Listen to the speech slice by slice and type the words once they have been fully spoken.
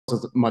a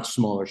much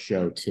smaller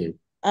show too.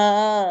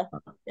 Yeah.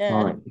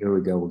 All right, here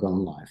we go. We're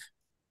going live.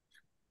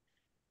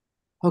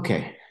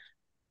 Okay,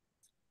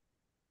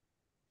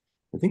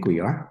 I think we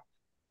are.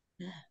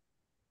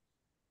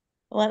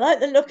 Well, I like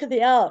the look of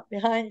the art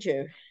behind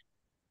you.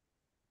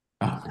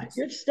 Oh, nice.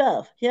 Good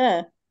stuff.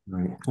 Yeah.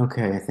 Right.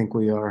 Okay, I think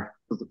we are.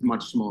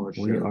 Much smaller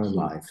show. We are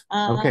live.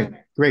 Uh, Okay,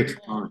 great.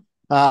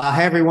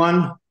 Hi,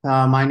 everyone.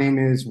 My name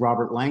is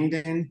Robert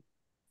Langdon,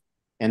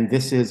 and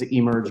this is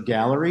Emerge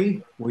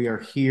Gallery. We are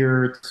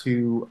here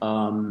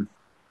to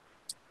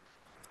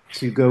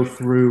go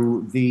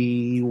through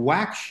the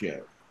wax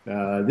show.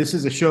 This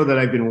is a show that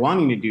I've been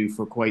wanting to do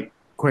for quite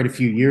a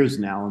few years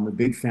now. I'm a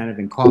big fan of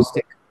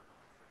encaustic,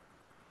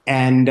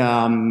 and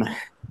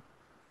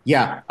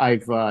yeah,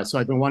 I've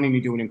been wanting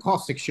to do an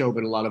encaustic show,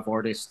 but a lot of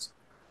artists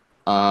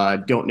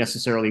don't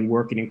necessarily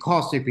work in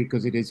encaustic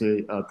because it is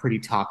a pretty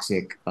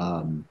toxic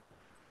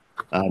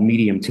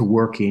medium to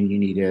work in. You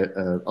need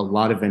a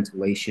lot of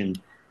ventilation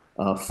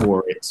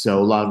for it. So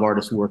a lot of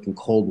artists work in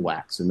cold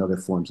wax and other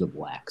forms of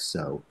wax.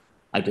 So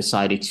I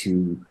decided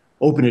to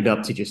open it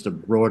up to just a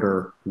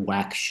broader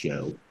wax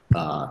show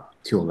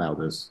to allow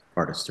those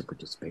artists to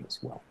participate as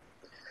well.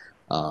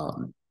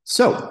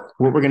 So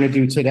what we're going to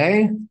do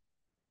today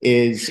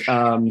is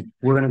we're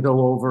going to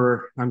go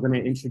over, I'm going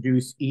to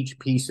introduce each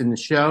piece in the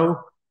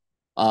show,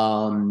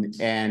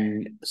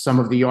 and some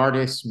of the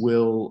artists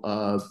will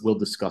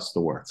discuss the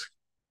work.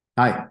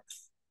 Hi.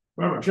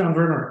 Robert, John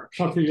Werner,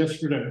 talked to you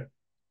yesterday.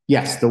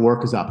 Yes, the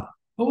work is up.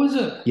 Oh, is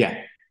it?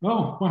 Yeah.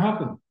 Oh, what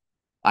happened?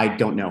 I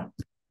don't know.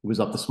 It was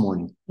up this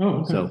morning.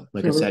 Oh, okay. So,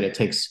 like I said,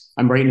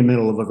 I'm right in the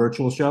middle of a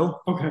virtual show.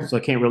 Okay. So I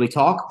can't really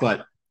talk,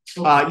 but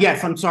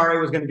yes, I'm sorry.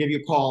 I was going to give you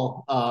a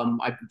call.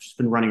 I've just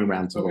been running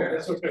around. Okay,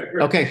 that's okay.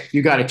 Great. Okay,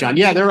 you got it, John.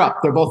 Yeah, they're up.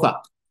 They're both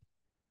up.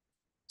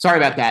 Sorry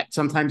about that.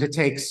 Sometimes it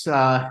takes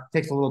a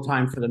little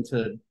time for them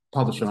to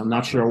publish them. I'm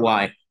not sure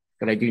why,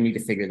 but I do need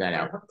to figure that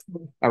out.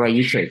 All right,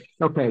 you too.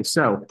 Okay,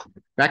 so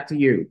back to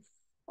you.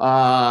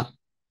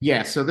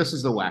 Yeah, so this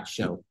is the wax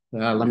show.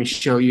 Let me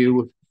show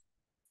you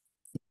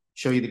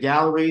the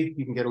gallery.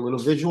 You can get a little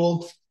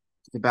visual.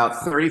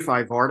 About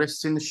 35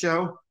 artists in the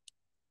show,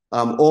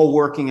 all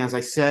working, as I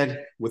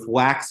said, with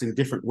wax in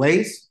different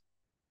ways.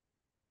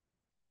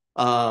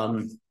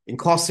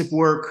 Encaustic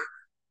work,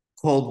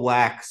 cold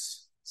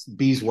wax,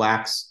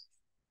 beeswax,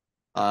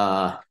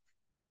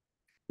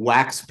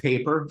 wax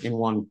paper in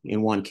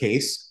one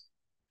case.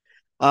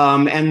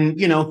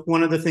 And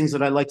one of the things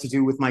that I like to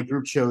do with my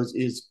group shows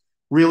is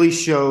really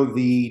show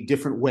the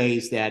different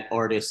ways that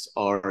artists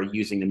are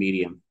using the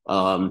medium.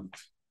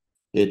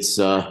 It's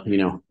a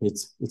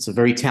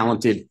very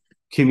talented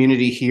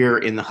community here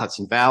in the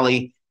Hudson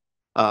Valley,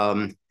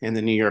 in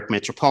the New York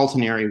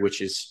metropolitan area,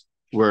 which is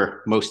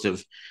where most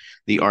of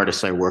the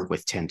artists I work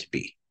with tend to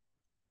be.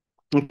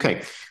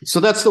 Okay, so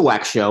that's the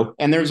wax show,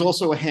 and there's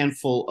also a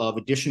handful of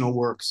additional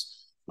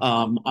works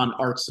on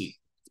Artsy.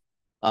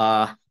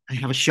 I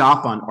have a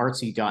shop on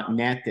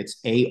artsy.net. That's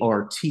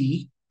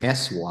artsy.net,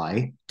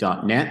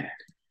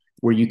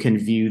 where you can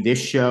view this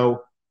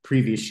show,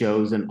 previous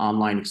shows, and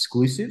online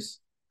exclusives.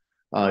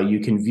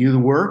 You can view the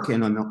work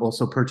and then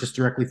also purchase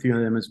directly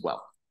through them as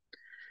well.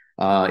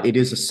 It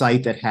is a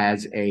site that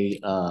has an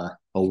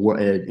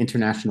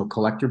international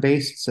collector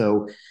base,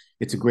 so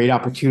it's a great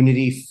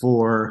opportunity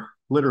for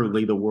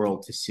literally the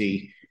world to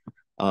see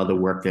the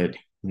work that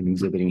I'm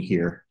exhibiting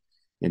here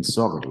in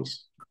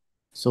Saugerties.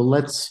 So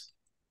let's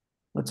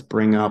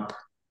bring up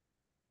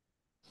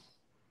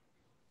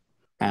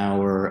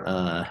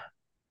our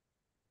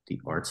the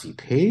Artsy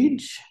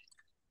page.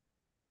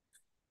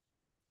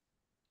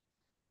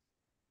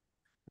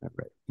 All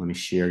right, let me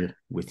share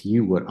with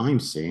you what I'm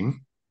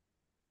seeing.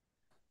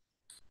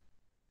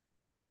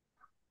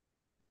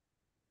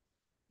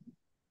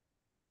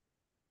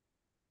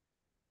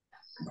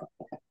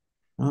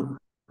 Oh.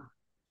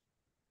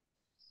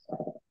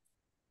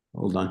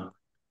 Hold on.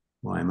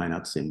 Why am I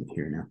not seeing it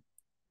here now?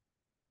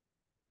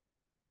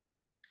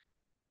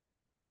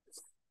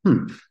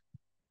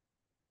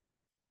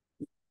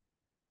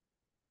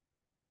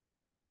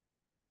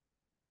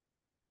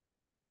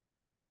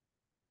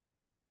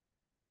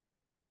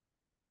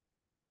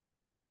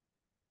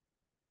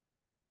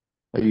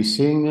 Are you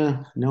seeing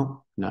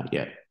no, not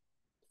yet.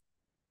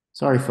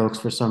 Sorry, folks,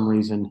 for some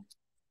reason,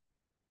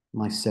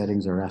 my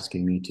settings are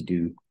asking me to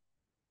do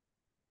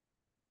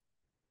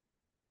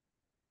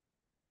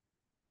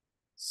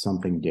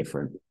something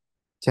different.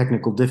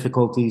 Technical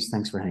difficulties.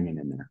 Thanks for hanging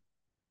in there.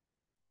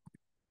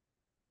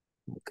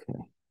 Okay.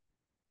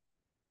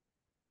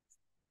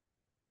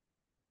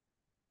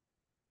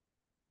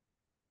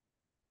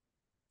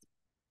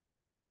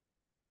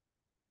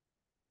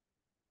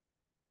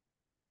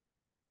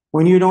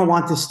 When you don't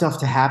want this stuff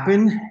to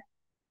happen,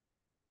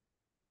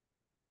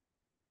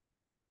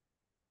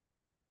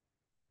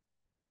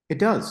 it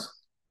does.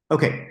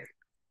 Okay.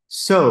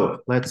 So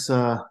let's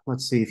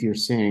see if you're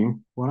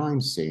seeing what I'm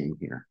seeing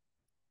here.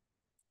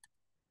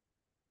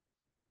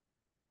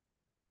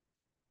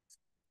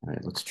 All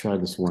right, let's try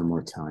this one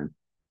more time.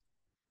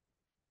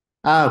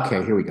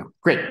 Okay, here we go.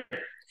 Great.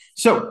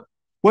 So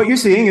What you're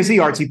seeing is the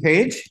artsy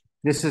page.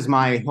 This is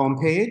my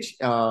homepage.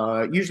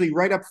 Usually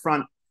right up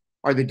front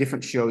are the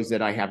different shows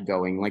that I have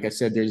going. Like I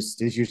said, there's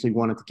usually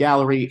one at the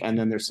gallery, and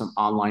then there's some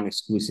online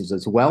exclusives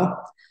as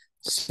well.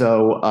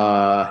 So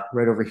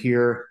right over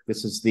here,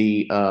 this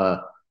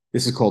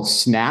is called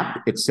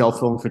Snap. It's cell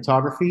phone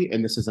photography,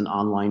 and this is an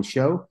online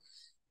show.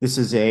 This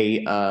is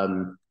a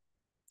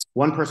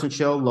one-person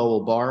show,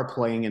 Lowell Barr,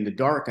 Playing in the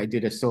Dark. I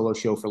did a solo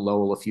show for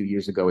Lowell a few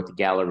years ago at the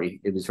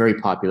gallery. It was very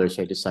popular,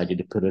 so I decided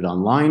to put it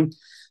online.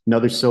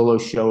 Another solo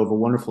show of a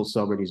wonderful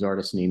celebrities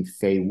artist named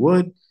Faye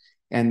Wood.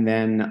 And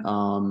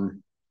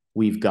then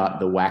we've got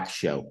the Wax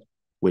Show,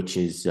 which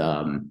is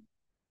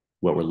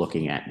what we're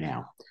looking at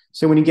now.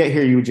 So when you get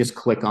here, you just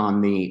click on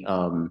the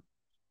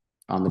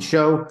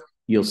show.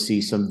 You'll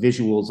see some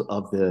visuals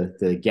of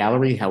the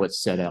gallery, how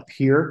it's set up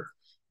here.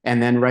 And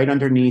then right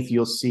underneath,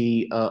 you'll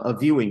see a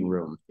viewing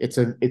room. It's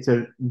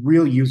a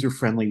real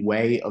user-friendly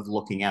way of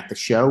looking at the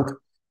show.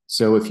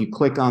 So if you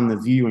click on the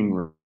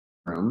viewing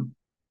room,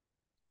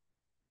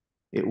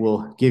 it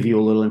will give you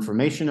a little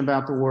information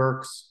about the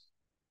works.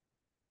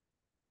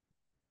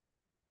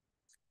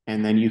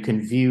 And then you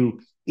can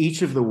view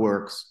each of the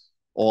works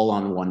all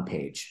on one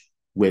page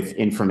with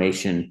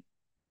information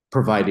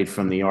provided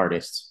from the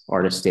artist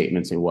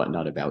statements and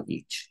whatnot about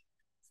each.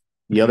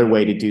 The other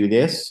way to do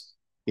this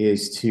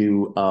is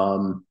to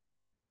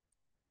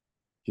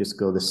just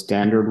go the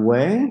standard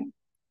way,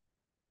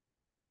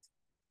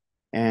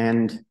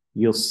 and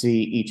you'll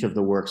see each of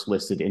the works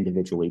listed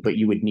individually, but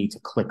you would need to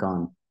click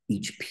on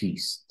each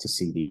piece to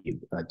see the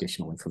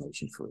additional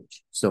information for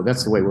each. So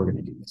that's the way we're going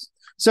to do this.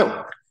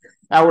 So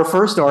our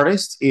first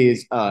artist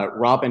is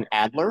Robin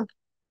Adler.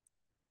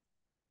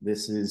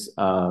 This is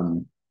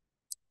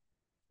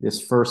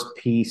this first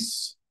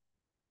piece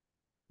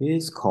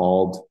is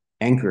called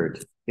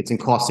Anchored. It's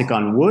encaustic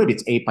on wood.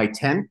 It's 8 by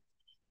 10.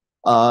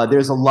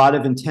 There's a lot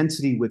of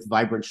intensity with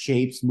vibrant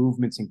shapes,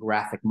 movements, and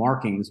graphic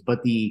markings,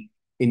 but the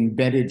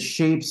embedded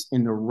shapes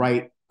in the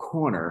right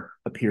corner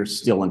appear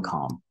still and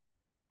calm.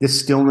 This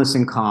stillness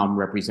and calm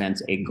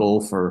represents a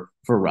goal for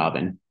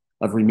Robin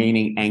of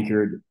remaining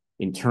anchored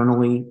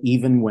internally,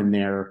 even when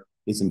there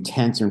is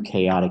intense and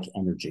chaotic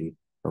energy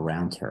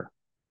around her.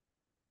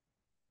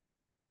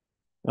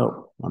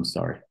 Oh, I'm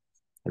sorry.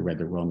 I read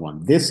the wrong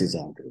one. This is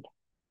Anchored,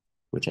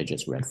 which I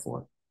just read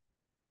for.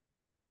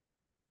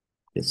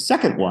 The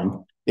second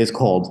one is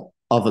called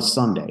Of a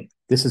Sunday.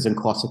 This is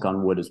encaustic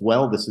on wood as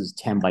well. This is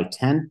 10 by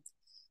 10.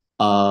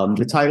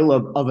 The title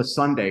of a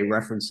Sunday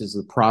references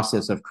the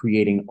process of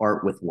creating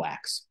art with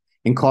wax.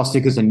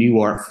 Encaustic is a new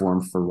art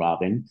form for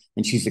Robin,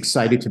 and she's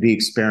excited to be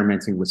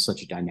experimenting with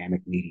such a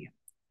dynamic medium.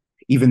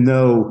 Even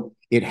though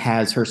it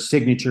has her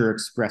signature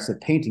expressive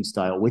painting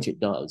style, which it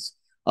does,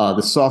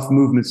 the soft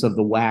movements of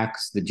the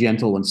wax, the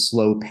gentle and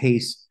slow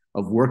pace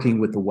of working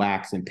with the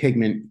wax and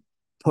pigment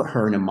put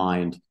her in a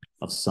mind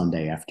of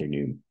Sunday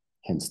afternoon,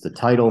 hence the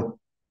title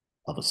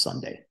Of a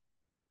Sunday.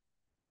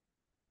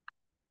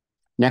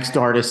 Next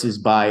artist is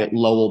by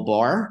Lowell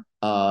Barr.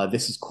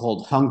 This is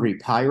called Hungry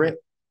Pirate.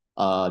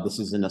 This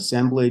is an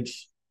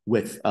assemblage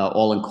with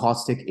all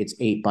encaustic. It's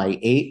 8 by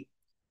 8.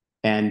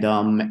 And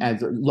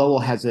as Lowell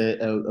has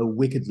a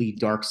wickedly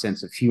dark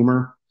sense of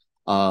humor.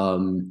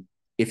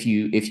 If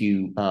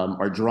you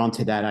are drawn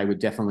to that, I would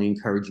definitely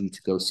encourage you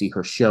to go see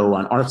her show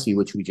on Artsy,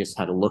 which we just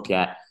had a look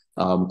at,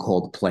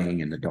 called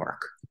Playing in the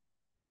Dark.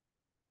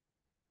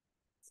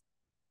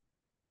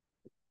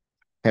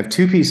 I have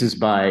two pieces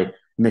by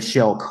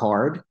Michelle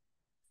Card.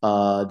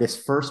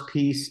 This first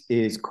piece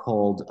is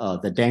called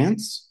The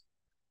Dance.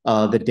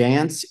 The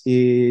Dance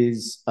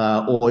is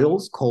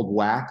oils, cold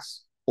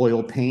wax,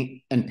 oil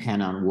paint, and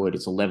pen on wood.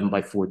 It's 11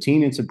 by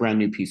 14. It's a brand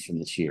new piece from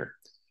this year.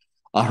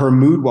 Her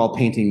mood while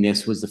painting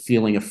this was the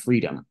feeling of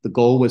freedom. The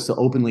goal was to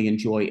openly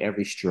enjoy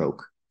every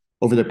stroke.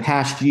 Over the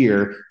past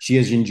year, she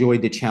has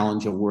enjoyed the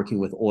challenge of working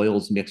with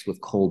oils mixed with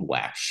cold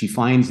wax. She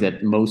finds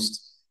that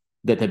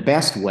the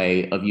best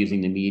way of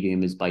using the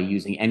medium is by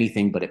using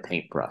anything but a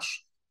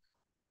paintbrush,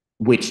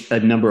 which a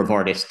number of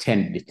artists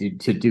tend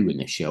to do in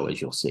this show,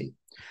 as you'll see.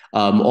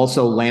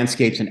 Also,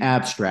 landscapes and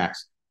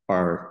abstracts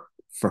are,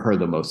 for her,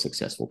 the most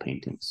successful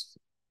paintings.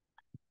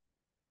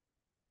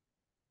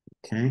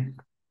 Okay.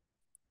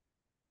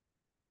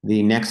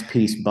 The next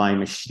piece by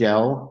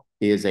Michelle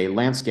is a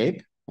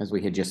landscape, as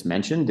we had just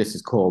mentioned. This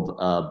is called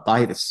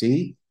By the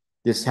Sea.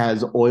 This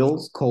has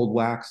oils, cold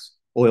wax,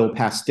 oil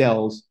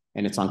pastels,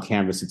 and it's on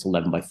canvas. It's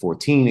 11 by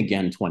 14,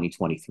 again,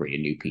 2023, a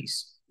new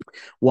piece.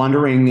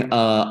 Wandering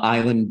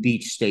Island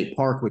Beach State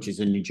Park, which is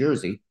in New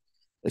Jersey.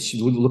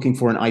 She's looking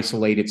for an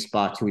isolated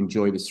spot to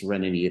enjoy the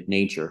serenity of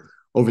nature.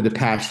 Over the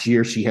past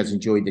year, she has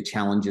enjoyed the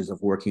challenges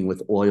of working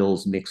with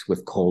oils mixed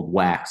with cold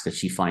wax that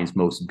she finds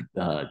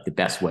the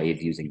best way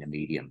of using the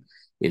medium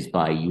is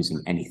by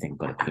using anything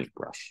but a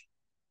paintbrush.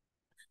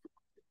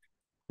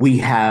 We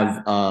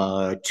have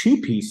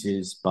two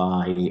pieces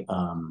by,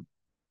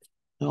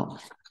 Lowell,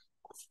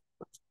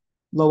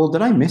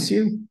 did I miss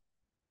you?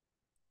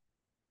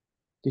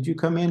 Did you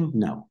come in?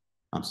 No,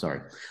 I'm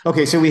sorry.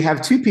 Okay, so we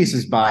have two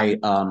pieces by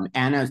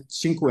Anna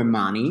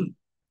Cinquemani,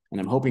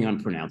 and I'm hoping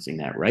I'm pronouncing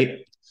that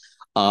right.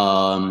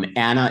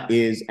 Anna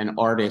is an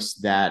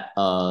artist that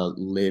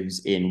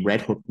lives in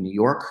Red Hook, New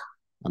York,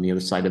 on the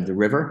other side of the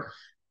river.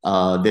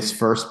 This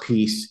first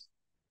piece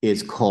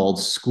is called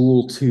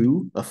School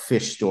 2, A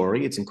Fish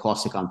Story. It's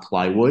encaustic on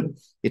plywood.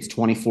 It's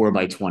 24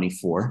 by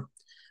 24.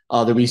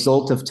 The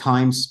result of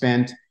time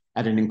spent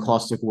at an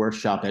encaustic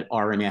workshop at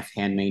R&F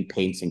Handmade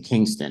Paints in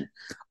Kingston.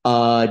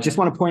 Just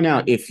want to point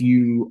out, if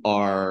you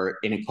are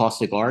an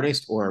encaustic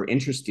artist or are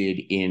interested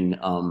in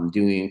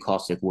doing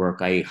encaustic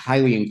work, I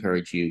highly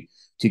encourage you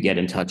to get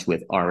in touch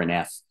with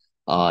R&F.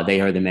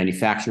 They are the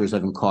manufacturers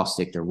of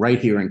encaustic. They're right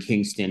here in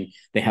Kingston.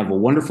 They have a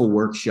wonderful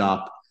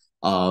workshop,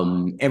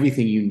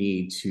 everything you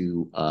need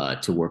to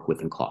work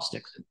with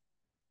encaustic.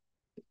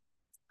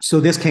 So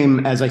this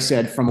came, as I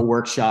said, from a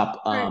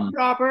workshop.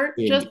 Robert,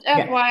 just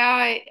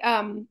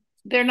FYI,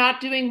 they're not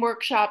doing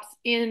workshops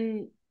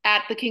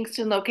at the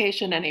Kingston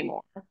location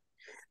anymore.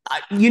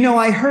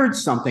 I heard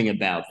something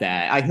about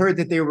that. I heard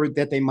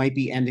that they might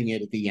be ending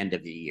it at the end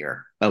of the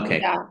year. Okay.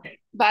 Yeah,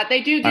 but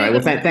they do. All right.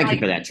 Well, thank you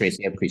for that,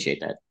 Tracy. I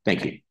appreciate that.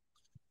 Thank you.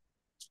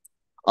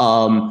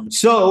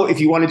 So if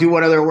you want to do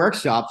one of their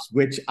workshops,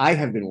 which I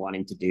have been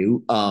wanting to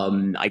do,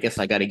 I guess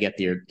I got to get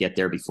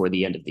there before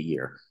the end of the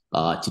year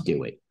to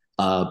do it.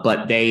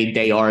 But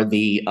they are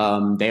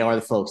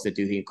the folks that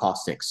do the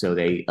encaustic. So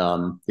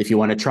if you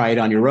want to try it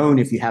on your own,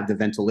 if you have the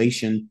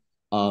ventilation,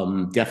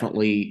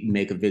 definitely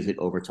make a visit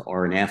over to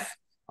R&F,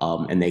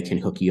 and they can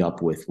hook you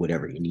up with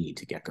whatever you need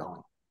to get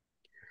going.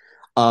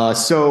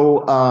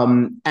 So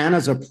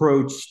Anna's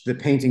approached the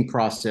painting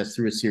process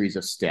through a series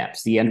of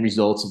steps. The end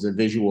result is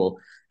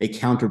a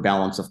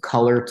counterbalance of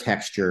color,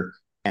 texture,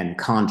 and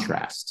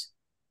contrast.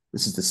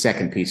 This is the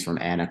second piece from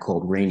Anna,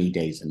 called Rainy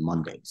Days and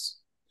Mondays.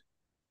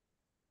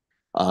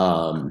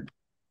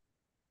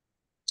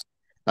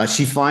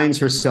 She finds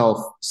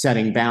herself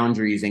setting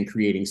boundaries and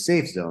creating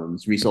safe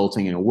zones,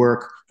 resulting in a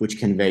work which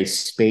conveys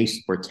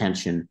space or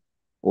tension,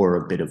 or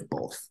a bit of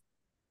both.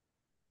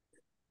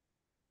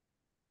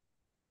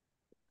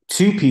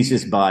 Two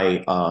pieces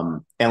by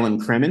Ellen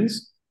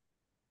Crimmins.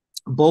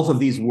 Both of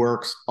these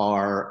works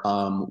are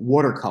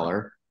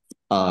watercolor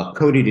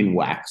coated in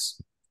wax.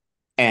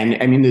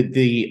 And I mean,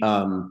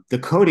 the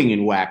coating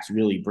in wax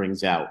really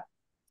brings out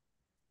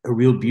a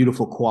real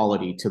beautiful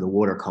quality to the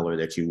watercolor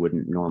that you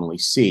wouldn't normally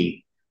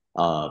see,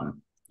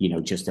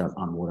 just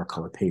on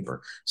watercolor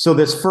paper. So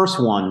this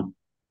first one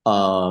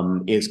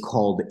is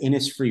called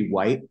Innisfree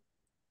White.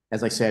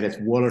 As I said, it's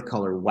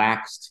watercolor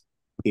waxed.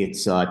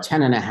 It's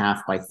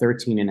 10.5 by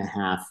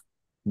 13.5.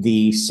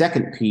 The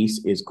second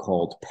piece is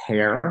called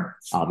Pear,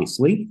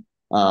 obviously.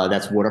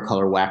 That's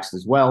watercolor waxed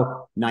as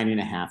well,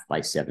 9.5 by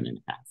 7.5.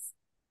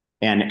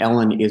 And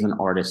Ellen is an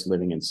artist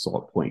living in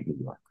Salt Point, New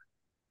York.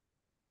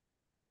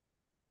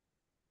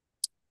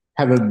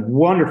 Have a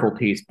wonderful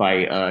piece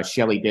by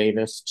Shelley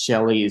Davis.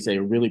 Shelley is a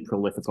really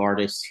prolific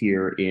artist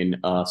here in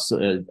a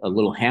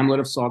little hamlet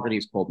of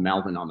Saugerties called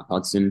Malvern on the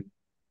Hudson.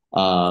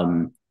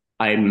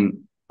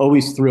 I'm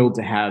always thrilled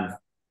to have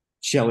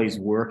Shelley's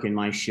work in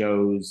my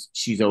shows.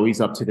 She's always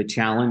up to the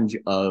challenge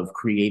of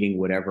creating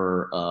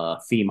whatever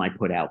theme I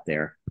put out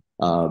there,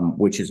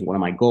 which is one of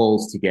my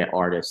goals, to get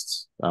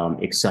artists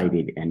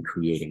excited and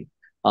creating.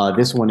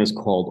 This one is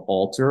called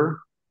Orter.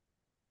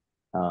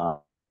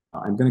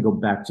 I'm going to go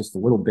back just a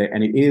little bit,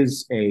 and it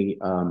is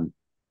an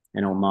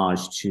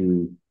homage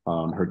to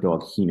her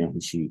dog Hina, who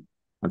she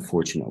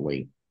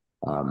unfortunately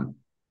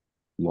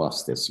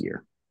lost this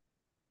year.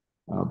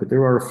 But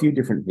there are a few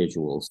different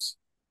visuals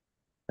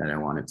that I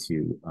wanted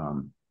to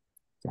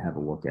have a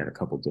look at, a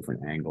couple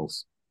different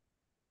angles.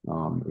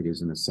 It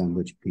is an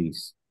assemblage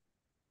piece.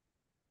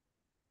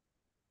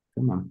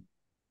 Come on.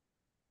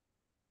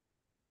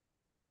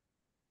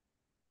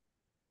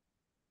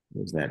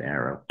 There's that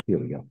arrow. Here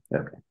we go.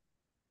 Okay.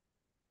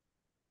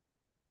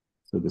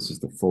 So this is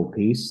the full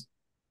piece.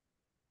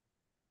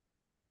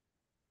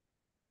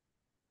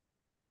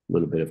 A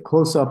little bit of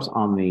close-ups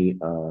on the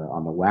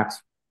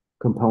wax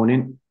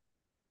component,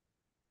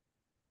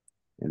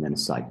 and then a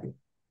side view.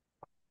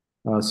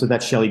 So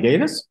that's Shelley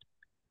Davis.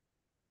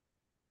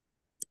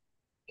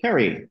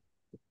 Kerry.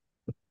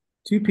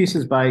 Two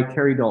pieces by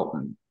Kerry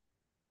Dayton.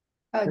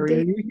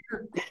 Kerry, are you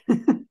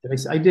here?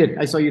 I did.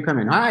 I saw you come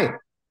in. Hi.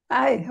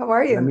 Hi. How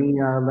are you?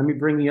 Let me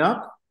bring you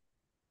up.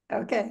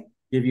 Okay.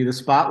 Give you the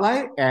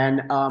spotlight.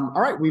 And all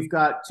right, we've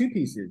got two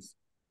pieces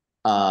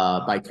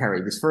by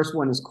Kerry. This first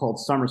one is called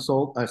Summer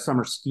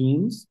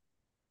Schemes,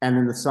 and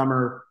then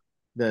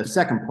the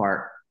second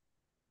part.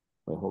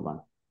 Wait, hold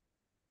on.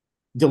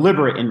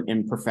 Deliberate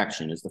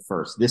Imperfection is the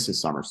first. This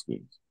is Summer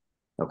Schemes.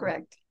 Okay.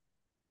 Correct.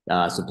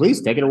 So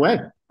please take it away.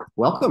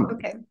 Welcome.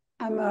 Okay.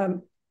 I'm a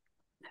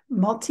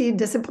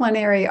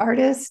multidisciplinary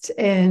artist,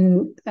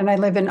 and I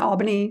live in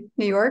Albany,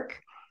 New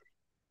York.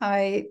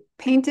 I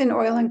paint in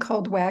oil and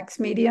cold wax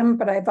medium,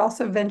 but I've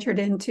also ventured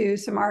into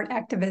some art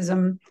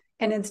activism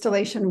and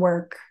installation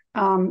work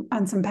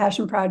on some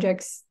passion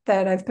projects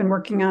that I've been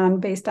working on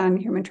based on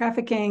human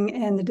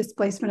trafficking and the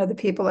displacement of the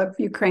people of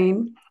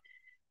Ukraine.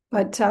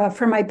 But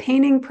for my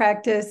painting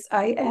practice,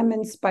 I am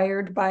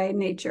inspired by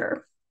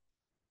nature.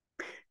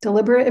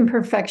 Deliberate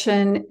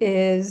imperfection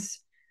is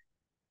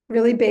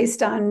really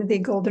based on the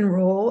golden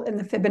rule in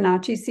the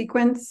Fibonacci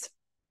sequence.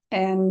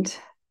 And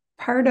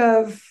part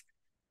of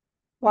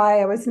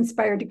why I was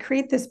inspired to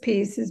create this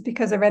piece is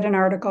because I read an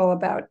article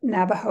about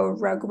Navajo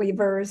rug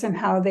weavers and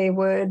how they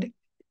would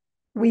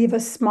weave a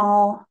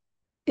small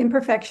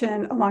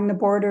imperfection along the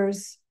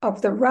borders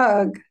of the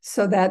rug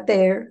so that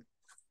their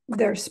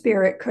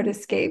spirit could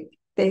escape.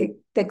 They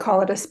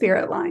call it a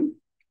spirit line.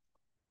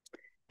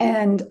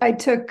 And I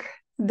took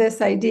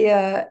this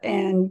idea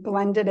and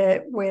blended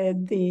it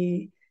with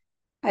the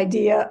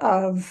idea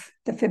of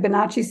the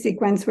Fibonacci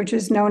sequence, which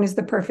is known as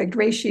the perfect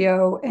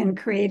ratio, and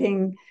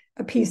creating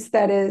a piece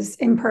that is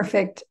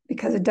imperfect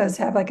because it does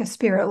have like a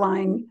spirit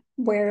line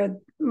where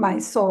my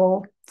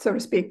soul, so to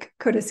speak,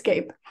 could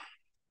escape.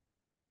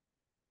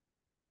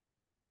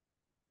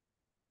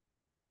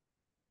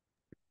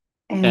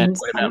 And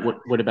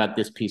what about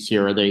this piece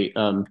here? Are they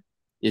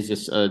is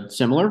this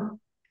similar?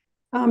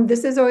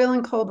 This is oil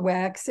and cold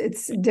wax.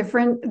 It's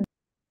different.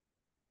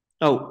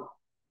 Oh,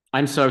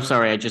 I'm so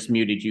sorry. I just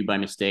muted you by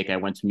mistake. I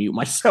went to mute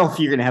myself.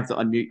 You're gonna have to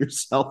unmute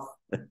yourself.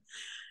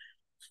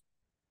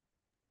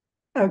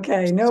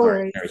 Okay, no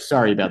worries.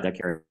 Sorry about that,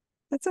 Kerry.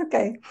 That's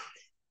okay.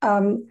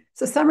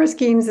 So Summer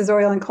Schemes is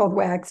oil and cold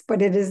wax,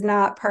 but it is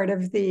not part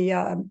of the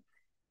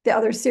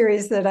other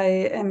series that I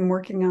am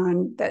working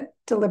on that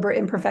Deliberate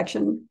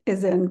Imperfection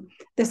is in.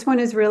 This one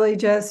is really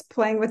just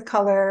playing with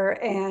color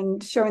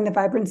and showing the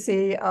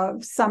vibrancy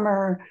of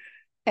summer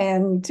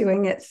and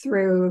doing it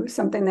through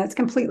something that's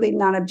completely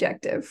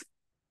non-objective,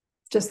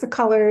 just the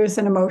colors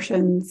and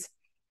emotions.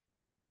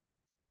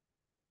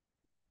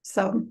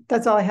 So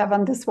that's all I have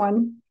on this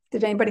one.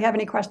 Did anybody have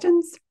any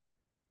questions?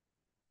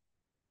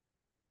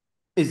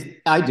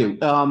 I do.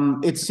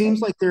 It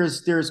seems like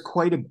there's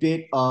quite a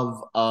bit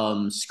of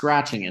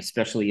scratching,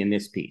 especially in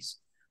this piece.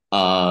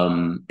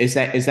 Is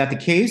that the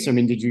case? I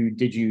mean, did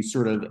you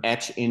sort of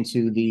etch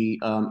into the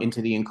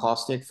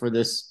encaustic for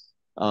this?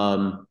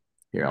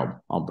 Here,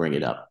 I'll bring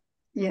it up.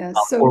 Yeah.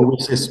 Or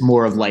was this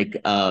more of like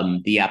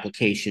the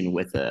application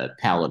with a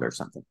palette or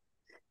something?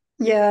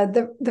 Yeah,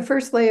 the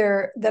first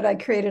layer that I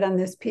created on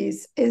this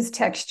piece is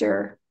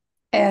texture.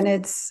 And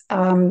it's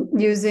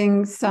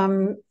using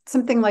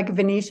something like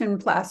Venetian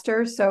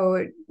plaster,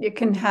 so it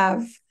can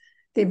have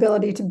the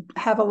ability to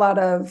have a lot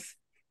of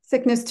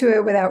thickness to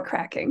it without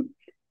cracking.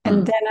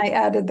 And then I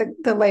added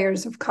the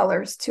layers of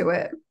colors to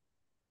it.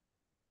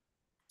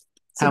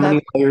 So how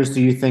many layers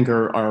do you think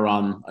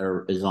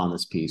is on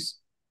this piece?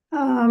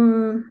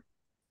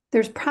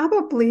 There's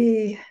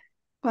probably,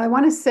 well, I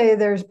want to say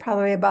there's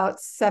probably about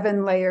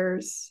 7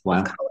 layers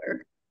of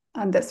color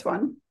on this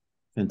one.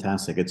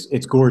 Fantastic.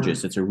 It's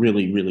gorgeous. It's a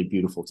really, really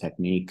beautiful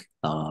technique.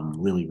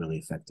 Really, really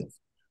effective.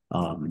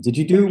 Did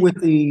you do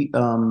with the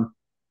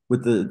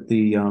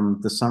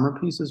summer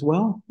piece as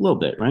well? A little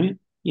bit, right?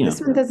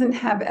 This one doesn't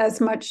have as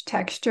much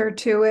texture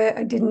to it.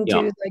 I didn't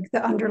do like the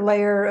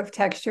underlayer of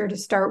texture to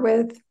start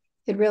with.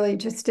 It really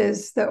just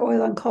is the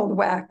oil and cold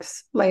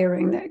wax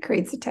layering that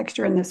creates the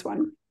texture in this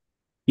one.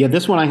 Yeah,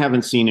 this one I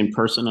haven't seen in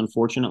person,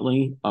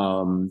 unfortunately.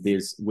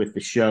 There's with the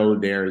show,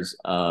 there's,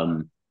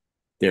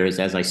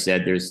 as I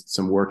said, there's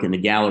some work in the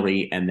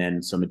gallery and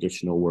then some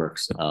additional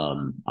works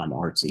on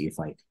Artsy. If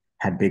I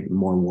had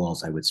more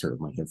walls, I would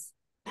certainly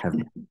have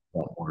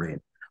more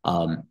in.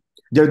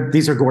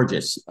 These are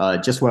gorgeous.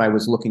 Just what I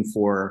was looking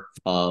for.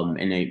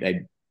 And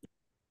I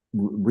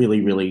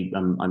really, really,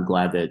 I'm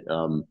glad that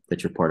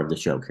you're part of the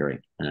show, Kerry.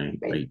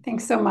 And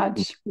thanks so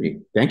much.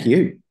 Thank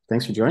you.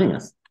 Thanks for joining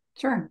us.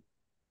 Sure.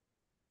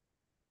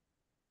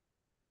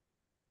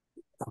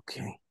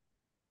 Okay.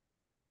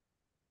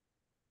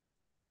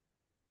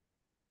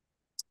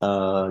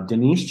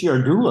 Denise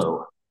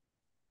Giardulo.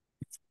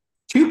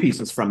 2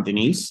 pieces from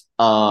Denise.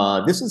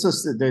 This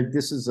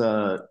is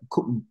a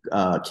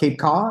Cape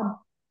Cod.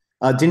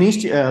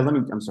 Denise,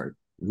 I'm sorry.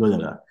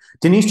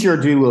 Denise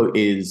Giardulo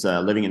is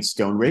living in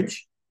Stone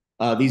Ridge.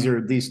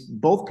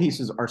 Both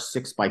pieces are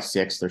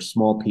 6x6. They're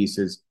small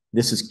pieces.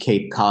 This is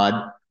Cape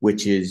Cod,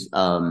 which is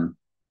a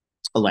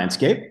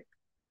landscape,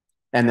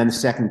 and then the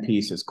second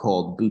piece is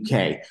called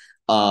Bouquet.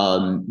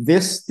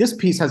 This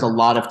piece has a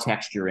lot of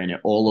texture in it.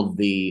 All of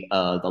the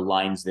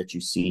lines that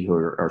you see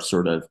here are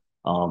sort of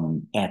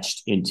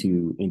etched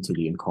into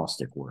the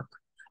encaustic work,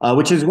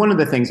 which is one of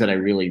the things that I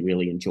really,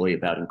 really enjoy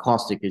about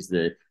encaustic is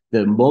the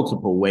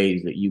multiple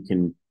ways that you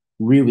can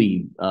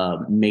really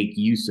make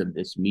use of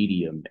this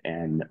medium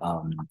and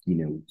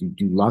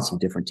do lots of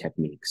different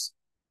techniques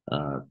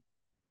to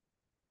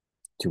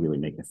really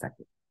make it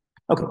effective.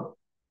 Okay.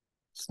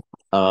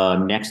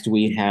 Next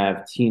we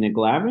have Tina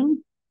Glavin.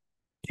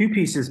 2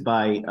 pieces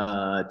by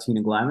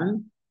Tina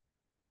Glavin.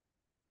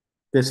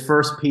 This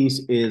first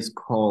piece is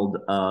called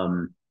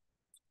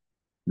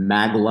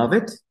Mag Love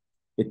It.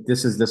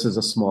 This is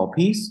a small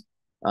piece.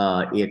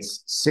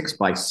 It's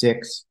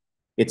 6x6.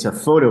 It's a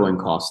photo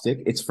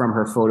encaustic. It's from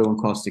her photo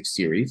encaustic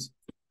series.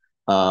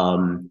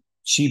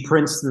 She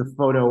prints the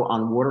photo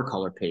on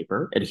watercolor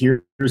paper,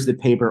 adheres the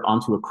paper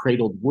onto a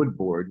cradled wood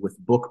board with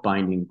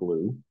bookbinding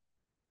glue,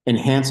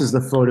 enhances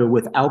the photo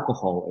with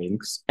alcohol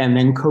inks, and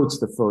then coats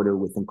the photo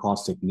with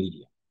encaustic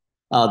medium.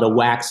 The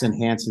wax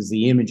enhances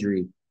the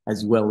imagery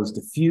as well as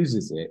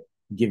diffuses it,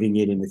 giving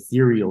it an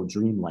ethereal,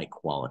 dreamlike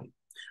quality.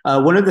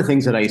 One of the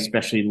things that I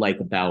especially like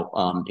about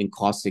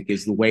encaustic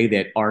is the way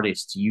that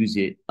artists use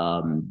it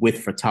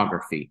with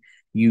photography.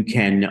 You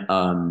can,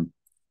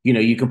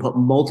 you can put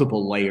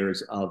multiple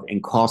layers of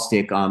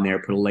encaustic on there,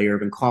 put a layer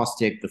of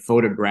encaustic, the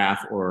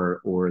photograph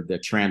or the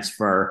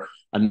transfer,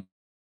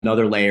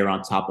 another layer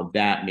on top of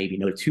that, maybe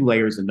another 2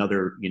 layers,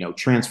 another,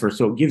 transfer.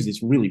 So it gives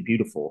this really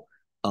beautiful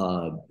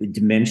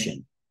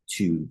dimension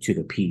to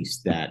the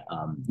piece that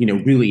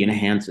really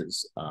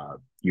enhances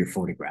your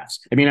photographs.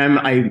 I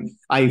mean,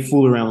 I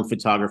fool around with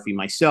photography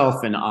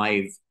myself, and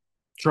I've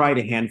tried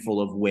a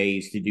handful of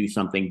ways to do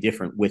something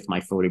different with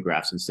my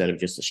photographs instead of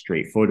just a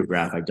straight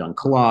photograph. I've done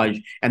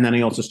collage, and then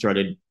I also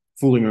started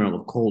fooling around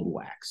with cold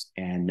wax,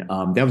 and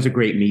that was a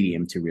great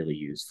medium to really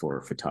use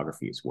for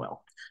photography as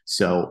well.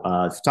 So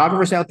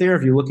photographers out there,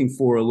 if you're looking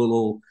for a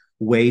little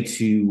way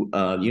to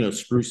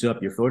spruce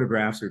up your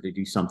photographs or to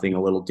do something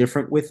a little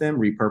different with them,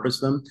 repurpose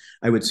them,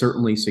 I would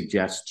certainly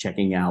suggest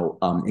checking out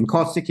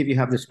encaustic if you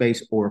have the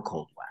space, or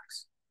cold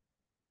wax.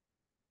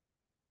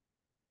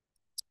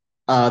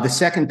 The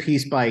second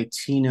piece by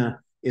Tina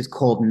is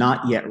called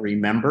Not Yet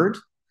Remembered.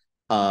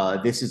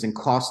 This is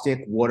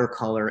encaustic,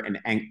 watercolor, and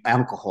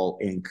alcohol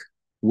ink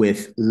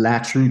with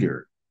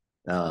L'Intruder.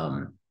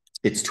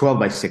 It's 12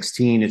 by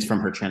 16. It's from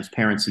her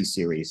Transparency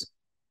series.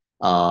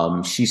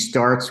 She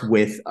starts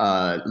with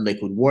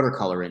liquid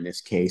watercolor, in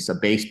this case, a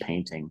base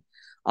painting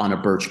on a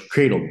birch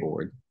cradle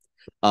board.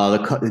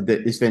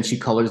 Then she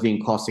colors the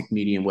encaustic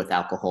medium with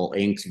alcohol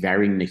inks,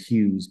 varying the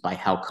hues by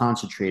how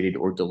concentrated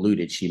or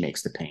diluted she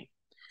makes the paint.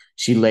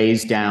 She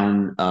lays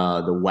down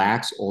the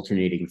wax,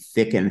 alternating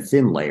thick and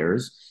thin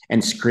layers,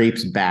 and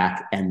scrapes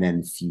back and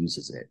then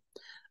fuses it.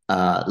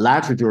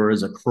 L'Intruder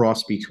is a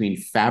cross between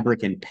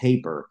fabric and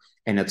paper,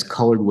 and it's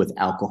colored with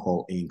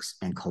alcohol inks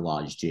and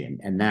collage gin.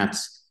 And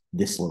that's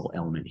this little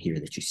element here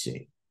that you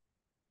see,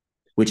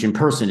 which in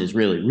person is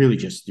really, really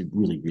just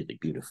really, really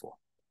beautiful.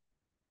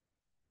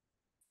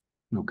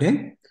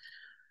 Okay.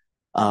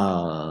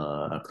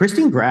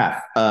 Christine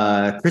Graff.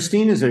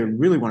 Christine is a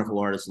really wonderful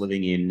artist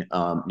living in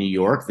New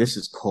York. This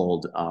is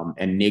called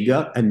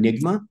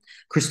Enigma.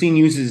 Christine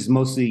uses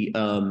mostly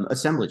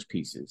assemblage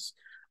pieces.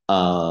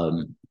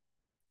 And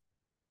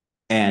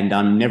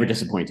I'm never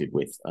disappointed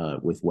with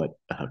what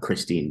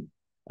Christine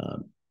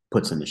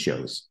puts in the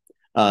shows.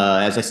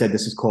 As I said,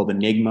 this is called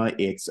Enigma.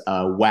 It's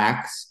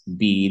wax,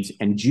 beads,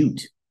 and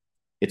jute.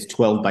 It's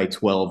 12 by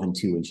 12 and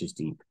 2 inches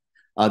deep.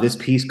 This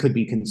piece could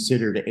be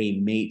considered a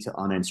mate to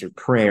Unanswered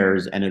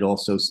Prayers, and it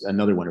also,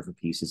 another one of her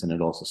pieces, and it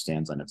also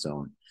stands on its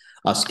own.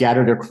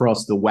 Scattered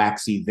across the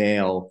waxy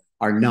veil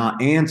are not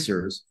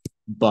answers,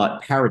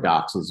 but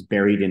paradoxes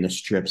buried in the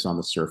strips on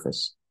the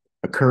surface.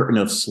 A curtain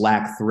of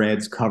slack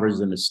threads covers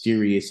the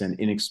mysterious and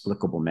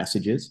inexplicable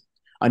messages.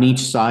 On each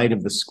side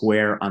of the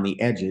square on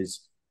the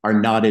edges are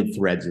knotted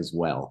threads as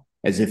well,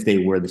 as if they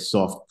were the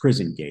soft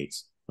prison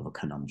gates of a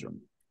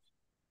conundrum.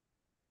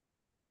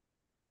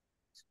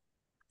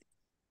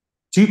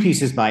 2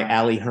 pieces by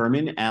Allie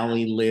Herman.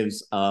 Allie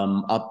lives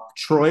up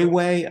Troy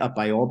Way, up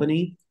by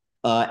Albany.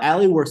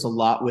 Allie works a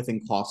lot with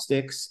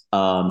encaustics.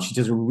 She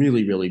does a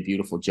really, really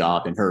beautiful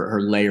job, and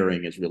her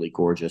layering is really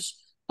gorgeous.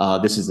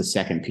 This is the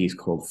second piece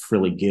called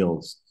Frilly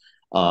Gills.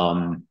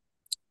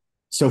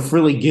 So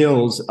Frilly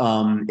Gills,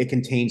 it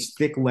contains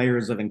thick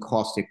layers of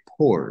encaustic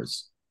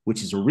pores,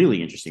 which is a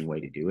really interesting way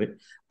to do it.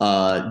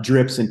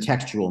 Drips and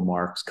textural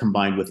marks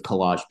combined with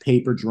collage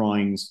paper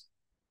drawings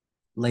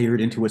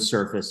layered into a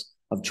surface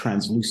of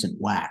translucent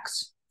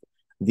wax.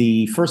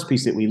 The first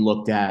piece that we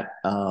looked at,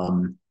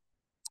 where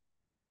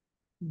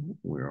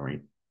are we?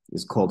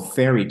 Is called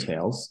Fairy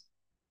Tales.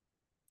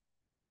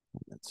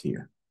 That's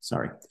here.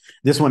 Sorry.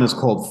 This one is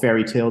called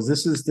Fairy Tales.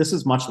 This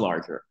is much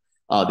larger.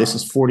 This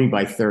is 40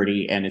 by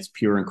 30, and it's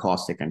pure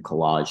encaustic and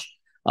collage.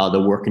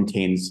 The work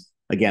contains,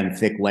 again,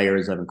 thick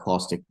layers of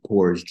encaustic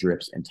pores,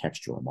 drips, and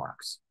textural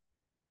marks.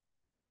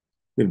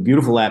 We have a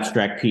beautiful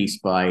abstract piece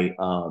by,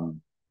 hold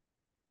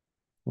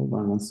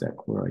on one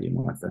sec. Where are you,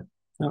 Martha?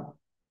 Oh,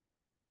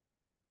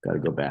 got to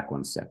go back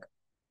one sec.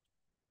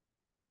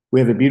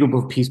 We have a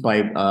beautiful piece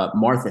by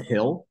Martha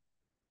Hill.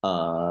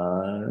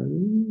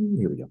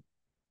 Here we go.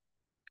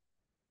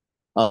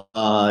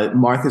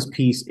 Martha's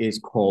piece is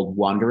called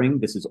Wandering.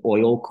 This is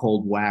oil,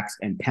 cold wax,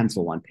 and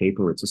pencil on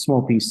paper. It's a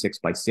small piece, 6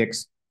 by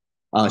 6.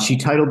 She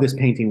titled this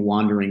painting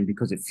Wandering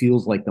because it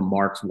feels like the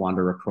marks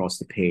wander across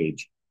the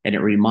page, and it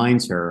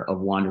reminds her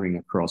of wandering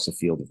across a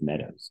field of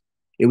meadows.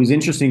 It was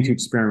interesting to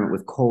experiment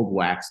with cold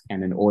wax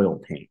and an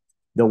oil paint.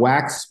 The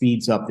wax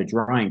speeds up the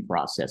drying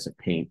process of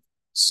paint.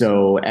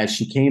 So as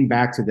she came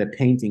back to the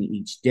painting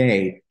each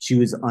day, she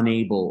was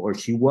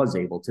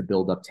able to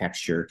build up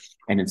texture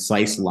and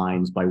incise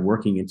lines by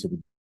working into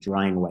the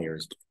drying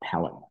layers with the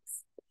palette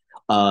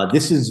knife.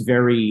 This is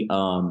very,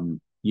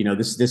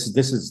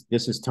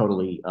 this is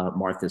totally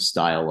Martha's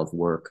style of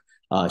work.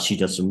 She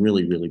does some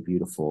really, really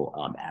beautiful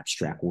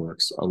abstract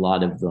works. A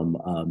lot of them,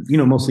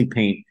 mostly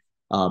paint.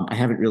 I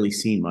haven't really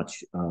seen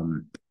much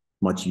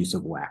use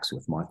of wax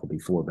with Martha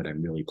before, but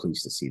I'm really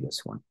pleased to see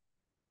this one.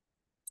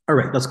 All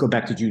right, let's go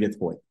back to Judith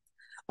Hoyt.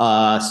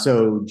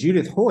 So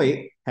Judith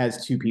Hoyt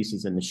has two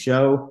pieces in the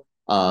show.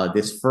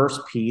 This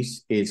first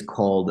piece is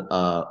called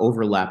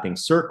Overlapping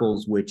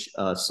Circles, which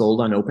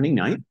sold on opening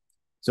night.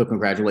 So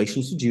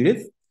congratulations to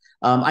Judith.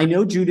 I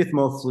know Judith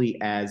mostly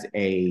as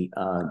a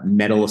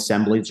metal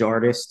assemblage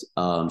artist.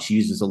 She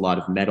uses a lot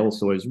of metal,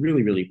 so I was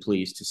really, really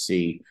pleased to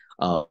see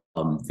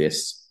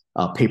this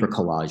paper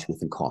collage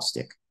with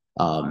encaustic.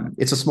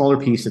 It's a smaller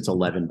piece. It's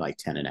 11 by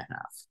 10.5.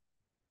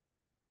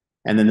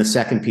 And then the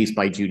second piece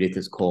by Judith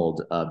is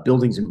called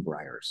Buildings and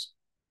Briars.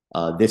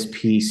 This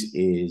piece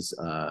is,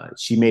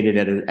 she made it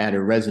at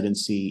a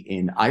residency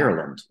in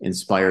Ireland,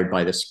 inspired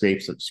by the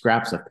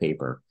scraps of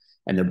paper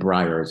and the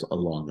briars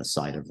along the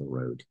side of the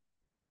road.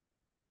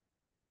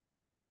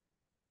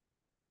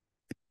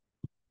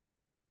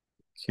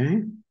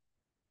 Okay.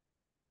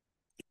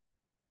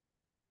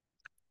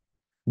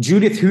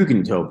 Judith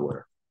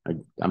Hugentobler.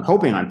 I'm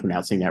hoping I'm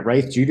pronouncing that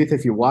right. Judith,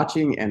 if you're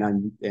watching and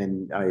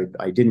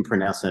I didn't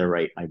pronounce that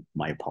right,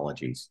 my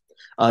apologies.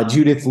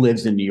 Judith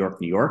lives in New York,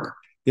 New York.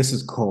 This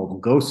is called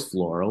Ghost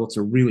Floral. It's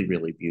a really,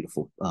 really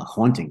beautiful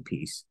haunting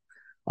piece.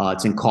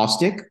 It's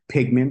encaustic,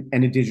 pigment,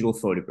 and a digital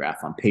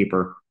photograph on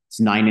paper. It's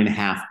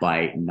 9.5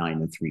 by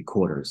 9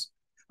 3/4.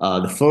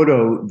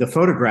 The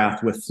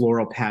photograph with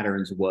floral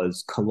patterns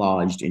was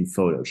collaged in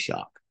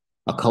Photoshop.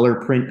 A color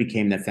print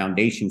became the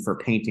foundation for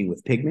painting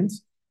with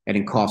pigments and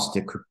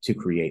encaustic to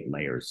create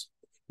layers.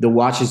 The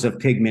washes of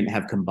pigment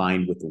have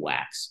combined with the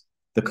wax.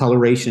 The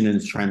coloration and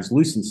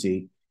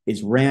translucency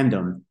is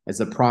random as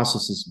the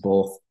process is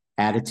both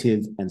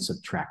additive and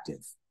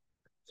subtractive.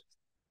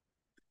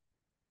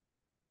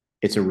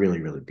 It's a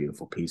really, really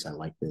beautiful piece. I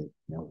like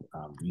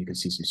you can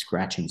see some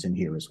scratchings in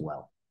here as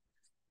well.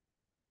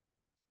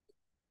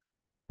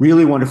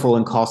 Really wonderful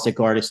encaustic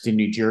artist in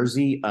New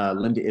Jersey,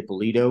 Linda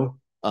Ippolito.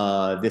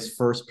 This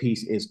first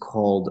piece is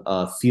called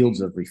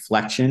Fields of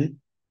Reflection.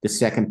 The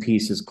second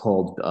piece is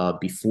called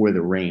Before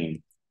the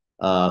Rain.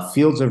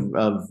 Fields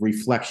of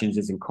Reflections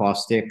is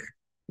encaustic.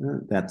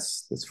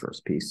 That's this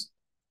first piece.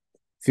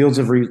 Fields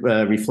of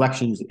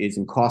Reflections is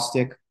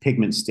encaustic,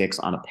 pigment sticks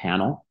on a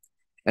panel.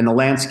 And the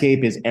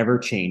landscape is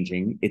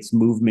ever-changing. Its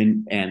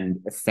movement and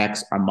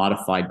effects are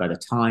modified by the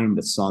time,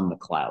 the sun, the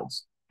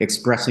clouds,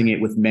 expressing it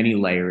with many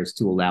layers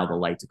to allow the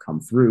light to come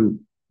through.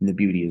 And the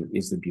beauty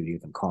is the beauty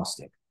of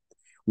encaustic.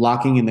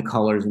 Locking in the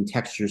colors and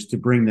textures to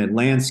bring the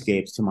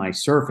landscapes to my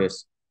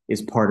surface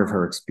is part of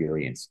her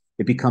experience.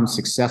 It becomes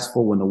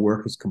successful when the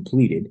work is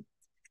completed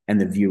and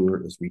the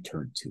viewer is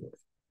returned to it.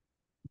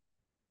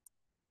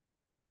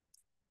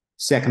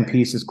 Second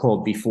piece is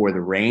called Before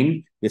the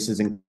Rain. This is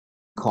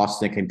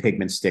encaustic and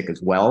pigment stick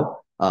as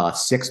well,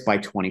 6 by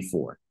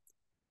 24.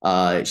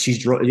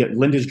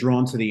 Linda's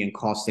drawn to the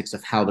encaustics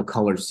of how the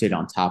colors sit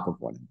on top of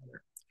one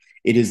another.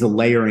 It is the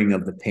layering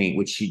of the paint,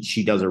 which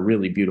she does a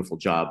really beautiful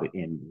job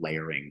in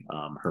layering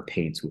her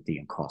paints with the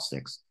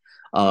encaustics,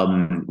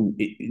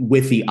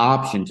 with the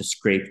option to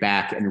scrape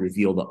back and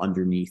reveal the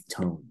underneath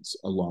tones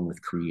along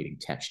with creating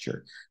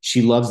texture.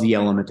 She loves the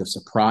element of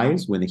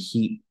surprise when the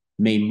heat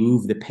may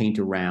move the paint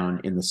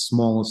around in the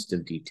smallest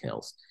of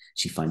details.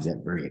 She finds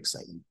that very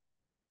exciting.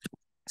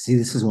 See,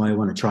 this is why I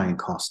want to try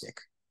encaustic.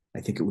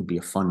 I think it would be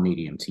a fun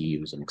medium to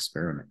use and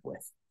experiment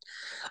with.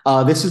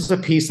 This is a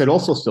piece that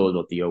also sold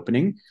at the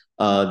opening.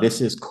 This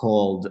is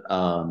called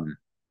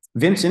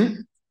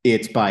Vincent.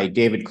 It's by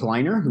David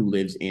Kleiner, who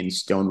lives in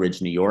Stone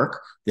Ridge, New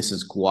York. This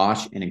is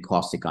gouache and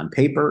encaustic on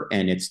paper,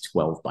 and it's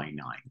 12 by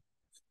 9.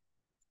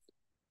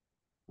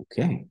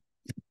 Okay.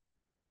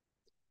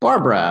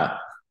 Barbara,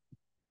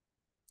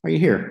 are you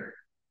here?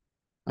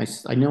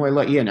 I know I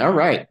let you in. All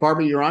right,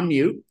 Barbara, you're on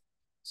mute.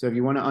 So if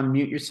you want to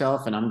unmute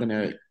yourself, and I'm going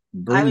to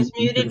bring I was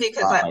muted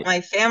because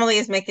my family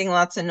is making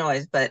lots of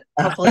noise, but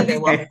hopefully they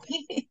won't.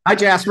 Hi,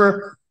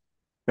 Jasper.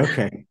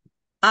 Okay.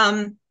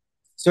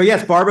 So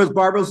yes,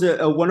 Barbara's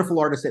a wonderful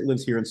artist that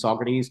lives here in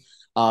Saugerties.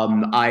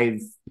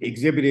 I've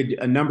exhibited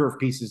a number of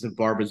pieces of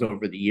Barbara's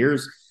over the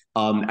years.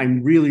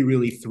 I'm really,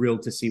 really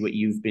thrilled to see what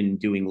you've been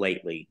doing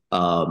lately.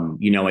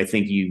 I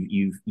think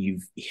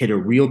you've hit a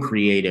real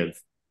creative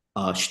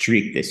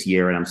streak this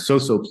year, and I'm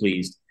so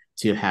pleased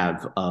to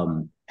have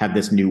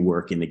this new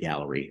work in the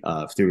gallery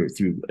through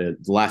the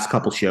last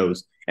couple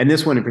shows, and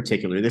this one in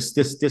particular.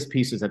 This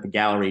piece is at the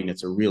gallery, and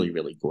it's a really,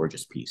 really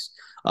gorgeous piece.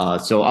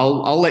 So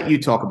I'll let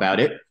you talk about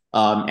it,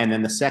 and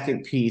then the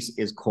second piece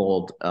is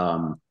called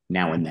Now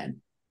and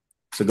Then.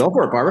 So go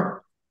for it,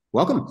 Barbara.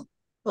 Welcome.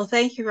 Well,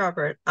 thank you,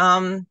 Robert.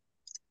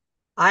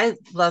 I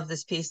love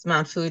this piece,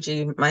 Mount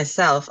Fuji,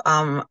 myself.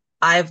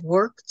 I've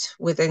worked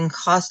with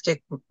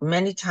encaustic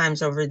many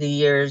times over the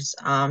years,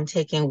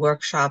 taking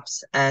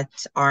workshops at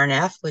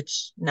RNF,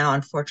 which now,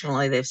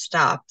 unfortunately, they've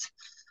stopped.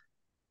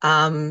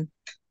 And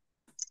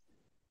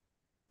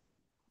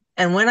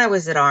when I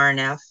was at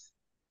RNF,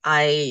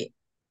 I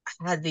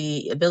had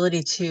the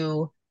ability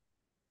to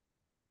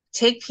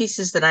take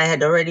pieces that I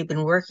had already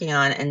been working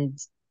on and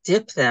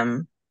dip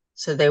them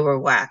so they were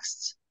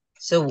waxed.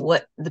 So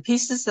what the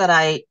pieces that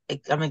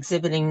I'm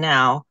exhibiting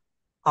now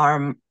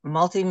are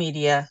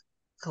multimedia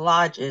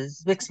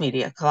collages, mixed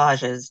media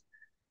collages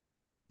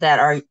that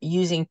are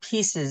using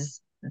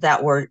pieces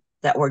that were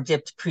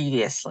dipped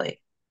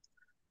previously,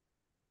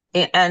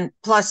 and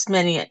plus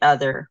many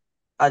other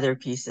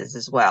pieces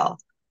as well.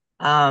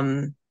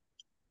 Barbara,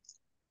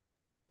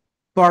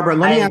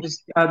 let me ask,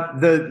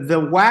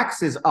 the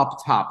wax is up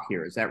top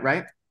here, is that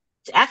right?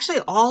 Actually,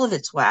 all of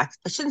it's waxed.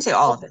 I shouldn't say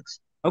all of it.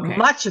 Okay.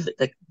 Much of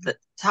it. The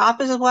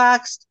top is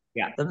waxed.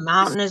 Yeah. The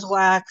mountain is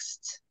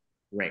waxed.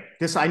 Right.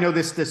 I know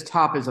this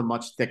top is a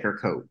much thicker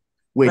coat,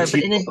 which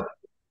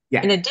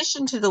Right, in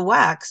addition to the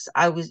wax,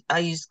 I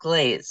used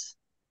glaze.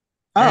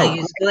 Oh, I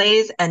used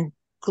glaze and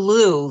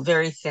glue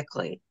very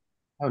thickly.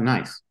 Oh,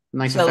 nice.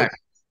 Nice So, effect.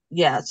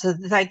 yeah, so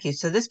thank you.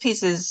 So this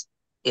piece is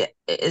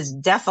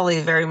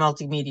definitely very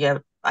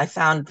multimedia. I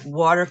found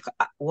water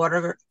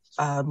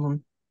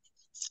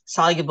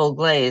soluble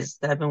glaze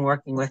that I've been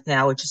working with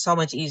now, which is so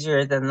much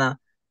easier than the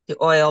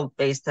oil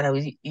base that I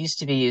was used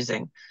to be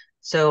using.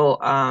 So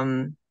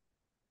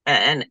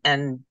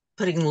and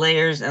putting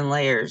layers and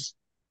layers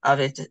of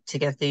it to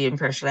get the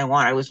impression I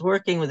want. I was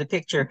working with a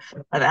picture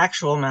of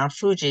actual Mount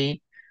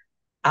Fuji,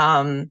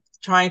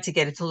 trying to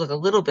get it to look a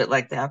little bit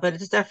like that, but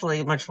it's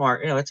definitely much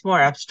more, it's more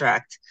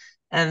abstract.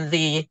 And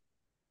the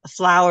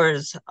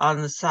flowers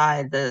on the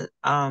side, the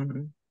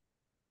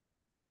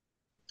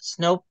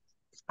snow,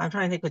 I'm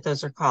trying to think what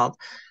those are called.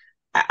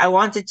 I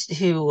wanted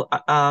to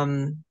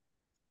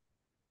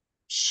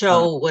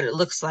show what it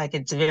looks like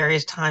at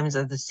various times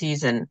of the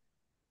season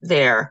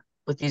there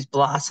with these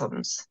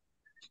blossoms.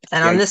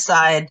 And on this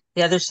side,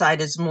 the other side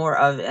is more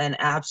of an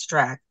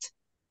abstract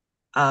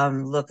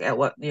look at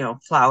what,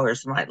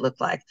 flowers might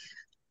look like.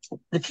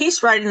 The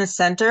piece right in the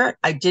center,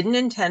 I didn't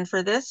intend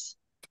for this,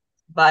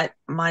 but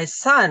my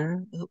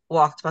son who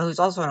walked by, who's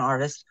also an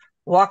artist,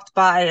 walked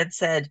by and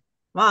said,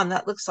 "Mom,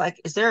 that looks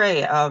like, is there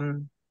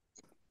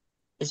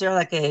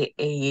like like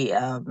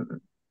a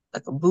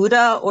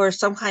Buddha or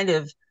some kind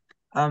of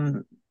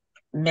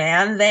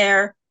man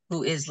there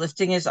who is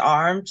lifting his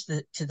arm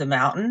to the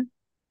mountain?"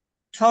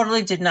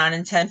 Totally did not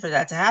intend for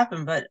that to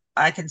happen, but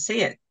I can see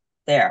it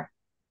there.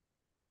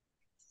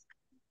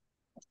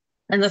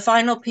 And the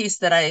final piece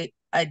that I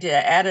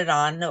added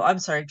on, no, I'm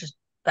sorry, just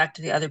back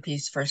to the other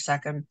piece for a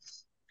second,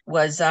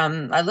 was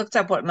I looked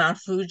up what Mount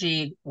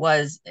Fuji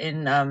was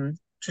in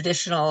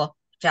traditional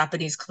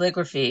Japanese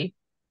calligraphy,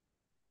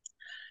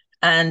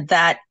 and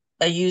that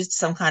I used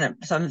some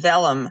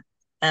vellum,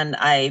 and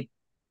I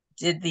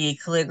did the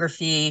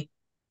calligraphy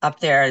up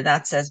there, and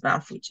that says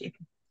Mount Fuji.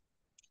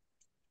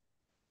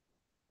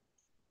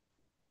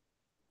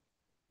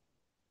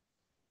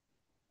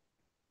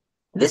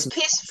 This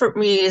piece for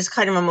me is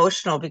kind of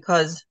emotional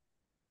because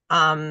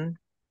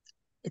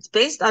it's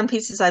based on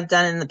pieces I've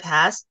done in the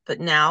past, but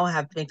now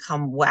have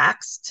become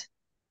waxed.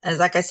 As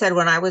like I said,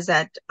 when I was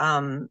at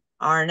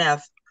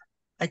RNF,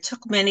 I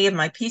took many of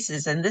my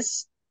pieces, and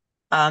this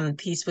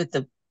piece with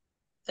the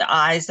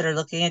eyes that are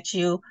looking at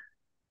you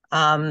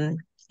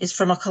is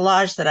from a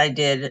collage that I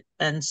did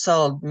and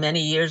sold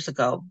many years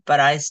ago, but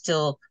I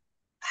still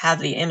have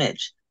the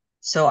image.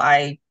 So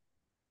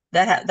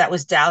that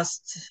was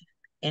doused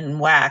in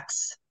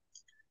wax,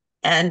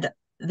 and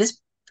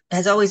this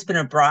has always been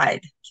a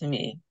bride to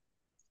me.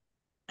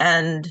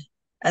 And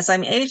as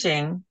I'm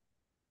aging,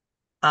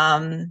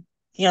 the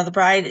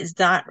bride is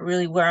not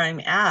really where I'm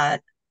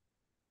at.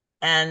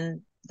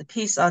 And the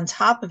piece on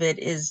top of it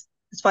that's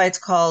why it's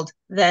called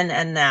Then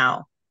and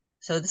Now.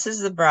 So this is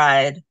the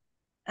bride.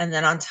 And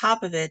then on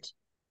top of it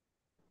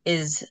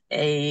is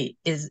the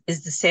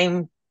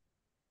same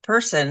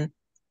person,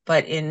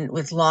 but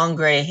with long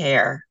gray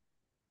hair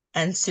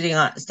and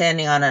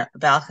standing on a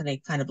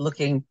balcony, kind of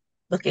looking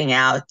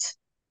out.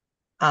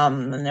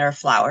 And there are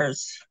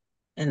flowers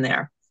in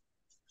there.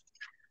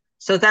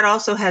 So that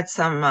also had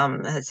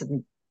some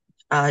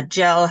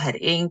gel, had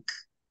ink,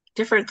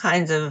 different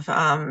kinds of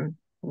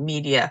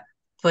media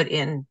put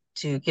in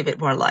to give it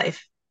more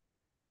life.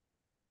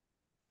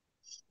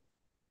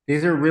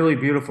 These are really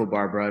beautiful,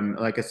 Barbara.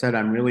 Like I said,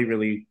 I'm really,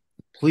 really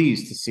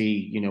pleased to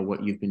see,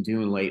 what you've been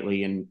doing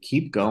lately, and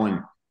keep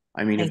going.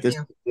 I mean, if this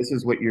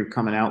is what you're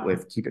coming out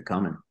with, keep it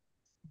coming.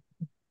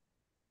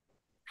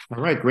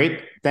 All right,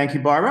 great. Thank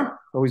you, Barbara.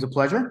 Always a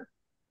pleasure.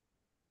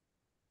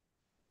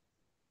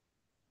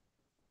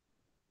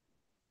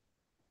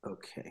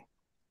 Okay.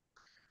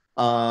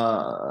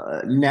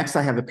 Next,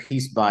 I have a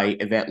piece by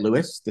Yvette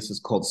Lewis. This is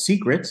called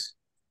Secrets.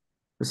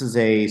 This is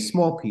a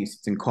small piece.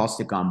 It's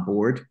encaustic on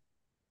board.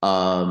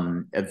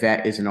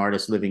 Yvette is an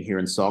artist living here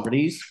in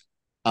Saugerties.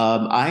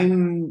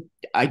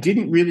 I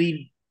didn't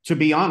really, to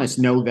be honest,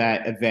 know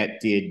that Yvette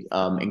did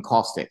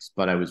encaustics,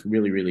 but I was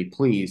really, really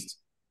pleased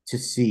to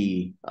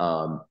see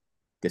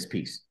this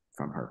piece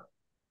from her.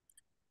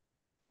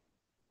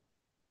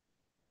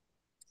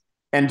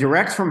 And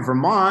direct from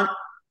Vermont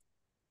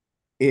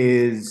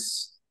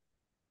is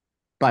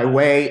by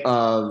way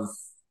of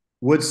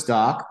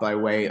Woodstock, by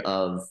way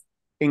of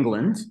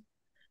England,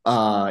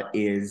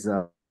 is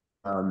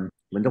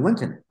Linda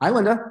Lynton. Hi,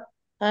 Linda.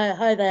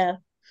 Hi there.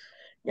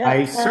 Yeah.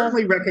 I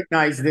certainly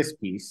recognize this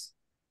piece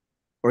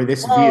or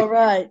this view. Oh,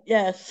 right.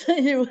 Yes.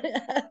 You.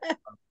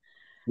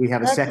 We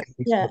have a second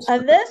piece. Yeah.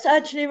 And this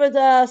actually was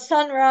a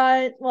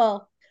sunrise.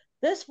 Well,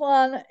 this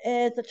one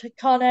is the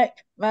Taconic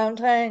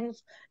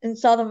Mountains in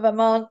southern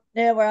Vermont,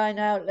 near where I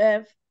now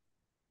live.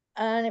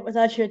 And it was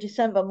actually a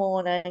December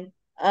morning.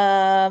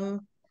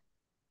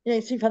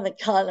 You see from the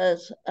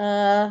colors.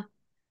 And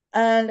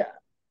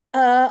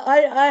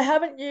I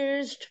haven't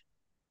used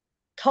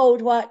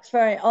cold wax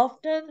very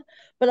often,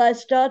 but I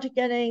started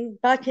getting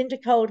back into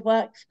cold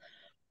wax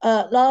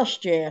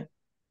last year,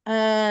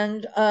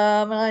 and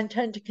I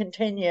intend to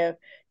continue.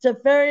 It's a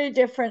very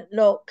different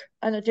look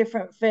and a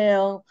different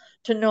feel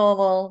to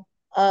normal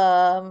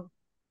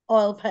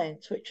oil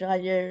paints, which I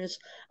use,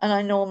 and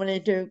I normally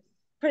do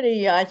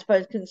pretty, I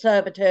suppose,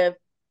 conservative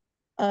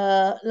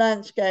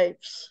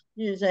landscapes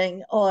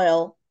using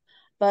oil,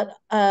 but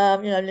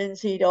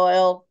linseed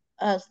oil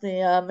as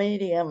the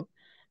medium.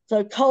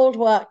 So cold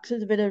wax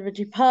is a bit of a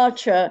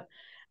departure,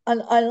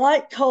 and I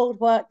like cold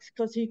wax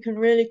because you can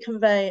really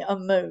convey a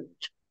mood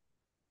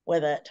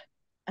with it.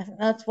 I think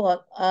that's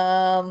what.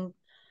 And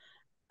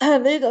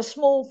these are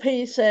small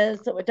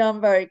pieces that were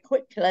done very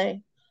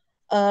quickly.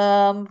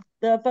 They're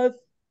both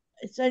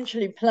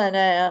essentially plein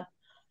air.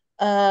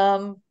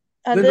 And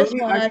this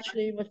one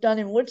actually was done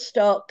in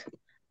Woodstock.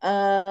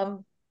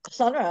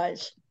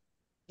 Sunrise.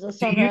 The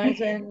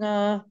sunrise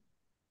in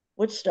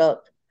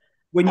Woodstock.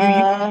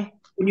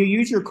 When you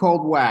use your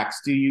cold wax,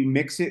 do you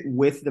mix it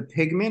with the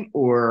pigment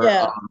or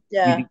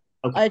yeah,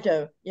 okay. I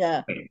do.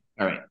 Yeah. Okay.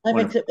 All right. I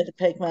mix it with the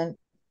pigment.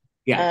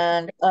 Yeah.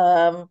 And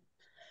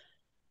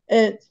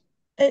it's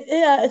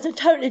a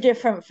totally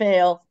different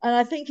feel. And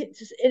I think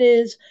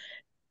it's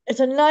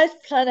a nice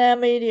plein air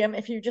medium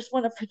if you just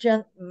want to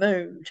present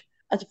mood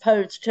as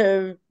opposed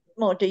to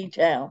more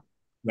detail.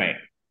 Right.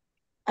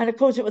 And of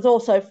course, it was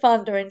also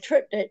fun doing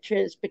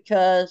triptychs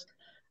because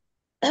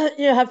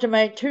you have to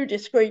make two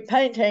discrete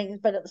paintings,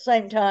 but at the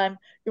same time,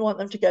 you want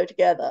them to go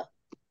together.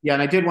 Yeah,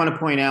 and I did want to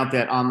point out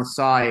that on the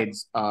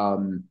sides,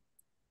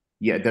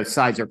 the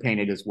sides are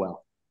painted as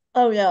well.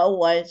 Oh yeah,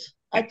 always.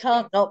 I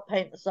can't not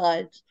paint the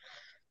sides.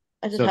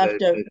 I just have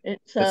to.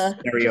 It's just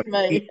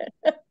me.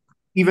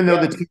 Even though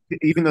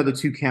the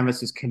two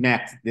canvases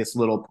connect, this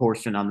little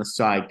portion on the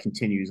side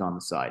continues on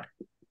the side.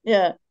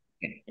 Yeah.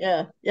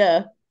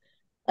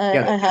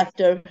 I have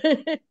to.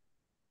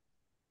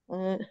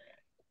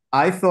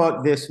 I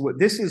thought this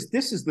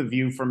is the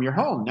view from your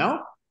home,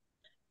 no?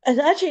 It's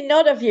actually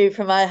not a view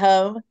from my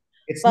home.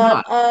 It's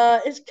not.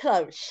 It's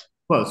close.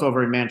 Close,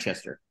 over in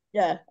Manchester.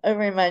 Yeah,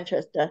 over in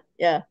Manchester.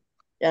 Yeah.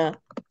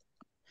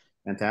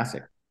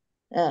 Fantastic.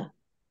 Yeah.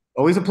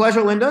 Always a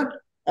pleasure, Linda.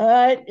 All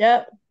right.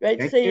 Yeah. Great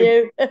to see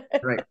you.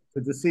 Great.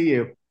 Good to see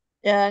you.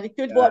 Yeah, and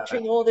good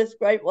watching all this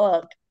great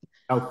work.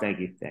 Oh, thank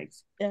you.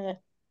 Thanks. Yeah.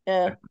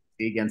 See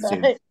you again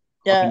soon. Right.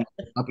 Yeah.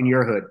 Up in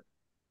your hood.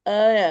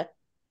 Oh, yeah.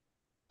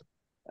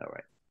 All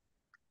right.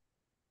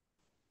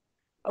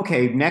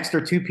 Okay, next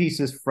are two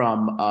pieces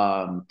from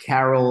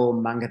Carol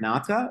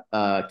Manganata.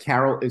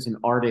 Carol is an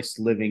artist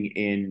living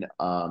in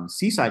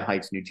Seaside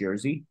Heights, New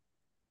Jersey.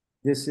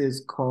 This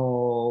is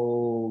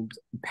called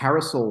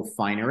Parasol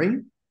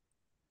Finery.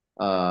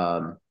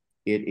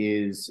 It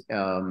is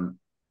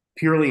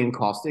purely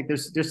encaustic.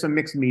 There's some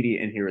mixed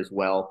media in here as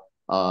well.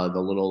 The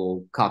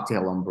little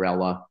cocktail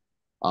umbrella,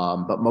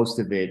 but most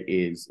of it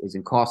is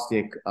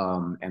encaustic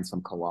and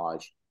some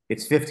collage.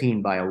 It's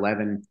 15 by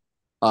 11.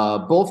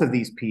 Both of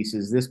these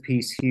pieces, this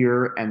piece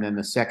here and then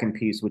the second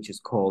piece, which is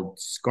called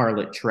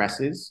Scarlet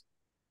Tresses,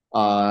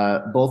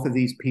 both of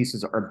these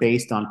pieces are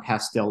based on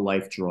pastel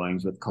life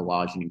drawings with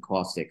collage and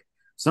encaustic.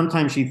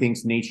 Sometimes she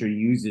thinks nature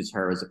uses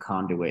her as a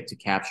conduit to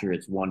capture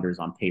its wonders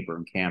on paper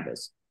and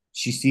canvas.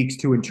 She seeks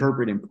to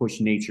interpret and push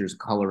nature's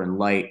color and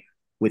light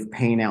with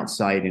paint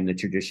outside in the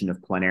tradition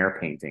of plein air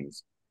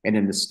paintings, and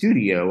in the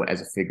studio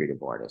as a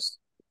figurative artist.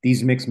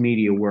 These mixed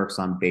media works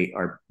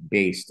are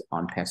based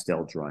on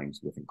pastel drawings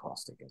with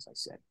encaustic, as I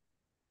said.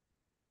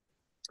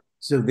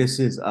 So this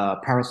is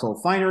Parasol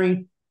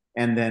Finery,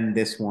 and then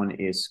this one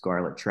is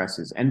Scarlet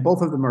Tresses. And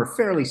both of them are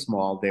fairly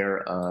small.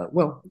 They're,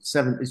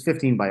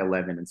 15 by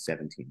 11 and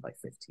 17 by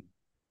 15.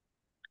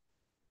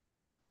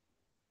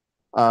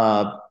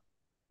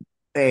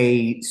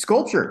 A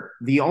sculpture,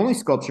 the only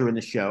sculpture in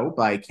the show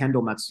by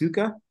Kendall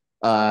Matsuka.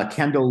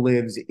 Kendall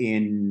lives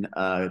in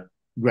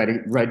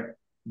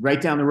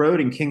right down the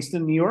road in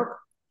Kingston, New York.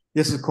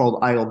 This is called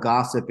Idle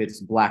Gossip. It's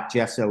black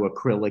gesso,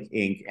 acrylic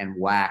ink, and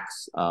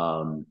wax.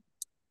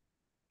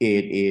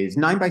 It is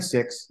 9 by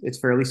 6. It's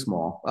fairly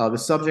small. The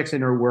subjects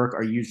in her work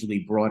are usually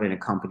brought and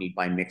accompanied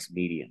by mixed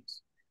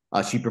mediums.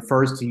 She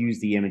prefers to use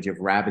the image of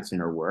rabbits in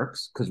her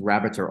works because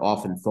rabbits are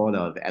often thought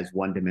of as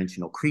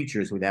one-dimensional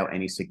creatures without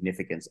any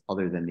significance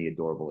other than the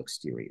adorable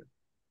exterior.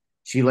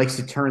 She likes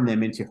to turn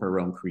them into her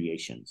own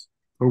creations.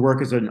 Her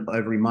work is a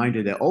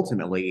reminder that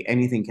ultimately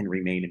anything can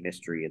remain a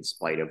mystery in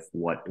spite of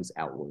what is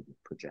outwardly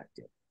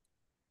projected.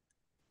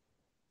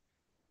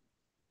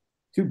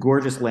 Two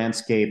gorgeous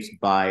landscapes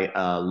by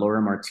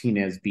Laura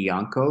Martinez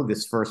Bianco.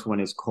 This first one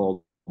is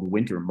called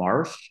Winter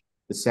Marsh.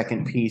 The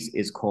second piece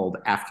is called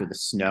After the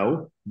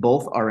Snow.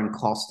 Both are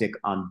encaustic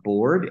on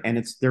board,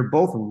 and they're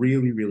both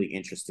really, really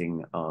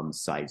interesting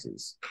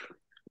sizes.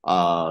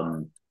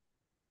 Which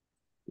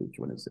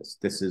one is this?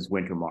 This is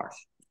Winter Marsh.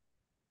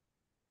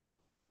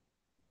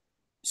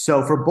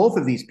 So for both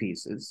of these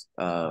pieces,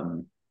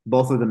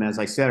 both of them, as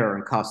I said, are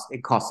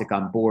encaustic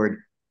on board.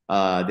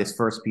 This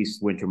first piece,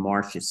 Winter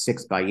Marsh, is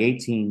 6 by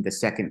 18. The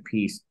second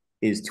piece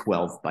is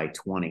 12 by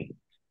 20.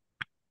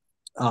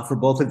 For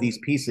both of these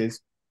pieces,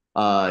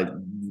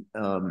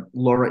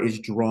 Laura is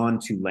drawn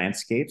to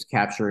landscapes,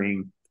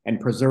 capturing and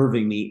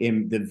preserving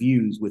the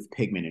views with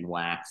pigment and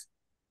wax.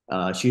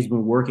 She's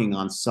been working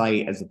on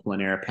site as a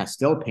plein air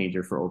pastel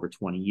painter for over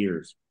 20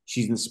 years.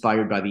 She's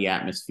inspired by the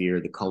atmosphere,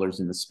 the colors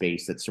in the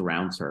space that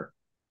surrounds her.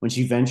 When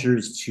she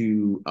ventures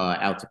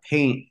out to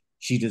paint,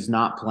 she does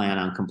not plan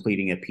on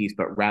completing a piece,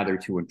 but rather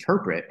to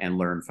interpret and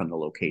learn from the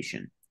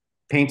location.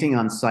 Painting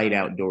on site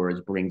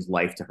outdoors brings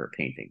life to her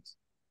paintings.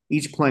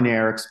 Each plein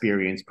air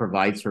experience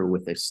provides her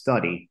with a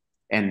study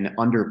and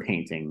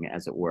underpainting,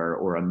 as it were,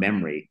 or a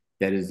memory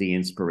that is the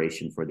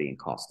inspiration for the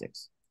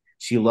encaustics.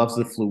 She loves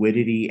the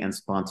fluidity and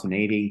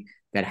spontaneity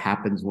that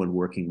happens when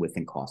working with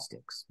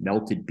encaustics,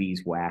 melted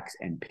beeswax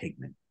and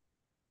pigment.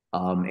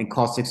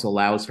 Encaustics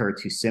allows her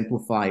to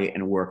simplify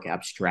and work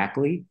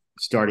abstractly,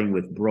 starting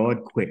with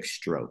broad, quick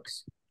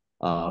strokes.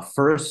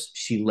 First,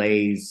 she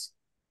lays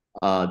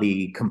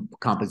the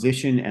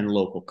composition and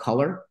local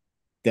color.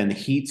 Then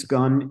heats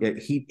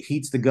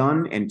the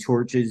gun, and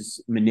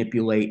torches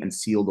manipulate and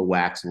seal the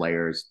wax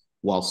layers,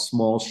 while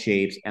small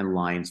shapes and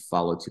lines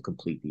follow to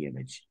complete the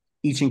image.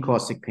 Each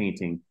encaustic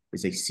painting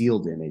is a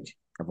sealed image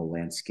of a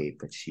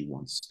landscape that she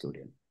once stood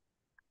in.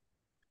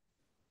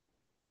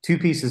 Two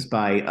pieces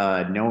by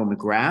Noah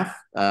McGrath.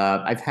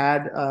 I've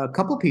had a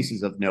couple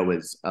pieces of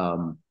Noah's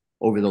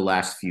over the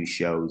last few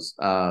shows.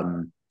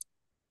 Noah's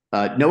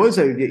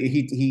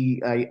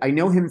I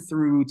know him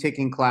through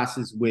taking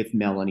classes with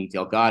Melanie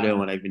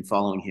Delgado, and I've been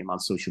following him on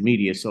social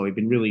media, so I've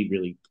been really,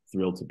 really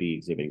thrilled to be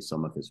exhibiting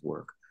some of his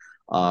work.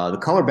 The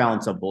color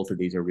balance of both of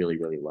these are really,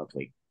 really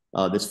lovely.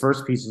 This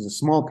first piece is a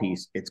small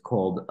piece. It's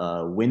called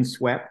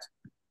Windswept.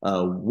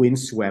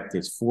 Windswept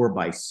is 4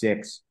 by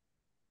 6.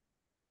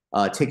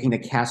 Taking the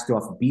cast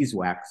off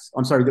beeswax.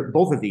 I'm sorry,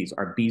 both of these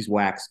are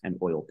beeswax and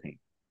oil paint.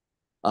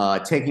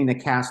 Taking the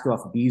cast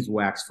off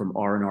beeswax from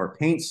R&R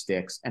paint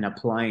sticks and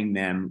applying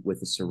them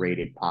with a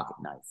serrated pocket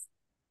knife,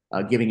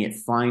 giving it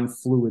fine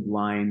fluid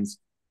lines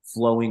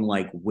flowing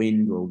like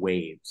wind or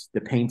waves.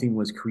 The painting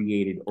was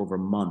created over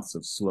months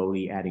of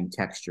slowly adding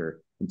texture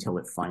until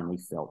it finally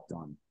felt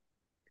done.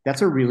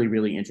 That's a really,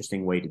 really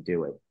interesting way to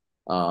do it.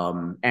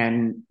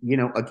 And, you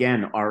know,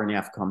 again,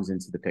 R&F comes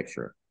into the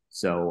picture.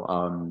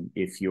 So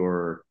if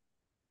you're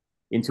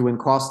into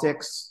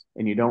encaustics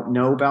and you don't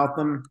know about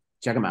them,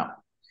 check them out.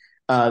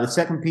 The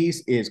second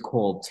piece is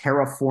called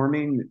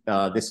Terraforming.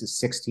 This is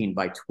 16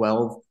 by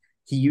 12.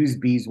 He used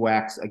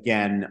beeswax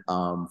again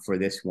for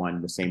this one,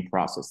 the same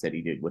process that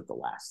he did with the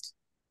last.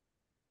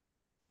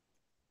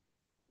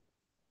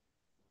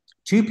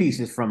 Two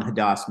pieces from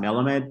Hadass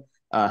Melamed.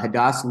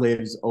 Hadass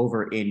lives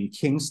over in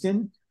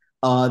Kingston.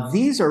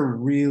 These are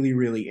really,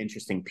 really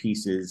interesting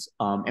pieces.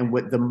 And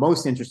what the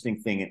most interesting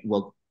thing,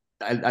 well,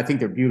 I think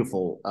they're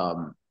beautiful,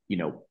 you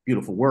know,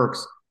 beautiful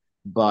works,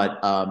 but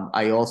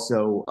I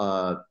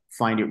also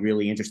find it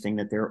really interesting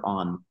that they're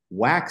on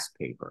wax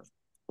paper.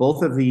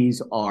 Both of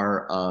these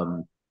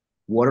are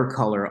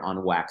watercolor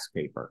on wax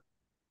paper.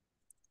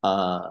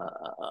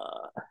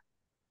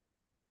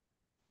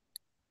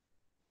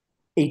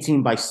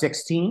 18 by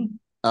 16.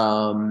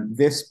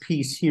 This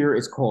piece here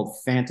is called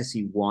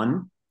Fantasy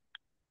One.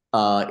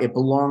 It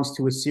belongs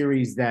to a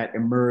series that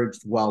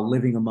emerged while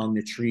living among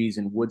the trees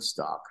in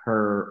Woodstock.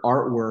 Her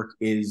artwork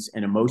is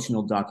an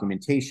emotional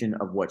documentation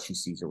of what she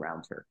sees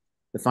around her.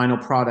 The final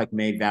product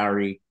may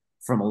vary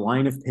from a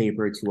line of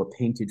paper to a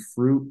painted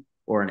fruit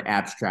or an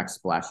abstract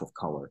splash of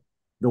color.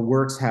 The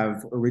works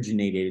have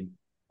originated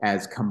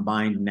as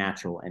combined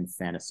natural and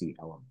fantasy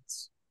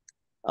elements.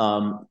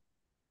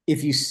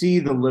 If you see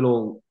the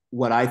little,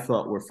 what I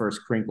thought were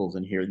first crinkles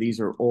in here, these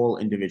are all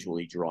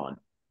individually drawn.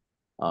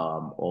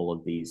 All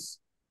of these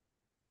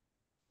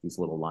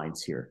little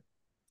lines here.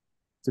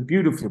 It's a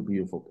beautiful,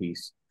 beautiful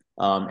piece.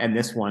 And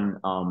this one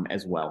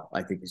as well,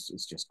 I think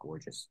it's just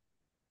gorgeous.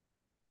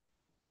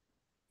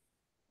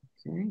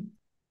 Okay.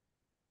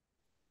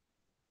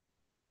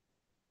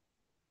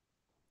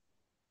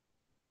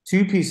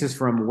 Two pieces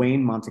from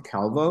Wayne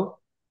Montecalvo.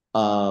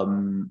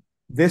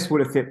 This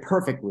would have fit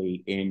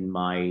perfectly in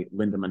my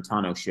Linda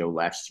Montano show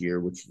last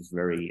year, which was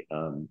very,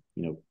 you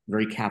know,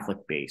 very Catholic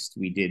based.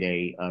 We did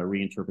a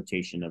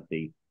reinterpretation of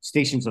the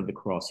Stations of the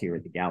Cross here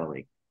at the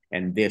gallery,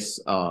 and this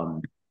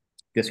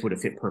would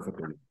have fit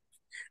perfectly.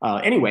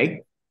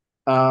 Anyway,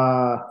 where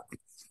are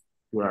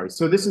we?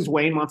 So this is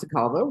Wayne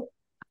Montecalvo.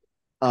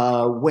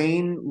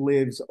 Wayne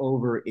lives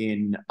over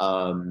in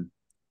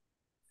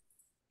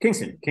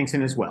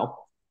Kingston as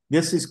well.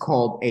 This is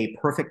called A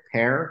Perfect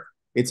Pair.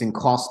 It's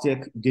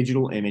encaustic,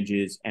 digital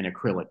images, and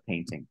acrylic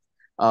painting.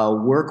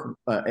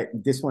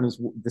 This one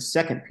is the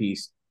second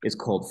piece is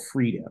called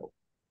Frito.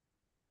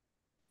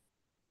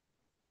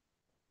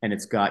 And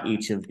it's got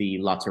each of the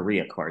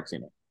Lotteria cards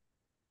in it,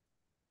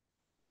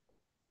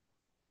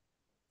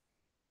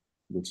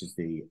 which is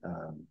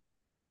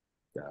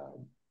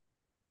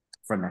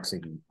from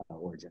Mexican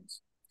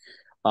origins.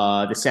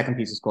 The second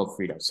piece is called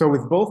Frito. So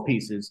with both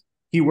pieces,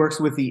 he works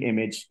with the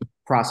image,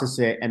 process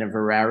it, and a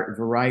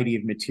variety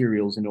of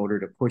materials in order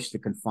to push the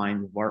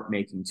confines of art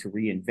making to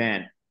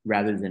reinvent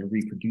rather than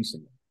reproduce an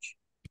image.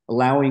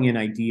 Allowing an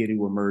idea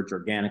to emerge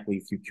organically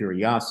through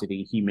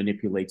curiosity, he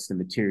manipulates the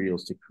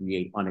materials to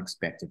create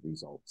unexpected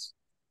results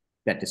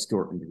that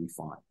distort and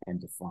refine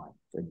and define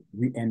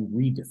and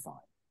redefine.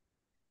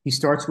 He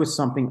starts with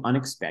something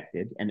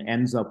unexpected and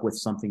ends up with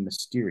something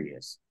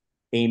mysterious,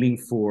 aiming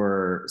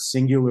for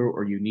singular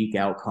or unique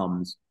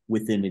outcomes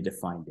within a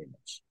defined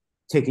image.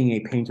 Taking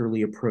a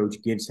painterly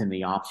approach gives him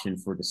the option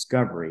for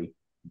discovery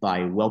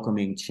by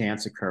welcoming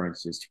chance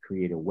occurrences to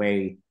create a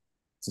way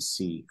to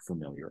see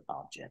familiar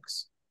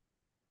objects.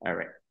 All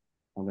right,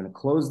 I'm going to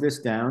close this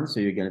down so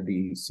you're going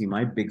to see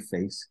my big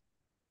face.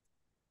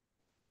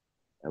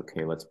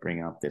 Okay, let's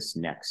bring up this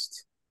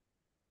next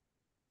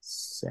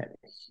set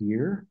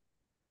here.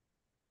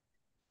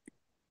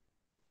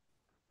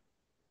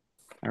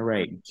 All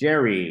right,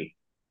 Jerry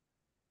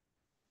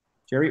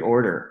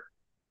Orter.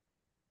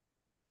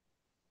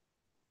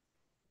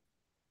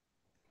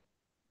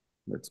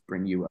 Let's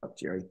bring you up,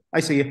 Jerry.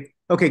 I see you.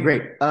 Okay,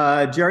 great.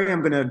 Jerry,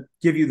 I'm going to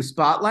give you the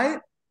spotlight.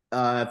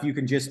 If you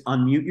can just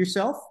unmute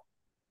yourself.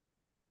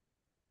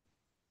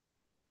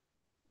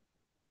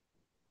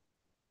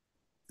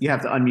 You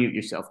have to unmute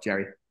yourself,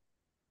 Jerry.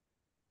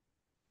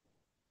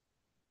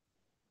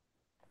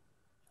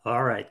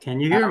 All right.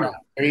 Can you hear me?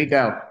 There you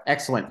go.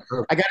 Excellent.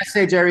 I got to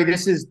say, Jerry,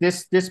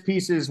 this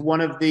piece is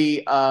one of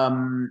the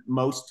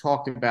most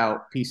talked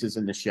about pieces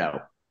in the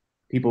show.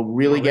 People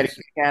really get a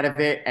kick out of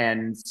it,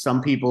 and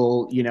some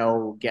people,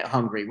 get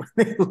hungry when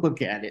they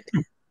look at it.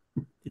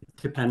 It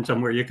depends on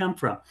where you come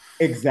from.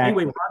 Exactly.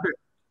 Anyway, Robert,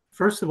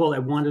 first of all, I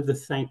wanted to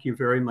thank you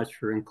very much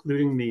for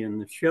including me in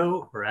the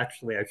show, or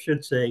actually, I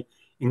should say,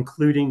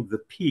 including the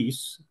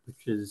piece,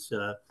 which is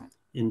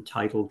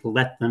entitled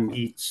 "Let Them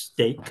Eat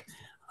Steak."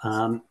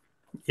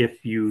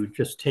 If you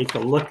just take a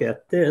look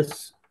at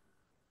this,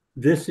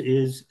 this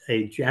is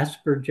a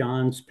Jasper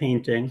Johns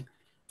painting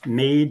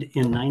made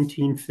in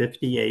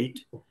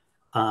 1958.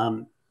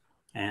 And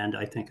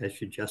I think I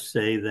should just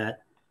say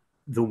that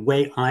the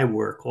way I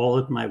work, all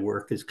of my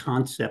work is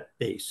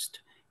concept-based.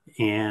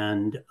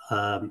 And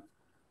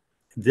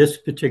this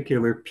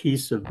particular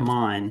piece of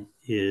mine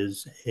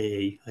is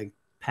a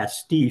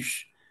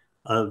pastiche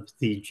of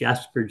the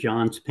Jasper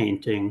Johns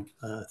painting,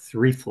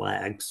 Three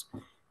Flags,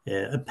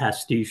 a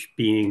pastiche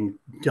being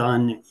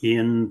done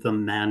in the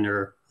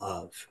manner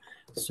of.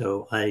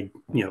 So I,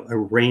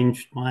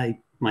 arranged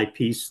my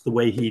piece the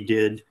way he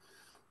did,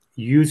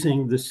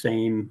 using the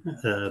same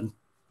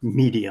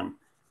medium.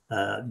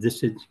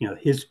 This is,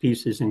 his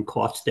piece is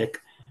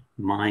encaustic,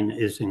 mine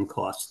is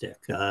encaustic.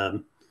 I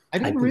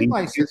didn't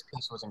realize this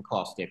piece was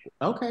encaustic.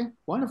 Okay,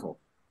 wonderful.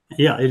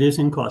 Yeah, it is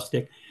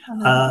encaustic.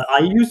 I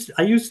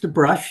used a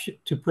brush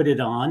to put it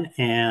on,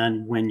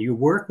 and when you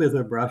work with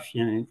a brush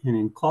in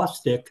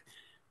encaustic,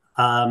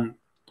 the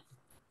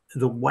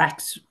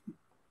wax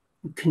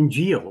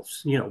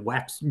congeals.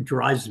 Wax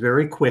dries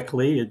very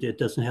quickly. It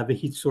doesn't have a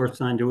heat source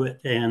under it,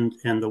 and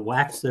the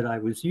wax that I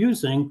was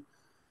using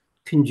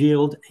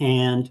congealed.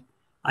 And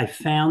I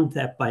found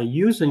that by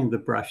using the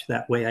brush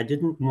that way, I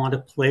didn't want to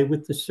play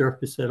with the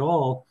surface at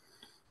all,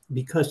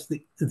 because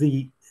the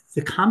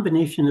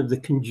combination of the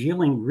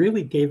congealing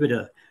really gave it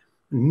a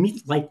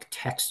meat-like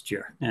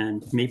texture,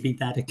 and maybe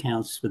that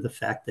accounts for the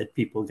fact that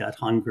people got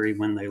hungry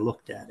when they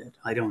looked at it.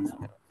 I don't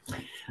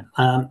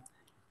know.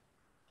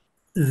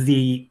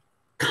 The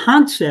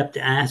concept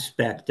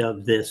aspect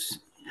of this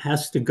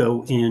has to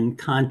go in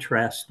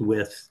contrast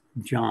with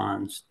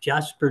Johns.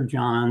 Jasper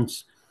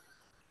Johns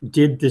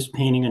did this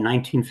painting in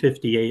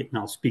 1958, and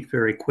I'll speak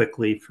very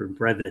quickly for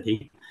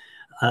brevity.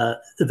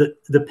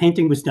 The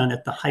painting was done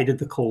at the height of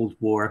the Cold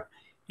War,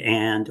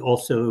 and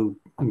also,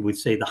 we would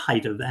say, the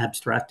height of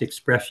abstract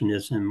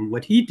expressionism.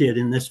 What he did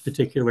in this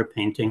particular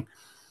painting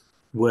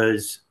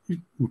was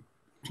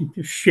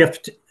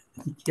shift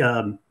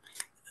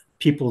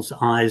people's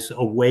eyes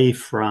away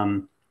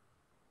from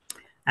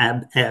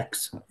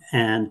ab-X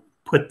and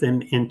put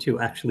them into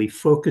actually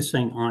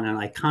focusing on an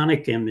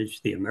iconic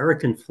image, the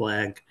American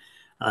flag,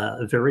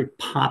 a very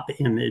pop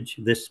image.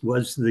 This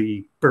was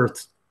the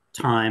birth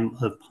time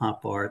of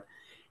pop art.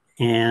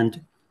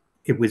 And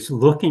it was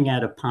looking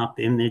at a pop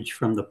image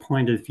from the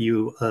point of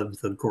view of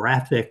the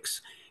graphics,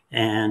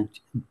 and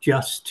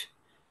just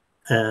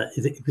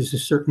it was a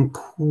certain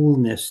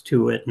coolness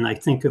to it. And I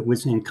think it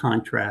was in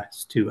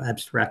contrast to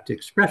abstract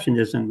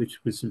expressionism,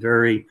 which was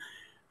very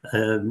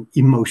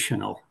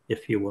emotional,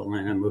 if you will,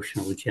 and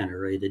emotionally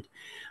generated.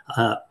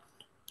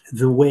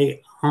 The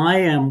way I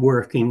am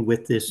working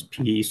with this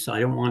piece,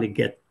 I don't want to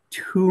get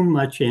too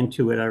much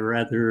into it. I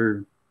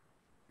rather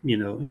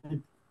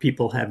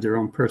people have their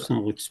own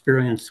personal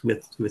experience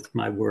with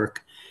my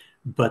work,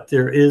 but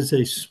there is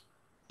a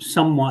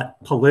somewhat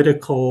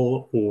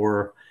political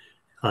or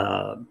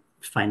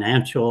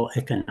financial,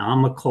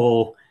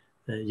 economical.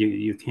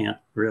 You can't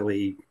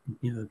really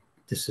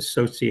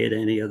disassociate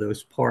any of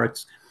those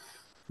parts.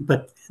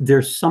 But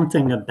there's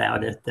something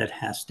about it that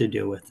has to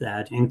do with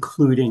that,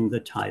 including the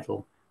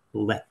title,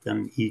 Let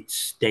Them Eat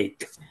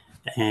Steak.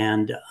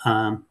 And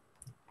the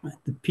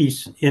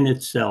piece in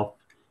itself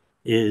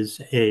is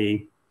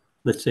a,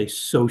 let's say,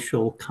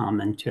 social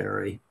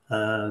commentary,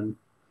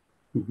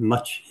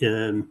 much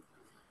in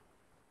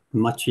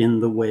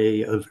the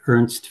way of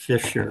Ernst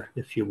Fischer,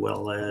 if you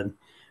will.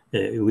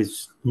 It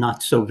was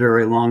not so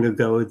very long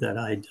ago that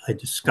I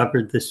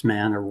discovered this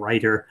man, a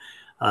writer,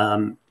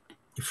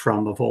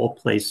 from, of all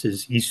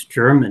places, East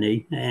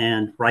Germany,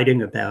 and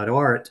writing about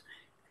art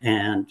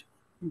and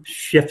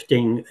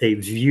shifting a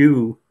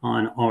view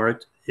on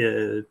art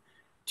to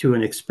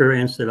an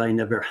experience that I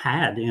never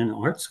had in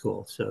art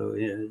school. So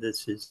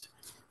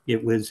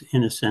it was,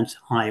 in a sense,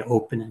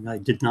 eye-opening. I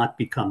did not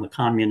become a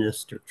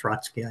communist or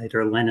Trotskyite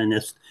or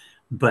Leninist,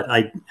 but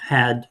I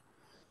had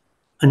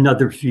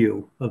another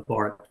view of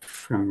art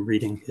from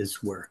reading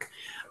his work.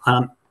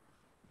 I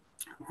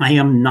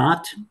am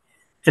not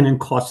an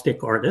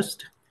encaustic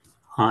artist.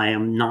 I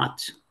am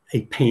not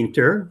a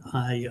painter.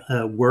 I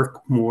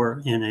work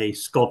more in a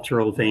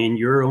sculptural vein.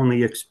 Your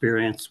only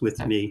experience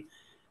with me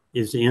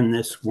is in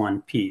this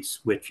one piece,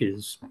 which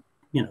is,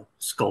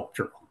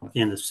 sculptural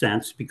in a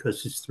sense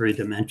because it's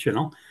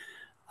three-dimensional,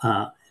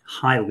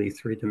 highly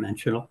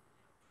three-dimensional.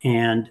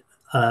 And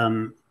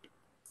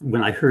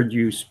when I heard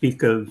you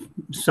speak of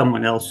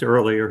someone else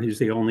earlier, he's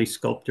the only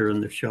sculptor in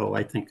the show,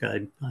 I think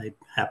I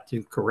have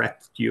to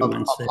correct you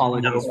and say,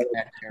 apologies for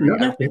that,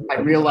 no, I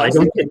realized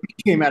it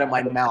came out of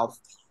my mouth.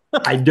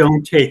 I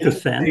don't take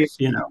offense,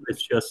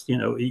 it's just,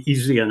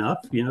 easy enough.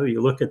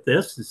 You look at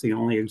this, it's the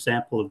only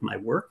example of my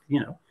work.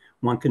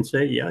 One can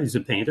say, yeah, he's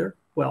a painter.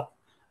 Well,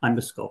 I'm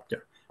a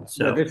sculptor.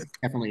 So this is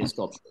definitely a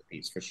sculptural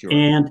piece for sure.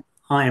 And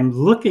I'm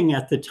looking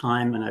at the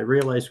time and I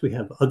realize we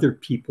have other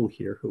people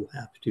here who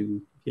have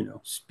to,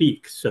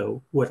 speak.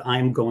 So what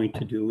I'm going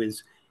to do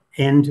is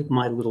end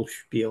my little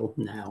spiel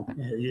now.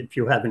 If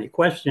you have any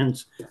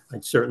questions,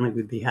 I'd certainly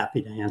would be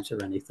happy to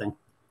answer anything.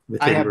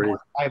 I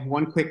have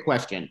one quick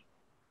question.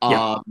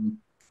 Yeah.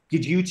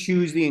 Did you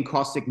choose the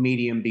encaustic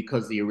medium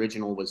because the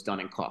original was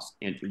done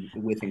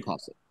with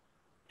encaustic?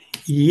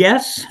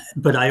 Yes,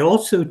 but I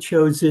also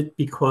chose it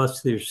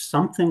because there's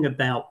something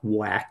about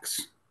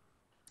wax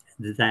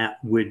that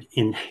would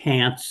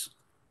enhance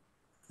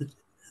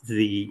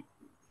the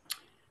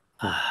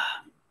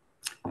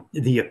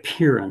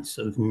appearance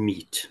of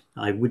meat.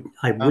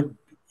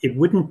 It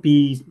wouldn't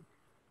be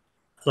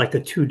like a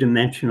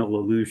two-dimensional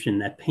illusion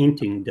that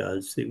painting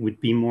does. It would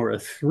be more a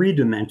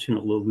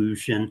three-dimensional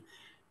illusion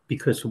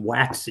because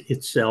wax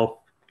itself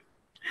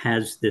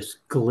has this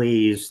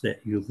glaze that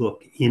you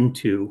look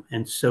into,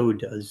 and so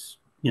does,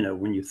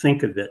 when you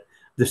think of it,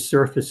 the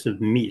surface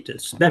of meat,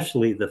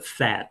 especially the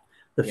fat.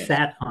 The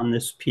fat on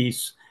this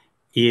piece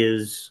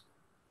is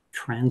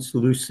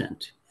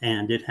translucent,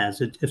 and it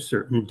has a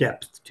certain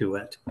depth to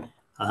it.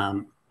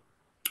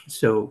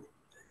 So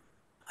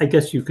I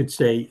guess you could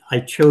say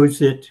I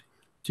chose it,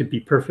 to be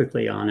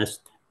perfectly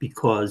honest,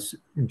 because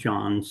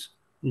Johns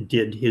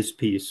did his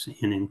piece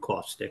in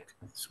encaustic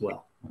as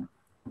well.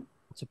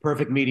 It's a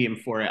perfect medium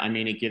for it. I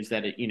mean, it gives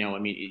that,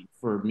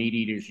 for meat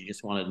eaters, you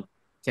just want to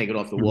take it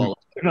off the wall,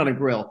 put it on a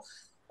grill.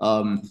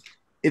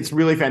 It's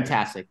really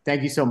fantastic.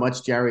 Thank you so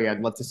much, Jerry.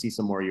 I'd love to see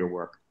some more of your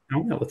work.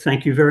 Oh, well,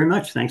 thank you very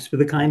much. Thanks for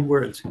the kind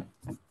words.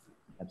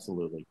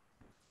 Absolutely.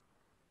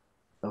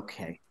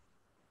 Okay.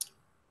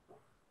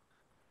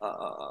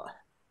 Let's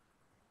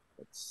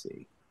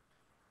see.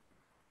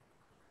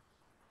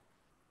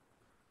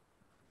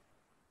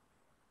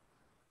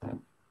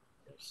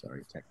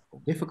 Sorry,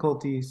 technical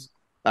difficulties.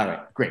 All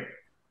right, great.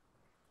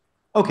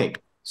 Okay,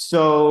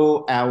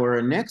 so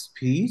our next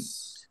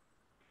piece,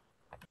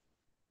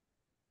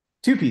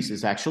 two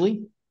pieces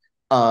actually,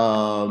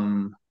 are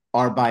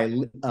by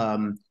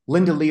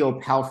Linda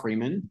Leo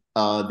Palfreeman.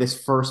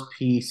 This first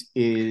piece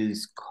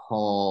is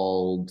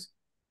called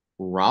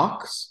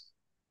Rocks.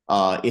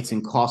 It's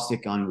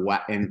encaustic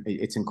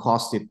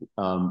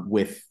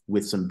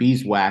with some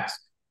beeswax.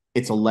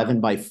 It's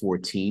 11 by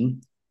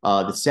 14.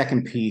 The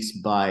second piece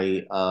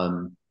by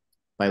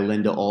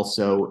Linda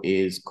also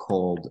is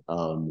called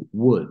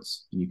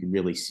Woods. You can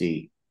really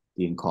see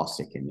the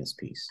encaustic in this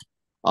piece.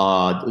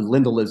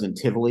 Linda lives in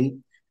Tivoli.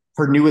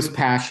 Her newest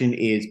passion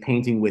is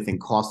painting with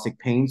encaustic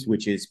paints,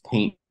 which is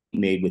paint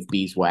made with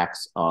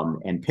beeswax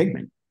and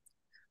pigment.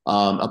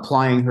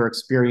 Applying her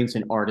experience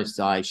in artist's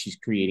eye, she's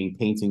creating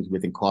paintings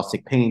with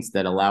encaustic paints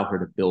that allow her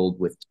to build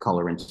with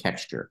color and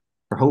texture.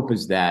 Her hope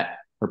is that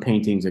her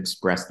paintings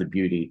express the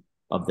beauty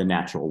of the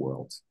natural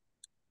world.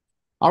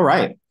 All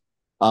right.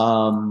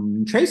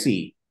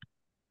 Tracy,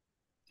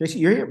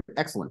 you're here.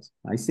 Excellent.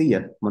 I see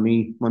you. Let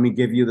me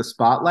give you the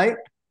spotlight,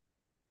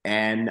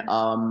 and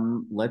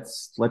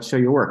let's show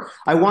your work.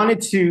 I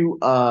wanted to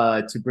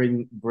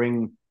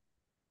bring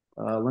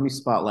let me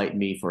spotlight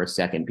me for a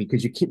second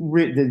because you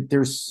can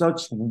there's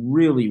such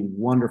really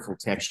wonderful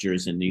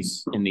textures in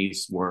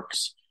these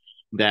works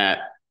that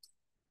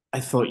I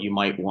thought you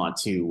might want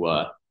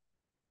to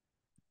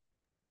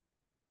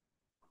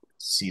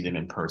see them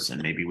in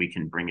person. Maybe we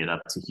can bring it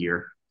up to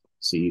here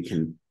so you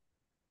can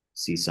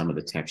see some of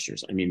the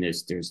textures. I mean,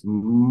 there's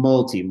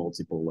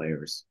multiple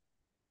layers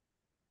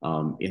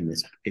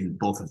in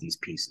both of these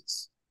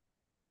pieces.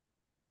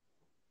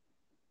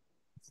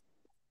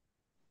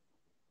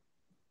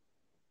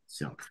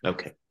 So,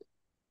 okay,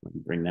 let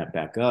me bring that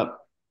back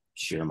up,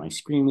 share my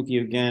screen with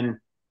you again.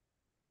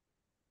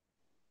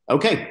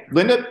 Okay,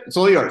 Linda, it's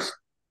all yours.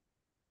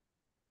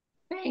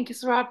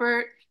 Thanks,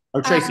 Robert.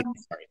 Oh, Tracy,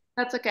 sorry.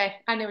 That's okay.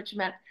 I know what you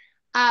meant.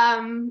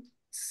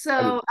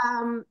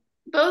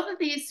 Both of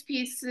these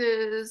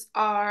pieces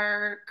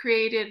are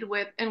created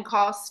with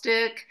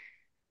encaustic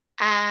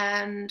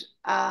and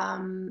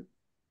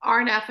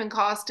RNF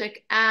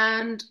encaustic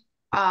and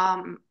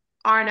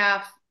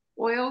RNF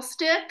oil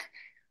stick.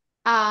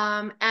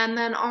 And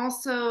then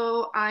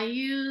also I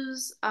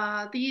use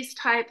these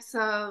types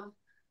of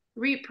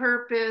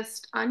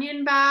repurposed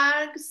onion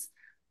bags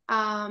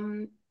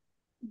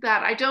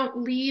that I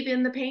don't leave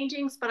in the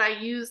paintings, but I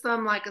use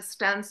them like a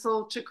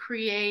stencil to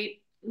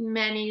create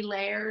many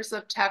layers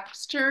of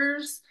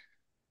textures.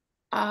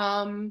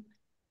 All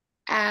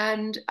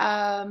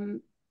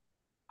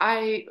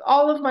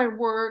of my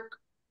work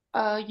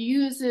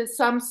uses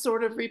some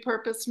sort of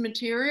repurposed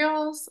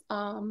materials.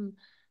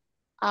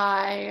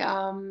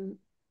 I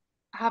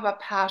have a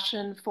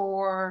passion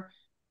for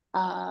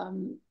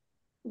repurposing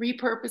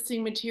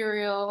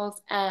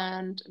materials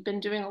and been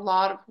doing a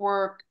lot of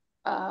work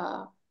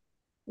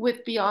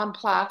with Beyond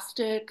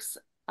Plastics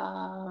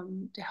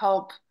to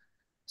help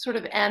sort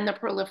of end the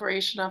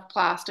proliferation of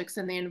plastics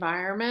in the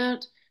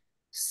environment.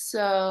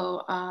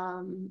 So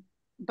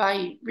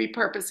by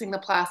repurposing the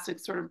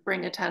plastics, sort of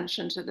bring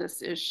attention to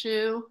this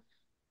issue.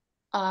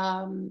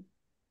 The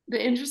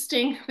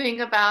interesting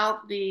thing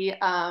about the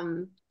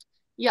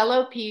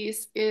yellow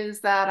piece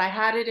is that I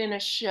had it in a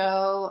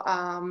show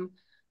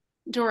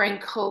during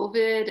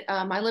COVID.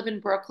 I live in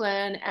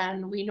Brooklyn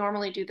and we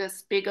normally do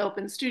this big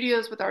open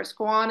studios with our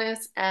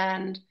squamists.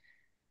 And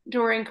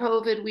during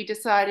COVID, we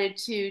decided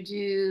to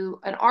do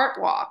an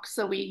art walk.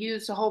 So we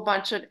used a whole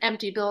bunch of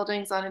empty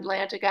buildings on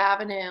Atlantic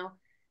Avenue.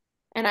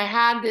 And I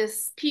had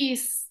this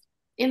piece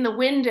in the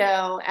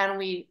window and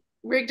we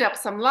rigged up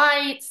some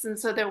lights. And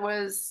so there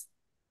was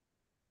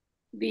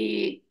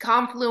the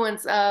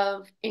confluence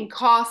of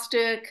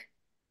encaustic,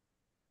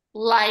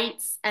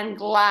 lights, and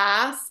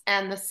glass,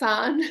 and the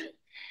sun.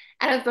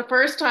 And it's the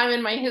first time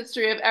in my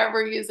history of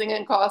ever using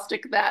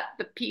encaustic that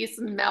the piece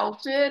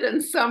melted.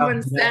 And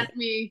someone sent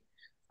me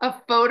a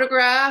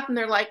photograph and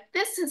they're like,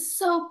 this is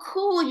so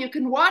cool. You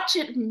can watch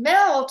it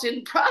melt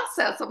in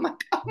process. I'm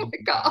like, oh my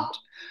God,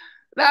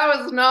 that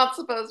was not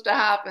supposed to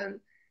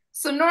happen.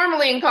 So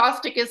normally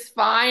encaustic is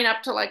fine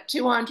up to like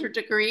 200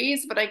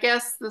 degrees, but I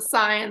guess the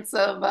science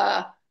of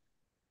the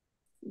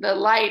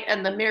light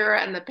and the mirror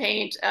and the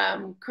paint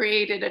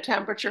created a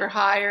temperature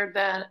higher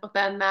than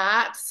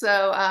that.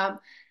 So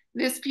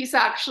this piece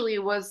actually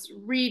was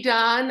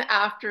redone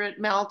after it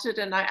melted,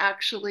 and I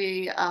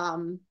actually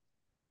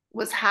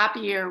was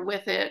happier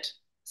with it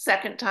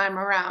second time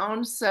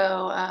around.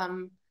 So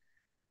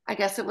I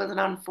guess it was an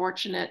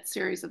unfortunate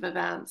series of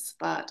events,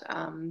 but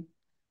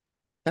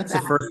that's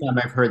the first time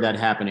I've heard that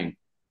happening.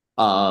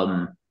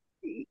 It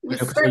was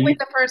certainly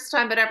the first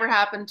time it ever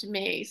happened to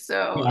me.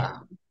 So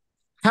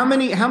how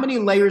many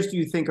layers do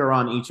you think are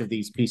on each of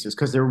these pieces?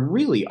 Because they're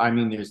really, I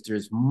mean,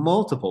 there's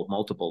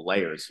multiple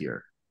layers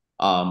here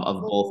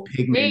of both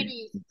pigment.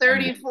 Maybe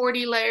 30,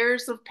 40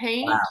 layers of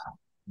paint.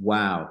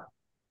 Wow.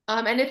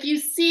 And if you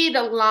see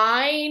the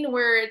line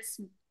where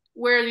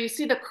you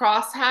see the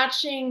cross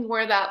hatching,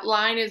 where that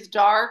line is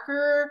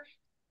darker,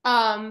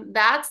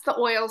 that's the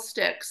oil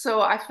stick.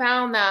 So I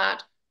found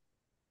that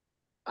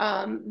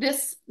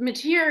this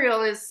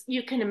material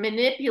you can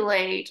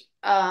manipulate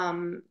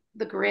the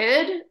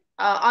grid,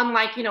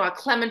 unlike, a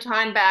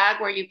clementine bag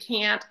where you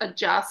can't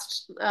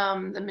adjust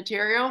the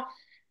material.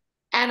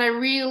 And I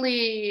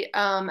really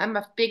am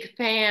a big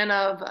fan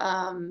of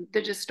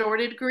the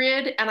distorted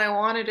grid, and I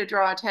wanted to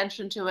draw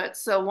attention to it.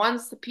 So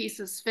once the piece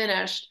is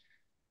finished,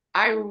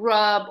 I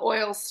rub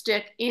oil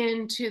stick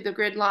into the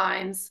grid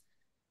lines,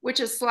 which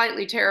is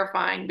slightly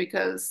terrifying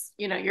because,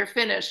 you're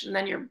finished and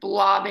then you're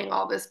blobbing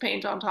all this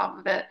paint on top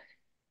of it.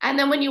 And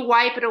then when you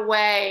wipe it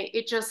away,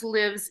 it just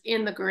lives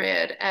in the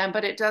grid,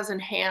 but it does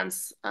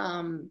enhance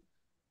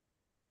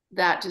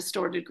that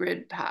distorted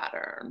grid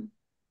pattern.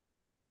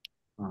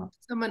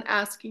 Someone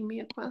asking me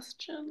a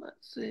question.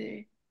 Let's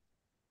see.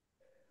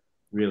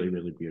 Really,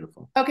 really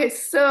beautiful. Okay,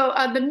 so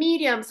the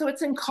medium. So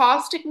it's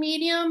encaustic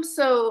medium.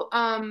 So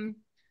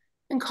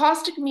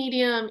encaustic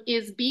medium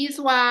is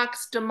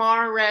beeswax,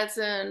 damar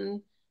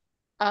resin,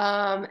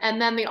 and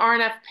then the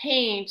RNF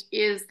paint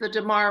is the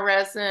damar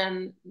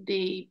resin,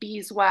 the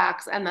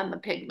beeswax, and then the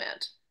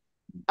pigment.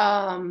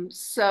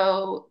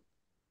 So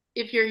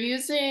if you're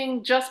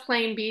using just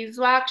plain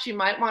beeswax, you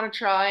might want to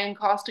try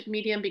encaustic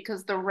medium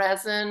because the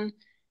resin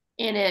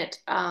in it,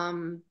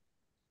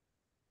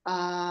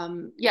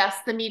 yes,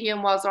 the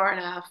medium was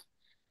RNF,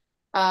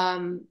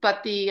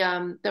 but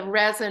the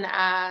resin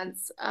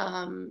adds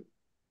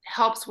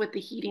helps with the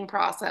heating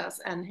process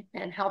and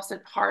helps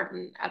it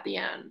harden at the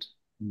end.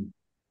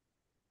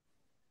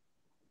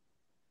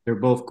 They're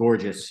both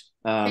gorgeous.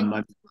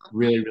 I'm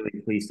really,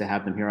 really pleased to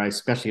have them here. I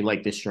especially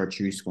like this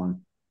chartreuse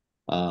one.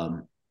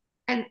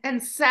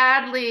 And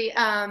sadly,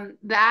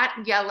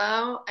 that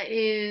yellow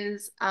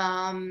is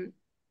a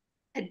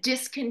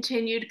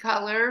discontinued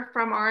color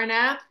from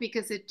RNF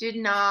because it did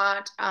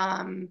not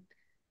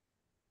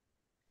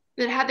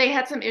they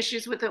had some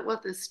issues with it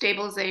with the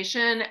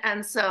stabilization.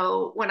 And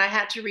so when I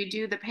had to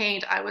redo the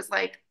paint, I was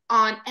like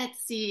on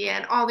Etsy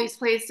and all these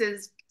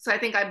places. So I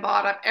think I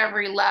bought up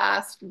every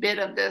last bit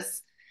of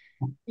this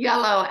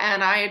yellow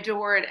and I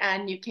adore it,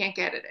 and you can't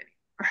get it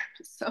anymore.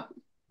 So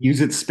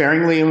use it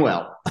sparingly and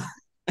well.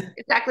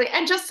 Exactly.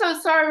 And just so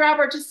sorry,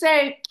 Robert, to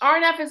say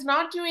RNF is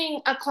not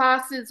doing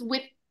classes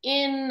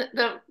within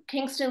the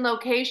Kingston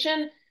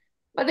location,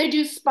 but they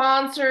do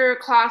sponsor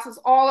classes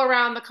all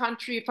around the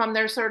country from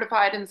their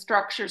certified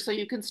instructors. So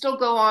you can still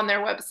go on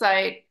their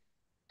website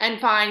and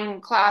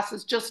find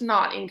classes, just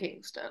not in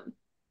Kingston.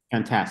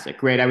 Fantastic.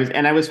 Great.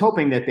 I was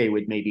hoping that they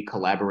would maybe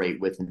collaborate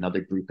with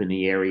another group in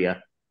the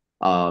area,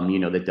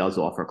 that does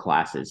offer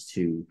classes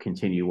to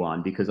continue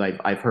on, because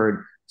I've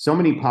heard so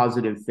many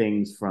positive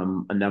things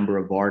from a number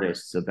of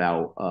artists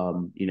about,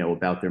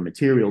 about their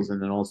materials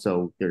and then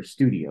also their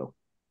studio.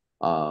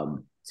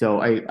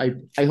 So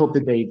I hope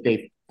that they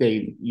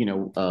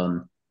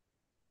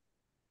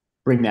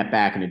bring that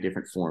back in a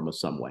different form of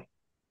some way.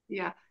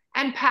 Yeah.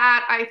 And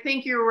Pat, I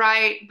think you're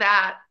right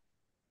that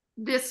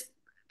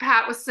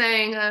Pat was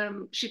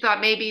saying she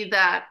thought maybe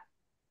that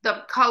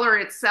the color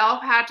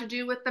itself had to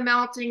do with the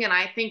melting. And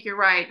I think you're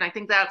right. And I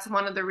think that's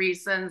one of the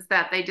reasons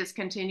that they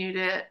discontinued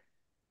it.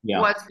 Yeah.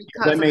 Was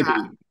because of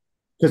that.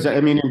 Because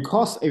I mean, in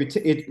cost,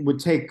 it would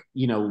take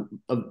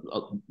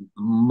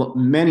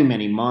many,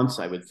 many months,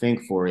 I would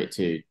think, for it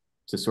to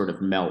sort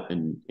of melt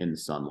in the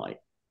sunlight.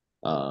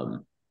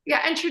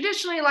 Yeah, and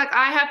traditionally, like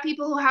I have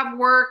people who have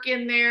work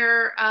in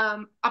their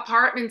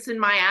apartments in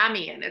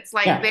Miami, and it's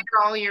like they're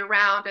all year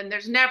round, and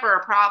there's never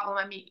a problem.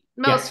 I mean,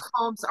 most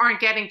homes aren't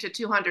getting to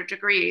 200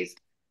 degrees.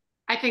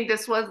 I think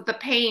this was the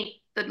paint,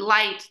 the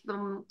light,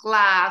 the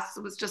glass.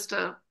 It was just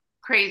a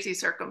crazy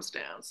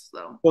circumstance.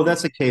 So, well,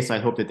 that's the case. I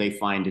hope that they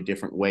find a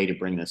different way to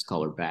bring this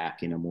color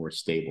back in a more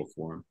stable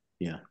form.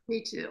 Yeah.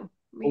 Me too.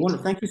 Well,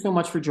 thank you so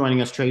much for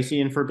joining us,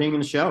 Tracy, and for being in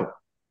the show.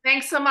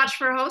 Thanks so much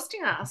for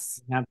hosting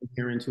us. Happy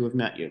here and to have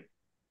met you.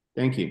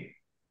 Thank you.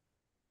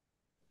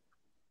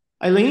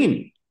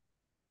 Eileen.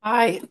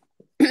 Hi.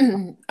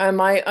 Am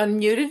I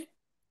unmuted?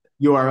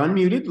 You are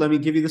unmuted. Let me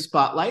give you the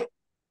spotlight.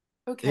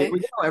 Okay. Here we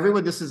go.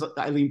 Everyone, this is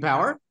Eileen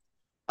Power.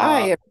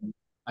 Hi.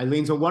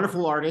 Eileen's a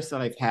wonderful artist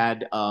that I've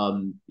had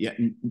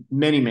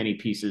many, many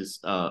pieces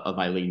of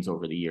Eileen's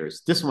over the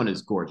years. This one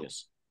is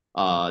gorgeous.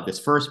 This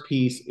first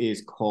piece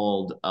is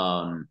called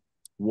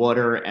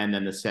Water, and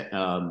then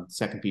the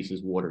second piece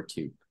is Water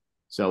 2.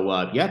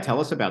 So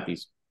tell us about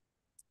these.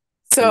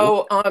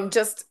 So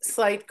just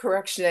slight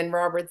correction, and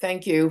Robert,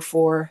 thank you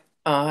for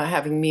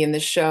having me in the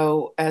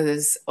show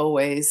as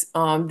always.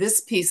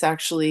 This piece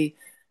actually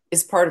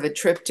is part of a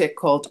triptych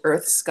called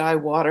Earth, Sky,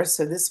 Water.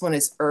 So this one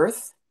is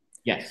Earth.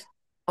 Yes.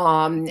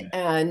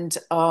 And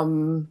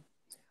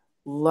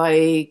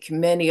like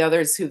many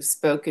others who've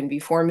spoken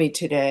before me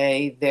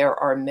today, there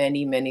are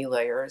many, many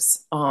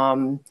layers.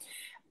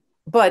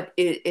 But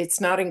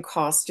it's not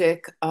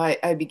encaustic.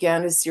 I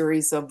began a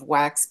series of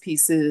wax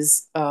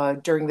pieces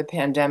during the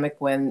pandemic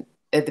when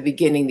at the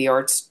beginning the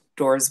art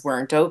stores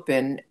weren't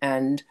open.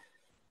 And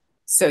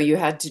so you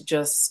had to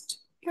just,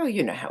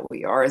 you know how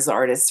we are as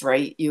artists,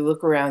 right? You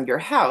look around your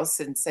house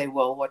and say,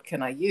 well, what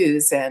can I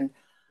use? And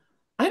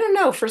I don't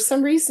know, for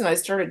some reason, I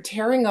started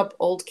tearing up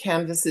old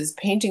canvases,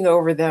 painting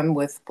over them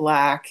with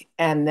black,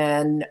 and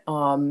then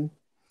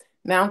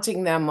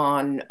mounting them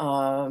on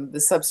the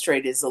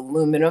substrate is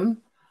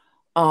aluminum.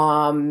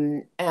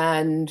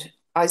 And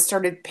I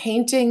started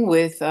painting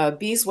with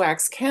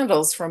beeswax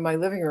candles from my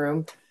living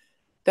room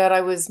that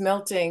I was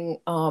melting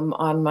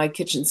on my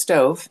kitchen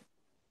stove.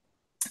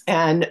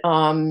 And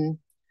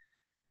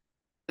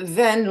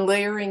then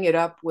layering it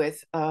up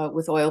with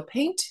oil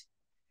paint.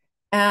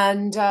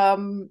 And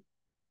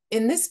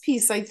in this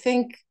piece, I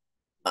think,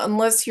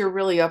 unless you're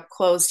really up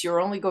close,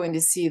 you're only going to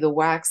see the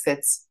wax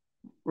that's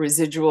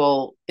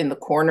residual in the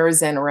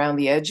corners and around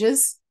the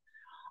edges.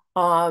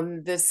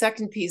 The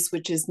second piece,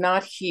 which is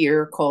not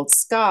here, called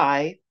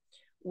Sky,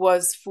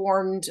 was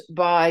formed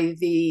by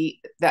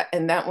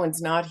that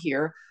one's not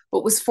here,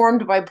 but was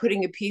formed by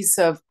putting a piece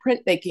of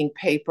printmaking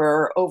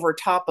paper over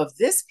top of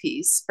this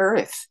piece,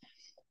 Earth,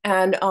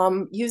 and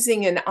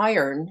using an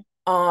iron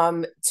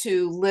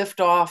to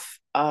lift off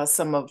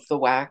some of the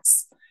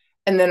wax.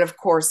 And then, of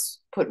course,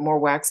 put more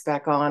wax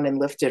back on and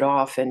lift it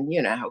off. And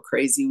you know how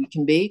crazy we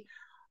can be.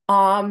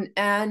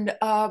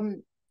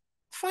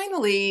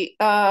 finally,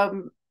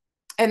 and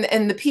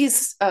the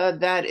piece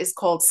that is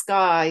called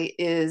Sky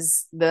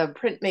is the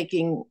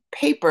printmaking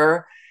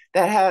paper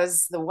that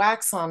has the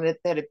wax on it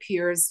that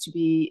appears to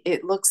be,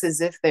 it looks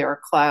as if they are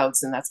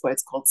clouds, and that's why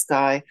it's called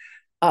Sky.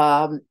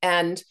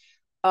 And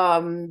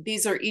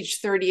these are each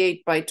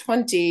 38 by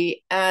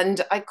 20,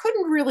 and I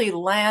couldn't really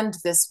land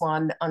this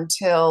one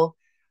until,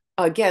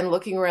 again,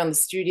 looking around the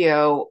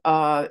studio,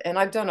 and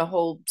I've done a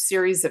whole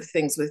series of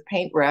things with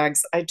paint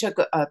rags. I took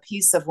a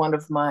piece of one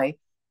of my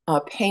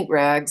paint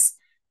rags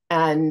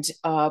and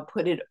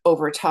put it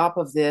over top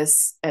of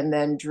this, and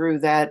then drew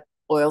that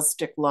oil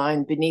stick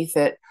line beneath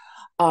it,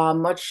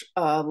 much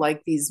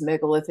like these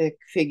megalithic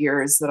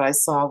figures that I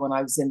saw when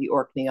I was in the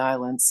Orkney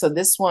Islands. So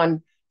this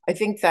one, I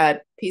think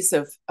that piece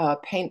of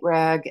paint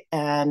rag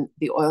and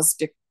the oil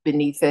stick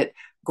beneath it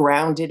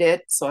grounded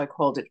it, so I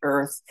called it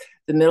Earth.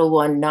 The middle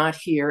one, not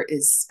here,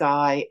 is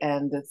Sky,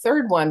 and the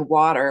third one,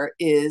 Water,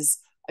 is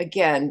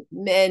again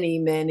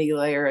many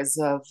layers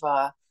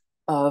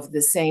of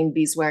the same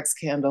beeswax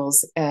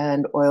candles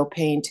and oil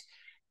paint,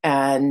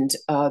 and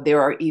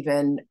there are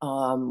even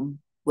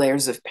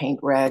layers of paint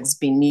rags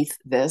beneath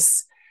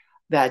this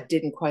that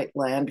didn't quite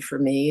land for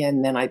me,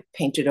 and then I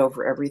painted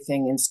over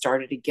everything and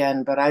started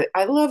again. But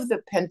I love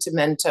the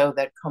pentimento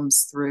that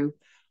comes through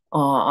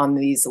on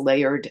these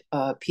layered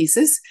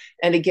pieces.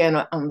 And again,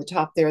 on the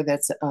top there,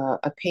 that's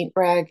a paint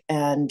rag,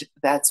 and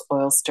that's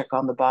oil stick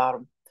on the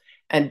bottom.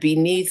 And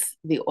beneath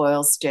the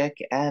oil stick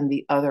and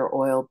the other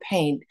oil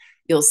paint,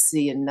 you'll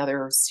see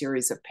another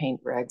series of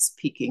paint rags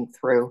peeking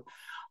through.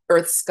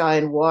 Earth, Sky,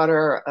 and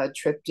Water, a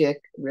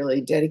triptych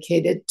really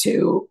dedicated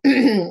to,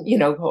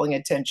 calling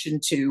attention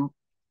to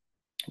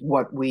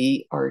what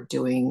we are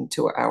doing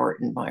to our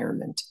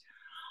environment.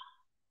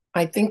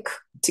 I think,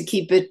 to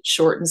keep it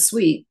short and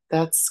sweet,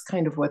 that's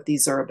kind of what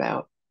these are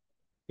about.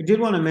 I did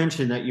want to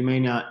mention that you may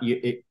not,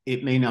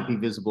 it may not be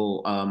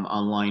visible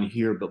online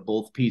here, but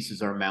both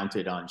pieces are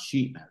mounted on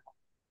sheet metal.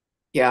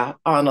 Yeah,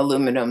 on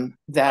aluminum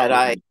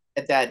that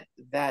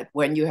that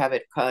when you have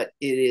it cut,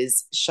 it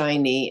is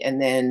shiny,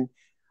 and then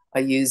I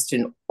used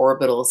an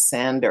orbital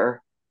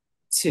sander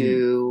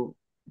to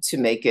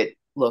make it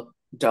look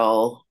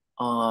dull.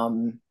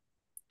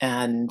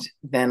 And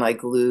then I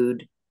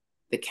glued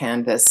the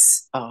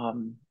canvas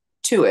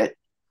to it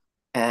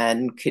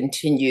and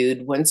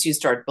continued. Once you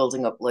start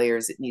building up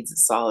layers, it needs a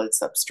solid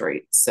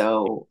substrate.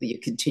 So you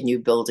continue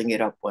building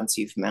it up once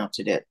you've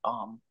mounted it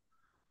on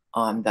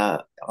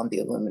the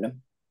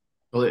aluminum.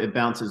 Well, it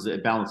balances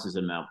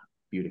them out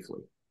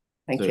beautifully.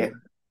 Thank you.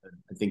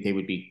 I think they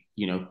would be,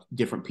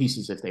 different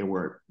pieces if they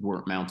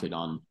weren't mounted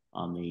on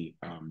the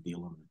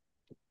aluminum.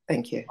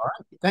 Thank you. All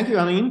right. Thank you,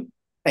 Eileen.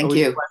 Thank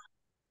you.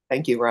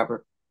 Thank you,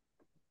 Robert.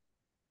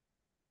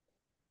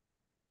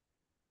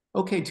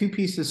 Okay, two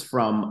pieces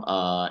from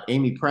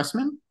Amy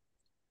Pressman.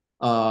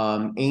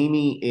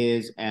 Amy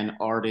is an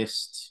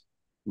artist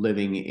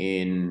living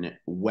in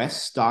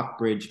West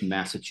Stockbridge,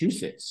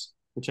 Massachusetts,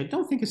 which I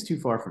don't think is too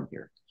far from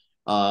here.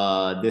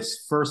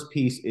 This first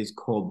piece is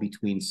called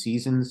Between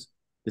Seasons.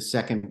 The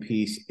second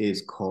piece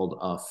is called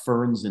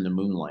Ferns in the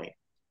Moonlight.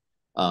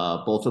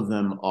 Both of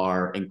them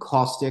are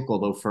encaustic,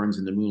 although Ferns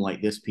in the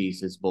Moonlight, this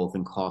piece, is both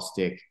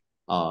encaustic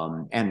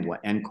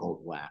and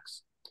cold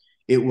wax.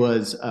 It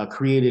was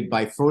created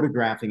by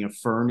photographing a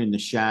fern in the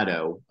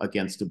shadow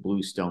against a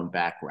bluestone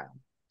background.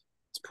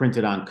 It's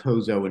printed on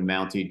Kozo and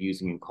mounted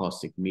using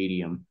encaustic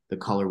medium. The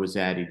color was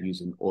added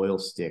using oil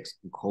sticks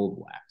and cold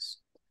wax.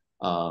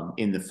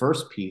 In the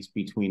first piece,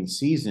 Between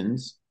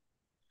Seasons,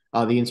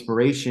 the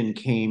inspiration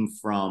came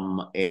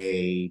from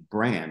a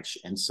branch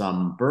and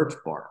some birch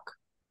bark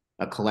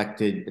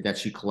that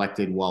she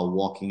collected while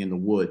walking in the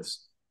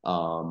woods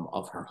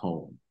of her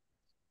home.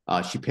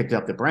 She picked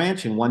up the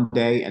branch and one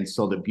day and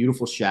saw the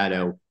beautiful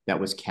shadow that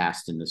was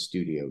cast in the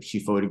studio. She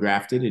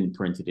photographed it and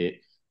printed it,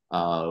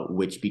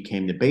 which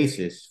became the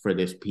basis for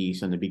this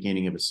piece and the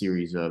beginning of a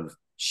series of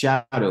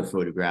shadow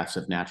photographs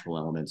of natural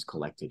elements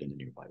collected in the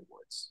nearby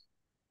woods.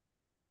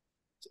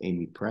 It's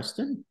Amy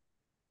Pressman,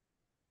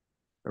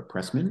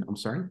 I'm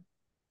sorry.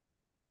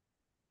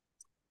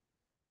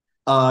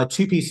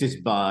 Two pieces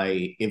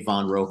by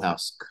Yvonne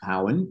Rojas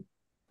Cowan.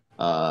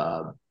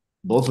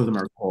 Both of them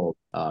are called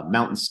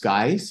Mountain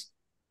Skies.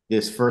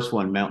 This first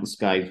one, Mountain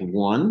Skies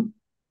 1,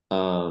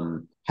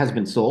 has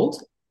been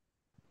sold.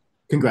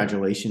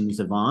 Congratulations,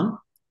 Yvonne.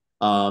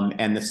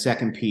 And the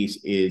second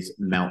piece is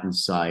Mountain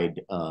Skies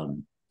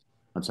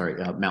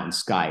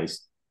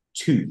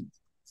 2.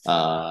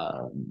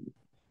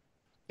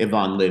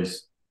 Yvonne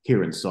lives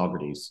here in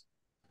Saugerties.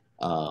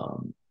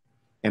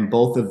 And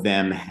both of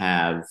them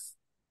have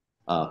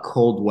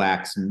cold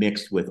wax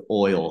mixed with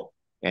oil,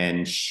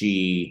 and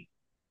she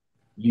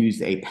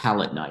used a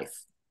palette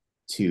knife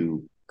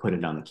to put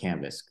it on the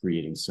canvas,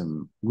 creating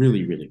some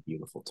really, really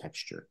beautiful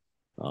texture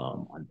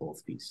on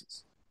both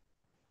pieces.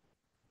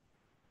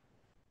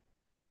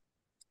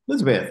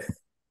 Elizabeth,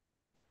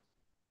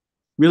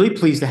 really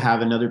pleased to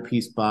have another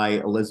piece by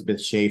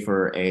Elizabeth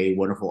Shafer, a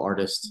wonderful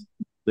artist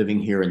living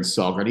here in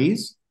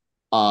Saugerties.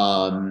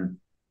 Welcome,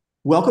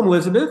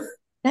 Elizabeth.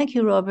 Thank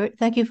you, Robert.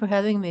 Thank you for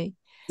having me.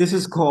 This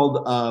is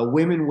called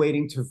 "Women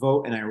Waiting to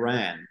Vote in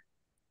Iran,"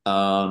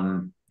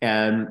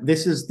 and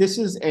this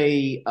is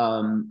a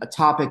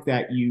topic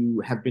that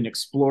you have been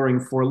exploring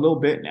for a little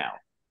bit now.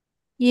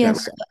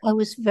 Yes, I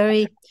was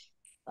very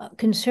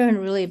concerned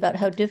really about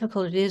how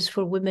difficult it is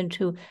for women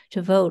to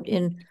vote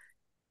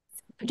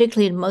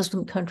particularly in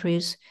Muslim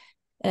countries,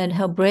 and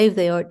how brave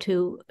they are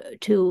to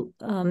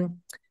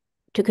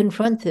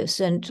confront this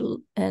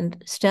and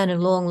stand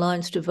in long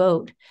lines to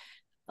vote.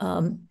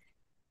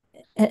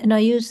 And I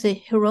used the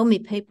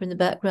Hiromi paper in the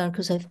background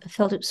because I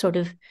felt it sort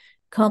of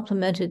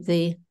complemented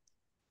the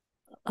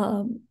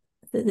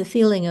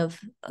feeling of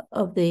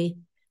the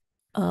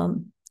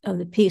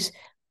piece.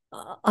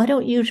 I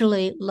don't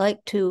usually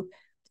like to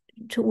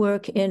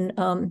work in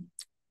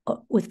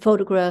with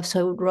photographs.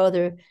 I would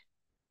rather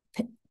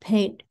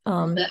paint,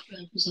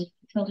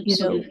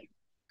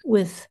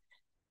 with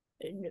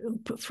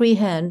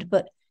freehand.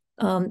 But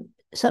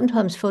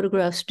sometimes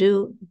photographs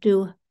do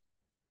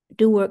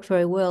work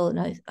very well, and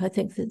I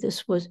think that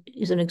this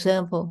is an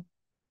example.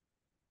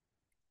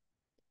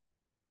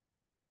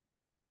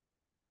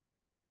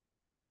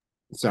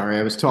 Sorry,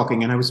 I was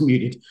talking and I was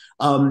muted.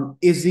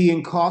 Is the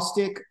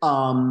encaustic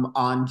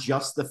on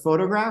just the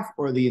photograph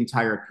or the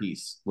entire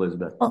piece,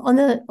 Elizabeth? On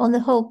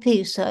the whole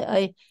piece.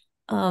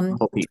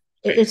 Whole piece.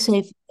 It's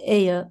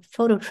a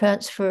photo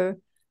transfer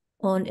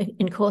on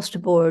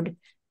encaustic board,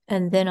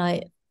 and then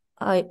I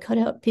cut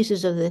out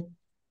pieces of the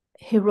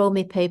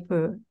Hiromi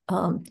paper.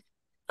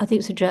 I think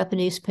it's a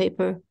Japanese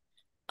paper,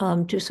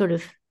 to sort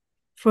of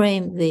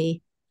frame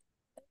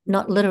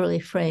not literally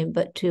frame,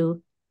 but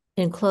to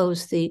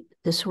enclose the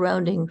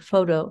surrounding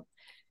photo.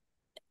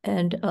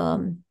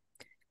 And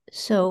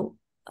so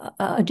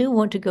I do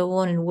want to go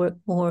on and work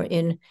more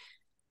in,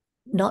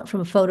 not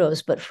from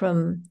photos, but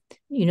from,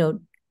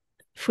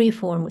 free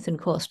form with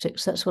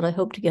encaustics. That's what I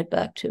hope to get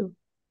back to.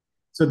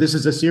 So this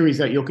is a series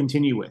that you'll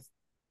continue with?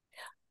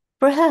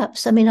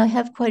 Perhaps. I mean, I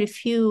have quite a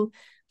few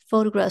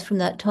photographs from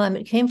that time.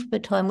 It came from a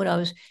time when I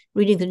was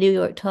reading the New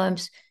York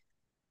Times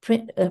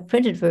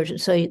printed version.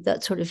 So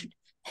that sort of,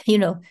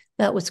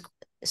 that was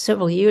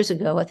several years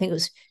ago. I think it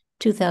was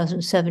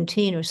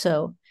 2017 or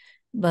so.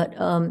 But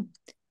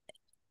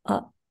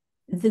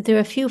there are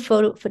a few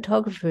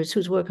photographers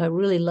whose work I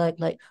really like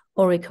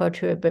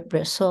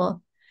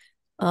Henri-Cartier-Bresson,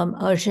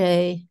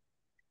 Auger,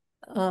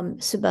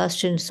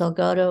 Sebastian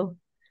Salgado.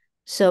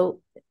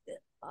 So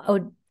I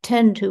would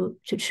tend to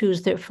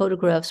choose their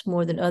photographs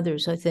more than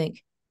others, I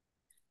think.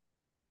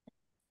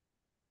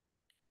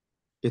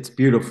 It's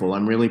beautiful.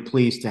 I'm really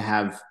pleased to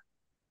have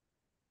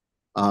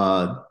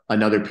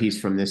another piece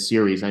from this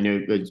series. I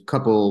know a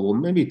couple, well,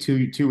 maybe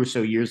two or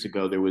so years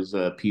ago, there was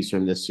a piece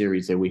from this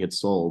series that we had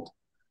sold.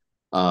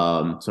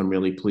 So I'm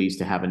really pleased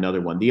to have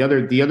another one. The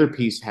other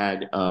piece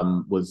had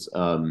was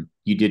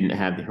you didn't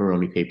have the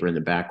Hiromi paper in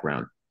the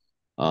background,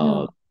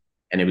 No.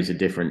 and it was a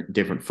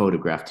different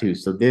photograph too.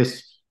 So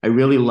this, I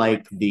really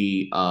like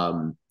the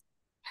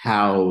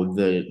how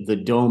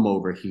the dome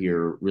over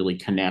here really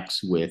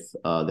connects with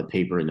the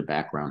paper in the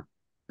background.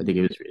 I think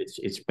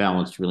it's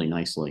balanced really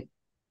nicely.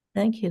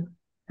 Thank you.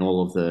 And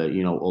all of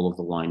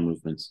the line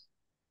movements.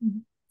 Mm-hmm.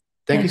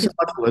 Thank you so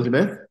much,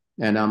 Elizabeth.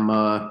 And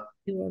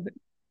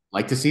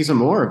like to see some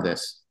more of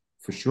this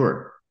for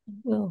sure.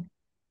 Well.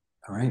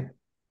 All right.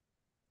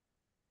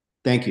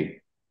 Thank you.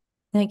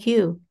 Thank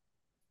you.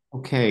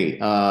 Okay,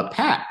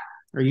 Pat,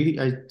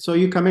 I saw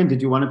you come in.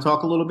 Did you want to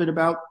talk a little bit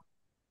about?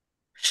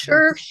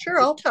 Sure.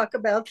 I'll talk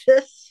about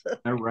this.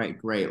 All right,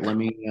 great. Let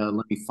me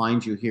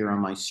find you here on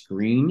my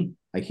screen.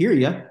 I hear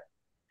you.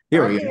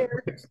 Here we go.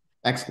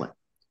 Excellent.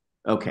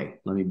 Okay,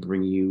 let me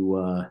bring you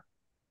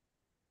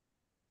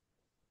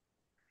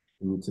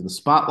into the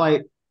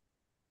spotlight.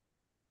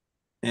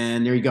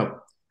 And there you go.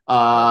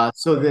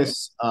 So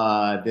this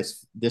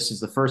is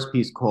the first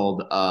piece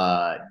called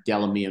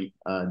Delamar,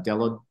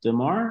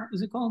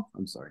 is it called?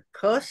 I'm sorry.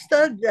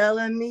 Costa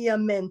della mia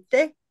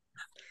mente,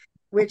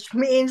 which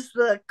means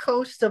the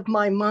coast of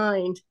my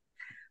mind.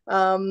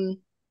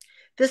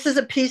 This is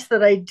a piece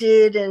that I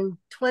did in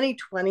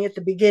 2020 at the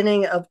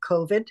beginning of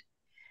COVID.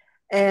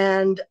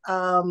 And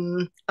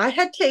I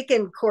had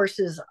taken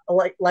courses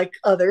like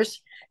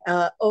others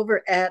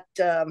over at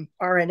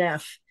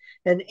RNF.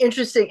 And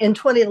interesting, in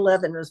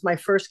 2011 was my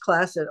first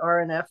class at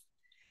RNF.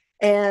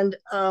 And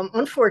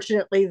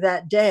unfortunately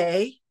that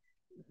day,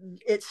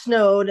 it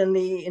snowed and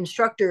the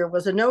instructor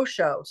was a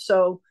no-show.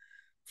 So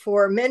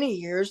for many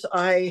years,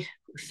 I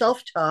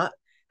self-taught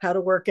how to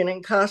work in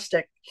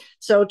encaustic.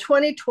 So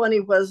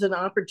 2020 was an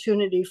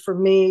opportunity for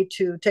me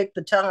to take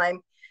the time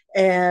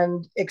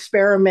and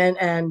experiment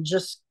and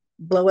just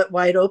blow it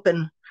wide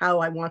open how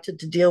I wanted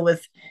to deal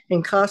with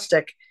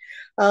encaustic.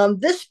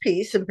 This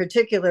piece in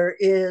particular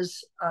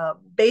is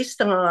based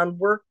on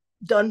work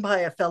done by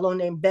a fellow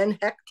named Ben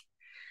Hecht.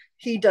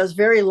 He does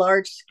very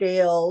large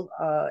scale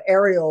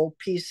aerial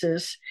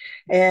pieces.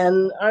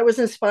 And I was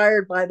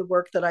inspired by the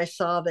work that I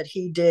saw that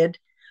he did,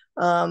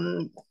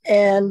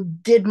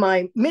 and did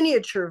my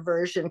miniature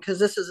version because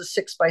this is a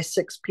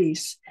 6x6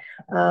 piece.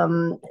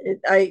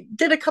 I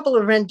did a couple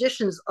of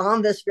renditions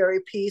on this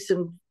very piece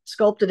and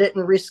sculpted it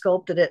and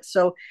resculpted it.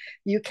 So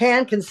you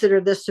can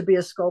consider this to be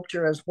a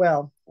sculpture as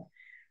well.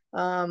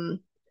 And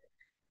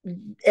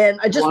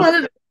I just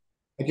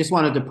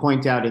wanted to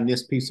point out in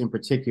this piece in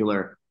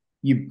particular,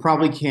 you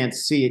probably can't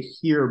see it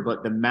here,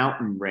 but the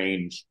mountain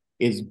range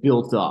is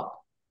built up.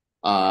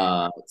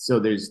 So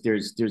there's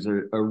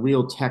a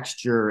real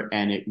texture,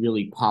 and it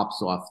really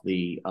pops off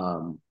the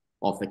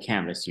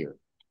canvas here.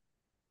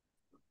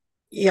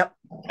 Yep.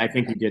 I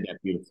think you did that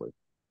beautifully.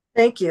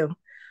 Thank you.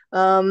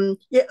 Yeah,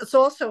 it's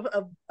also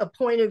a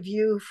point of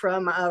view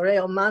from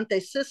Monte,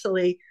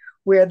 Sicily,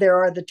 where there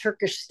are the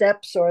Turkish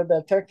steps, or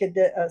the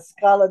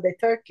Scala dei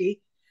Turchi,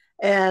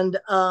 and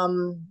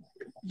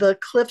the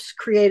cliffs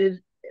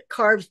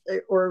carved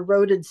or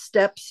eroded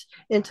steps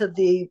into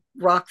the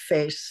rock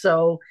face.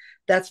 So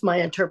that's my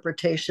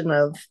interpretation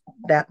of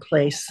that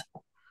place.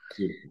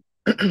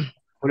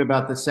 What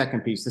about the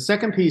second piece? The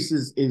second piece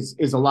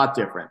is a lot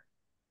different.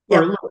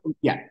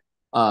 Yep.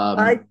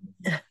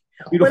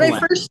 When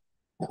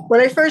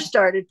I first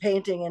started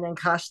painting in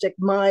encaustic,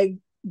 my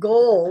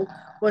goal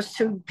was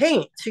to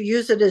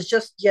use it as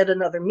just yet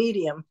another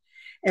medium.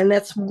 And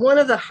that's one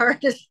of the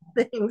hardest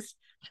things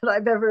that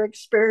I've ever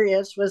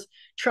experienced, was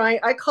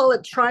I call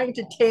it trying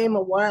to tame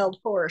a wild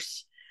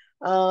horse.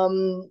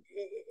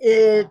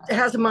 It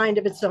has a mind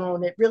of its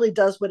own. It really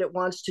does what it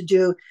wants to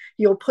do.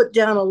 You'll put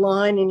down a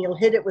line and you'll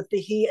hit it with the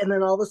heat, and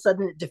then all of a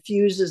sudden it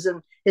diffuses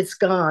and it's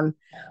gone.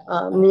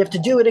 And you have to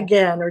do it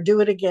again.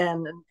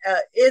 And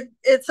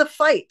it's a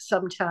fight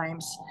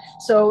sometimes.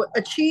 So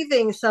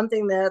achieving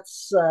something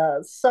that's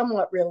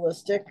somewhat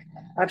realistic,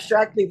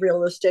 abstractly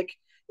realistic,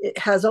 it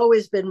has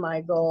always been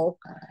my goal.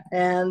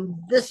 And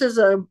this is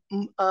a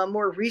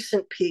more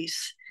recent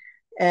piece.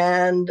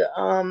 And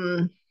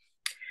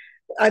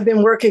I've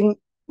been working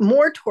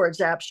more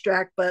towards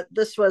abstract, but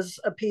this was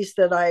a piece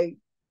that I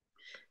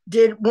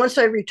did once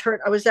I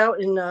returned. I was out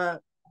in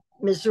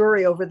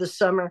Missouri over the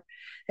summer,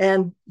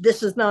 and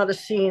this is not a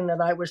scene that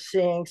I was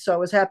seeing. So I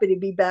was happy to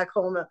be back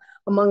home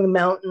among the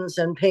mountains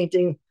and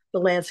painting the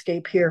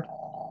landscape here.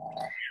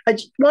 I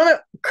just want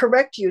to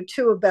correct you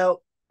too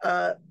about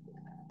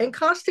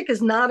encaustic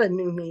is not a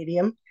new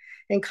medium.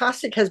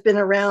 Encaustic has been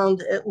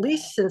around at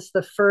least since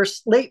the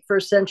late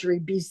first century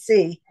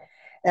BC,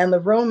 and the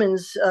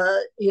Romans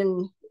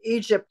in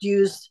Egypt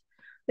used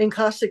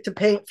encaustic to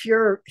paint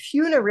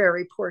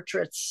funerary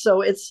portraits.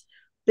 So it's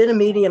been a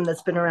medium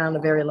that's been around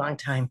a very long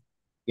time.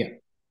 Yeah.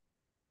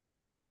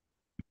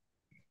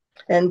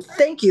 And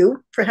thank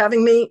you for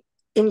having me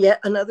in yet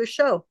another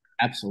show.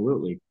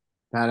 Absolutely.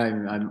 Pat,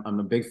 I'm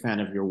a big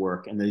fan of your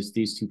work, and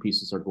these two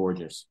pieces are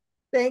gorgeous.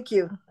 Thank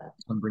you.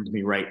 This one brings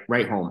me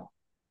right home.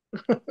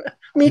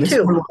 Me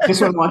too. This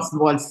one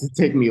wants to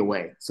take me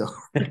away. So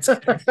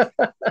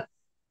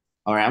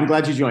all right, I'm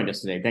glad you joined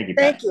us today. Thank you,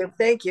 Pat.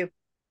 Thank you.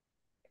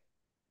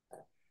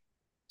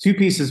 Two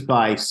pieces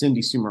by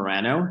Cindy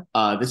Sumerano.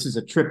 This is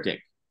a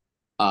triptych,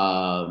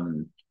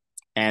 and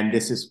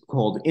this is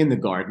called In the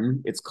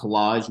Garden. It's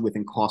collage with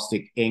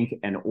encaustic ink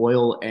and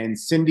oil, and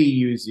Cindy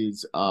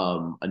uses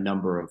a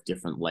number of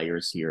different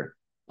layers here,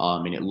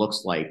 and it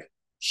looks like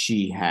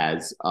she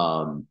has,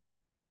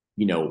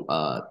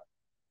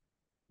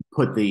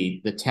 put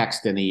the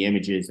text and the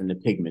images and the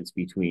pigments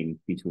between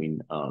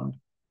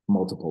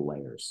multiple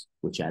layers,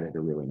 which added a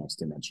really nice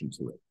dimension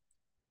to it.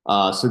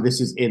 So this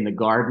is In the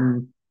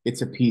Garden.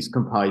 It's a piece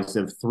comprised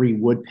of 3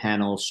 wood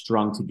panels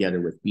strung together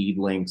with bead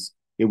links.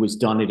 It was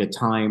done at a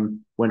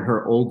time when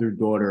her older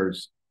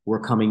daughters were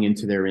coming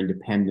into their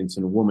independence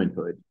and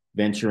womanhood,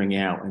 venturing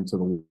out into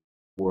the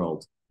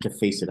world to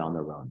face it on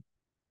their own.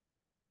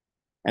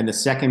 And the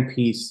second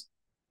piece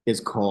is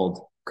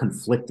called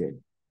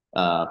Conflicted.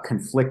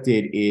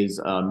 Conflicted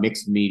is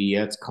mixed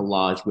media. It's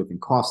collage with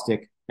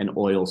encaustic and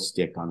oil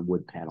stick on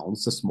wood panel.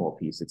 It's a small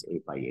piece. It's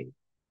 8 by 8.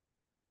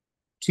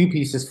 Two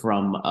pieces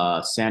from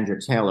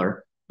Sandra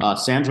Taylor.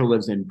 Sandra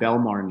lives in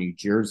Belmar, New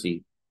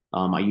Jersey.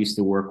 I used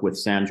to work with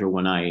Sandra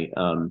when I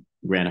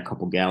ran a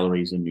couple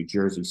galleries in New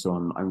Jersey, so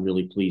I'm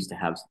really pleased to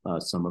have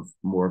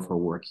more of her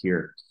work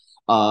here.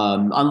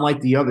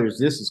 Unlike the others,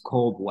 this is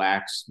cold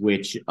wax,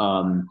 which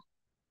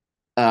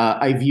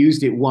I've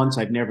used it once.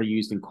 I've never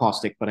used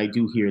encaustic, but I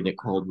do hear that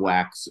cold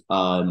wax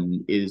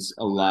is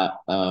a lot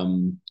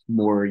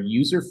more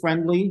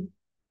user-friendly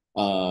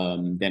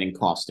than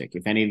encaustic.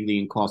 If any of the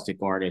encaustic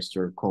artists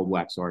or cold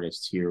wax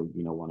artists here,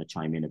 want to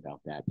chime in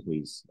about that,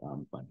 please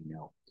let me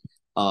know.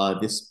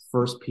 This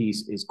first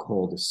piece is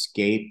called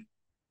Escape.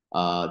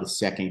 The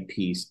second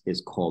piece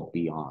is called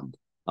Beyond.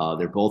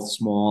 They're both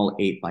small,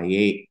 8 by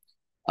 8.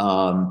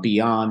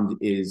 Beyond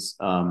is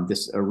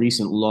a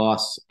recent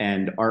loss,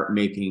 and art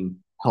making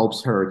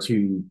helps her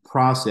to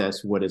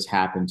process what has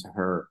happened to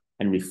her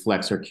and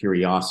reflects her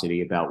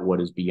curiosity about what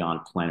is beyond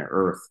planet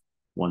Earth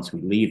once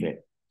we leave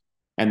it.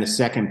 And the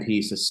second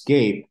piece,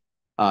 Escape,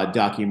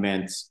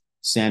 documents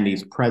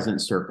Sandy's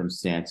present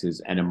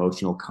circumstances and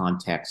emotional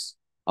context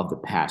of the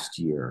past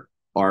year.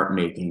 Art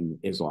making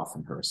is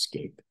often her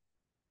escape.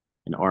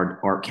 And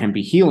art can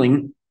be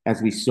healing,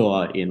 as we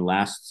saw in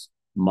last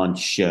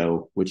month's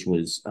show, which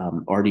was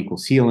Art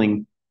Equals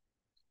Healing.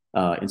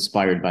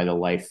 inspired by the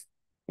life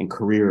and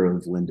career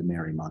of Linda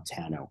Mary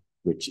Montano,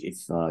 which if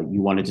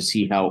you wanted to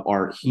see how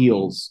art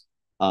heals,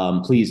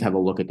 please have a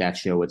look at that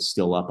show. It's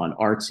still up on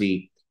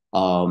Artsy,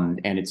 and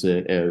it's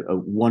a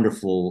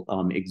wonderful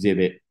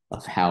exhibit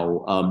of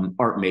how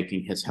art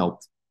making has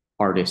helped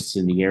artists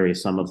in the area,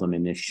 some of them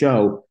in this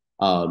show,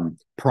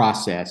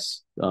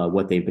 process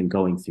what they've been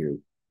going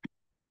through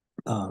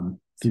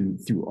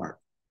through art.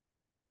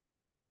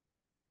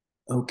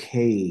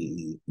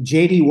 Okay,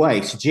 JD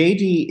Weiss.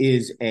 JD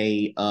is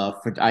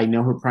I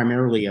know her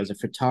primarily as a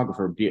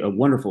photographer, a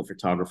wonderful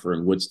photographer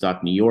in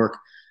Woodstock, New York.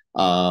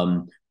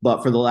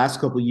 But for the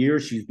last couple of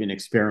years, she's been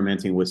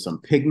experimenting with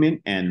some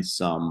pigment and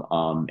some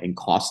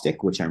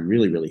encaustic, which I'm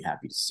really, really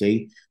happy to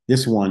see.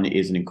 This one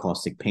is an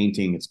encaustic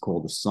painting. It's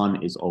called The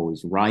Sun is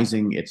Always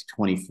Rising. It's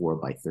 24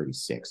 by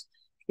 36.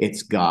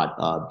 It's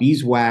got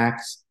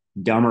beeswax,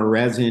 dummer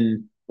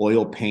resin,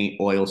 oil paint,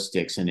 oil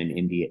sticks, and an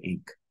India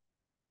ink.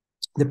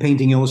 The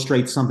painting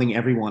illustrates something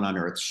everyone on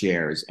Earth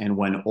shares, and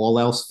when all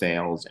else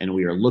fails and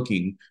we are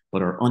looking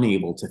but are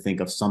unable to think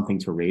of something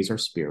to raise our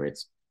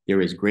spirits,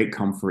 there is great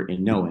comfort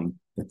in knowing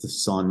that the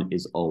sun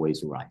is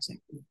always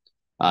rising.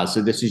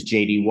 So this is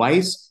JD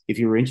Weiss. If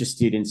you were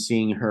interested in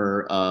seeing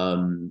her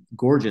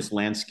gorgeous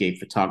landscape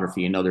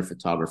photography and other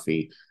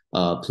photography,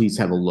 please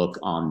have a look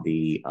on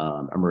the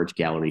Emerge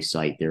Gallery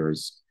site.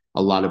 There's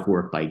a lot of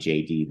work by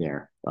JD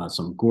there.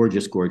 Some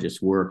gorgeous,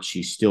 gorgeous work.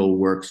 She still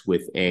works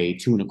with a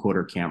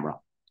 2.25 camera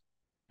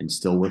and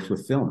still works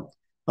with film.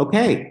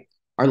 Okay,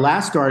 our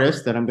last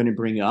artist that I'm going to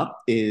bring up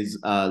is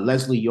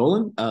Leslie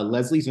Yolen.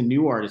 Leslie's a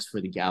new artist for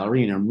the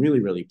gallery, and I'm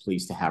really, really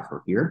pleased to have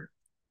her here.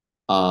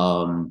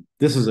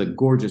 This is a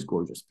gorgeous,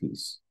 gorgeous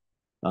piece.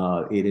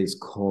 It is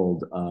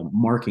called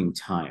Marking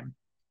Time.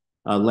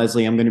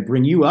 Leslie, I'm going to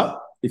bring you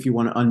up if you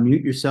want to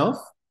unmute yourself.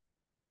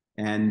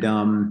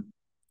 And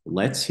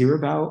let's hear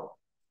about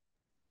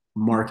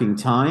Marking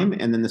Time.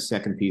 And then the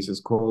second piece is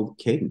called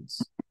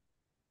Cadence.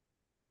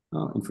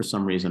 And for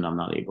some reason, I'm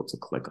not able to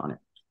click on it.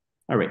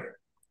 All right.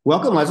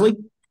 Welcome, Leslie.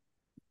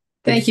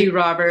 Thank you,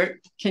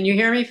 Robert. Can you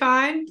hear me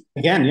fine?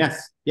 Again,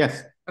 yes.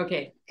 Yes.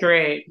 Okay,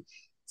 great.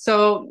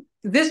 So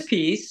this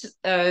piece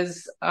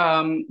is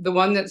the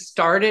one that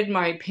started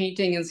my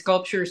painting and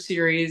sculpture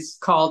series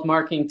called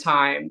Marking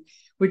Time,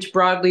 which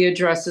broadly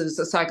addresses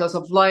the cycles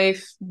of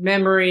life,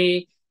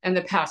 memory, and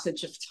the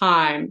passage of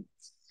time.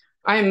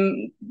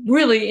 I'm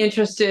really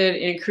interested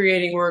in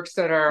creating works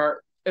that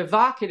are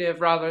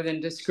evocative rather than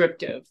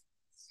descriptive.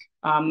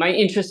 My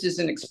interest is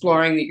in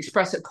exploring the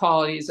expressive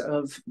qualities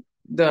of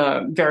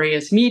the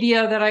various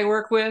media that I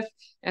work with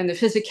and the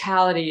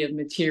physicality of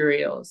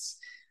materials.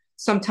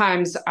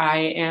 Sometimes I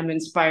am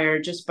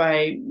inspired just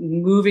by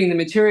moving the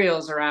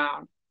materials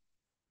around.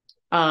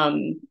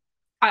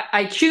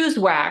 I choose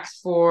wax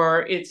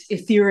for its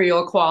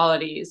ethereal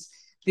qualities.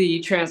 The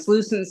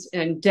translucence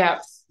and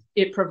depth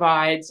it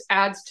provides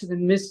adds to the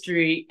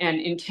mystery and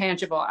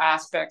intangible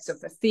aspects of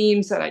the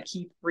themes that I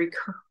keep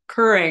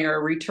recurring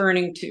or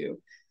returning to.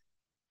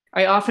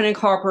 I often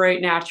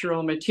incorporate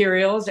natural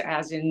materials,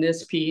 as in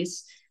this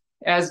piece,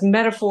 as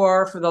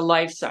metaphor for the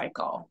life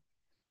cycle.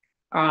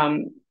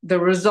 The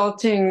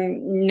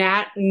resulting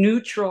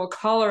neutral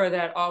color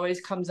that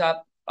always comes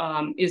up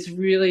is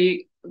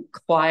really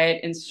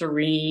quiet and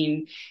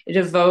serene. It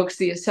evokes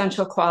the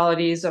essential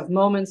qualities of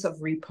moments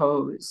of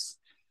repose.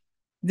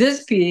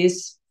 This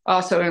piece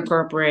also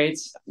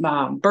incorporates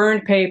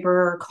burned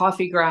paper,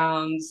 coffee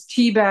grounds,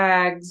 tea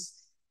bags,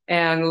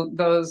 and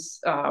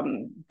those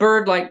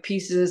bird-like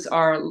pieces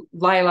are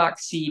lilac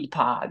seed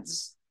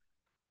pods.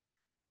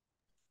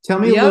 Tell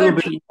me a little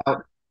bit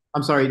about,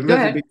 I'm sorry, Go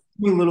ahead. Tell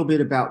me a little bit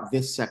about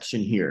this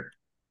section here.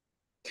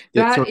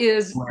 That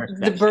is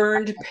the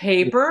burned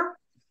paper.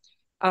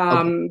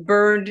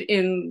 Burned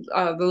in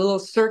the little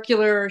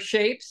circular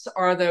shapes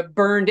are the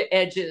burned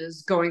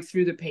edges going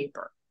through the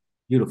paper.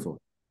 Beautiful.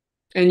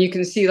 And you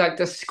can see like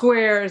the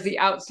squares, the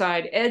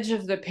outside edge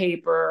of the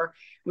paper,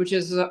 which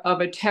is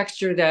of a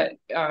texture that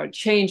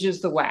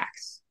changes the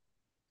wax.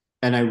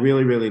 And I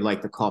really, really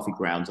like the coffee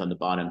grounds on the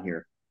bottom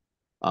here.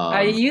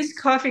 I use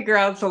coffee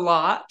grounds a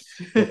lot.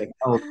 They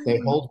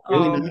hold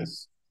really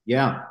nice.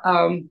 Yeah.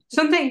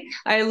 Something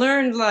I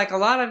learned, like a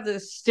lot of the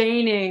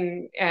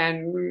staining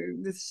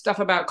and this stuff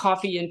about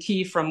coffee and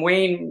tea from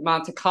Wayne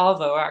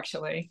Montecalvo,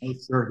 actually. Oh,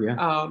 sure,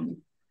 yeah.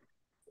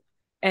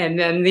 And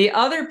then the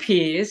other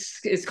piece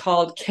is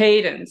called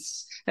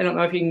Cadence. I don't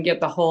know if you can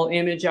get the whole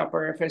image up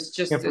or if it's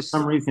just for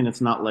some reason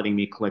it's not letting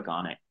me click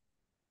on it.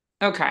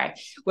 Okay,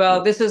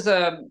 well, this is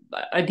a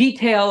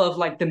detail of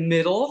like the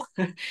middle,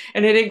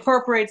 and it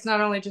incorporates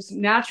not only just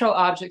natural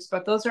objects,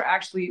 but those are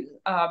actually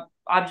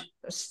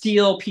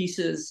steel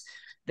pieces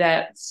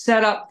that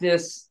set up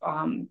this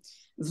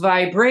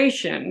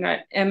vibration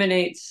that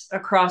emanates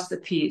across the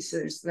piece.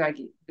 There's like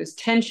this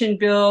tension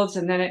builds,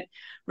 and then it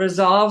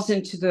resolves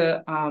into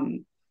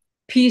the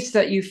piece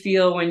that you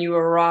feel when you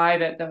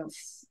arrive at the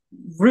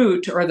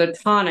root or the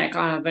tonic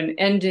of an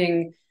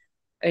ending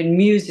in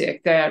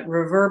music that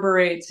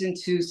reverberates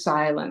into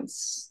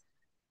silence.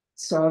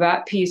 So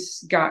that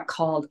piece got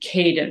called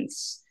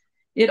Cadence.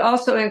 It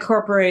also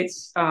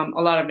incorporates a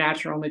lot of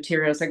natural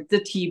materials like the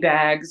tea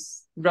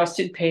bags,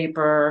 rusted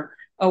paper,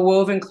 a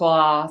woven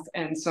cloth,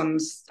 and some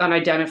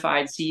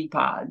unidentified seed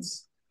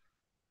pods.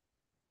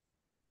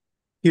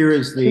 Here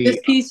is this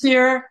piece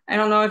here. I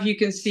don't know if you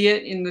can see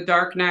it in the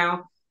dark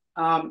now.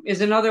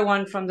 Is another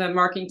one from the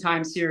Marking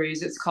Time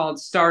series. It's called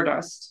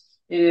Stardust,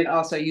 and it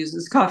also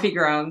uses coffee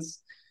grounds.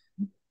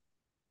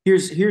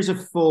 Here's a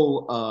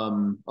full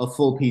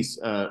piece,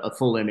 a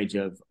full image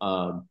of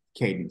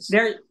Cadence.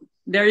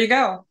 There you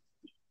go.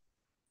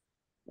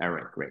 All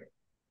right, great,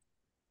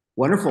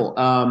 wonderful.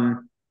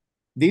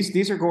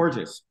 These are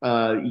gorgeous.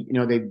 You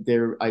know,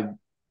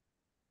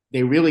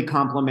 they really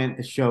complement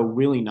the show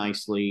really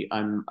nicely.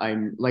 I'm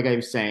like I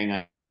was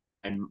saying,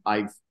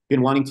 I've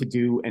been wanting to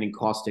do an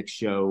encaustic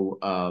show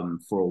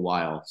for a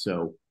while,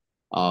 so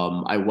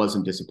I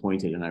wasn't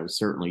disappointed, and I would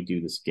certainly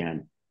do this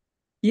again.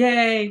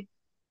 Yay!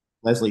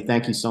 Leslie,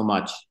 thank you so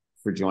much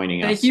for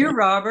joining us. Thank you,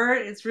 Robert.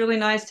 It's really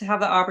nice to have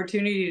the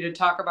opportunity to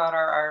talk about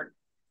our art.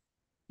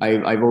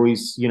 I've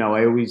always, you know,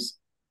 I always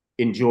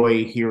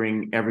enjoy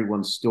hearing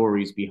everyone's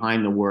stories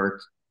behind the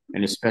work,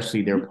 and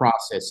especially their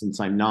process. Since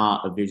I'm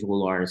not a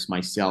visual artist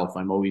myself,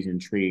 I'm always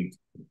intrigued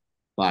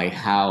by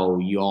how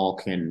you all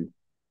can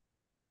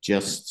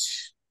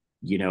just,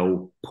 you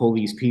know, pull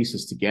these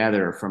pieces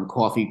together from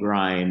coffee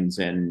grinds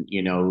and,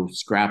 you know,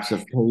 scraps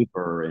of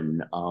paper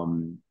and,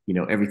 you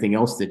know, everything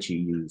else that you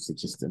use. It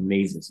just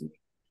amazes me.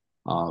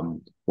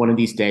 One of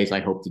these days,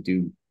 I hope to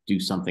do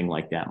something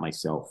like that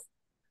myself.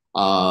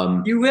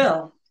 You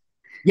will.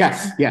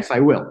 Yes, I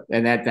will.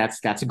 And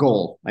that's a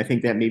goal. I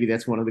think that maybe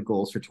that's one of the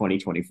goals for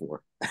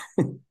 2024.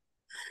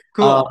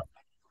 Cool.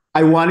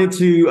 I wanted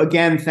to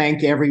again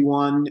thank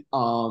everyone,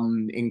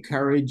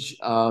 encourage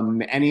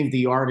any of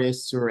the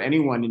artists or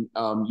anyone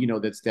you know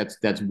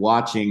that's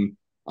watching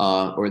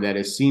or that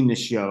has seen the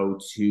show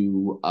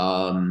to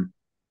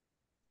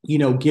you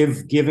know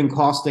give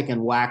encaustic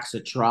and wax a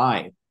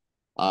try.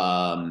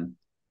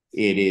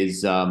 It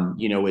is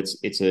you know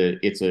it's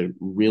a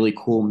really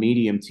cool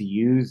medium to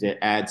use. It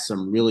adds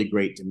some really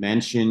great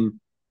dimension,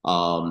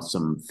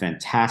 some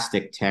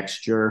fantastic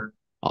texture,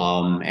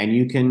 and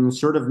you can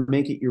sort of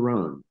make it your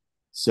own.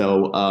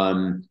 So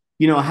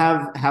you know,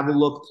 have a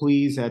look,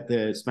 please,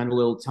 spend a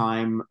little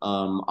time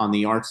on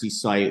the artsy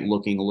site,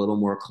 looking a little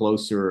more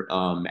closer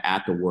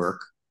at the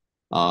work.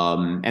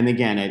 And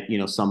again, at you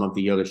know some of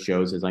the other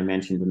shows, as I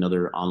mentioned,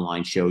 another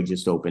online show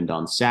just opened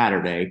on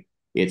Saturday.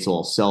 It's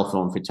all cell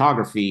phone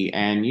photography,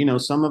 and you know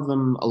some of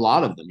them, a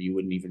lot of them, you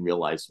wouldn't even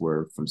realize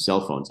were from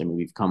cell phones. I mean,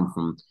 we've come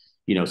from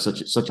you know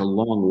such a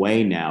long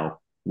way now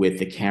with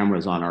the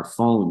cameras on our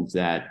phones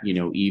that you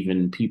know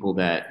even people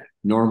that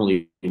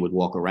normally would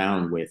walk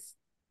around with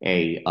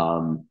a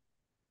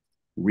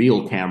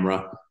real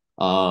camera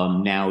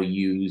now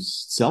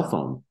use cell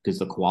phone because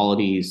the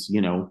quality is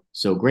you know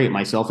so great,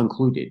 myself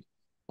included.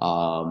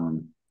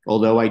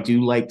 Although I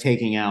do like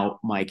taking out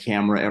my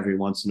camera every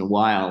once in a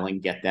while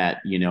and get that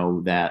you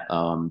know that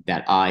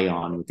eye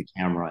on with the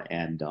camera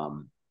and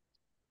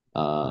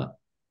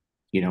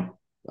you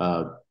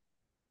know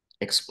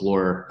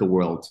explore the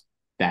world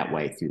that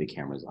way through the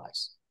camera's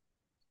eyes.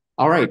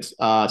 All right,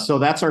 so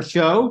that's our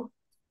show.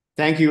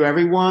 Thank you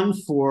everyone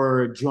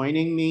for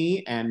joining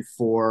me and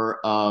for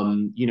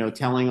you know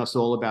telling us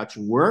all about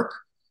your work.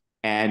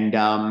 And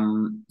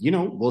you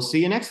know we'll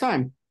see you next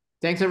time.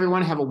 Thanks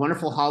everyone. Have a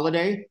wonderful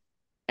holiday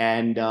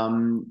and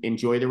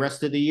enjoy the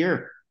rest of the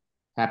year.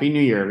 Happy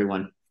New Year,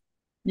 everyone.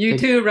 You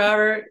too,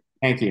 Robert.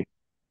 Thank you.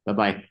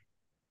 Bye-bye.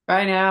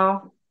 Bye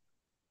now.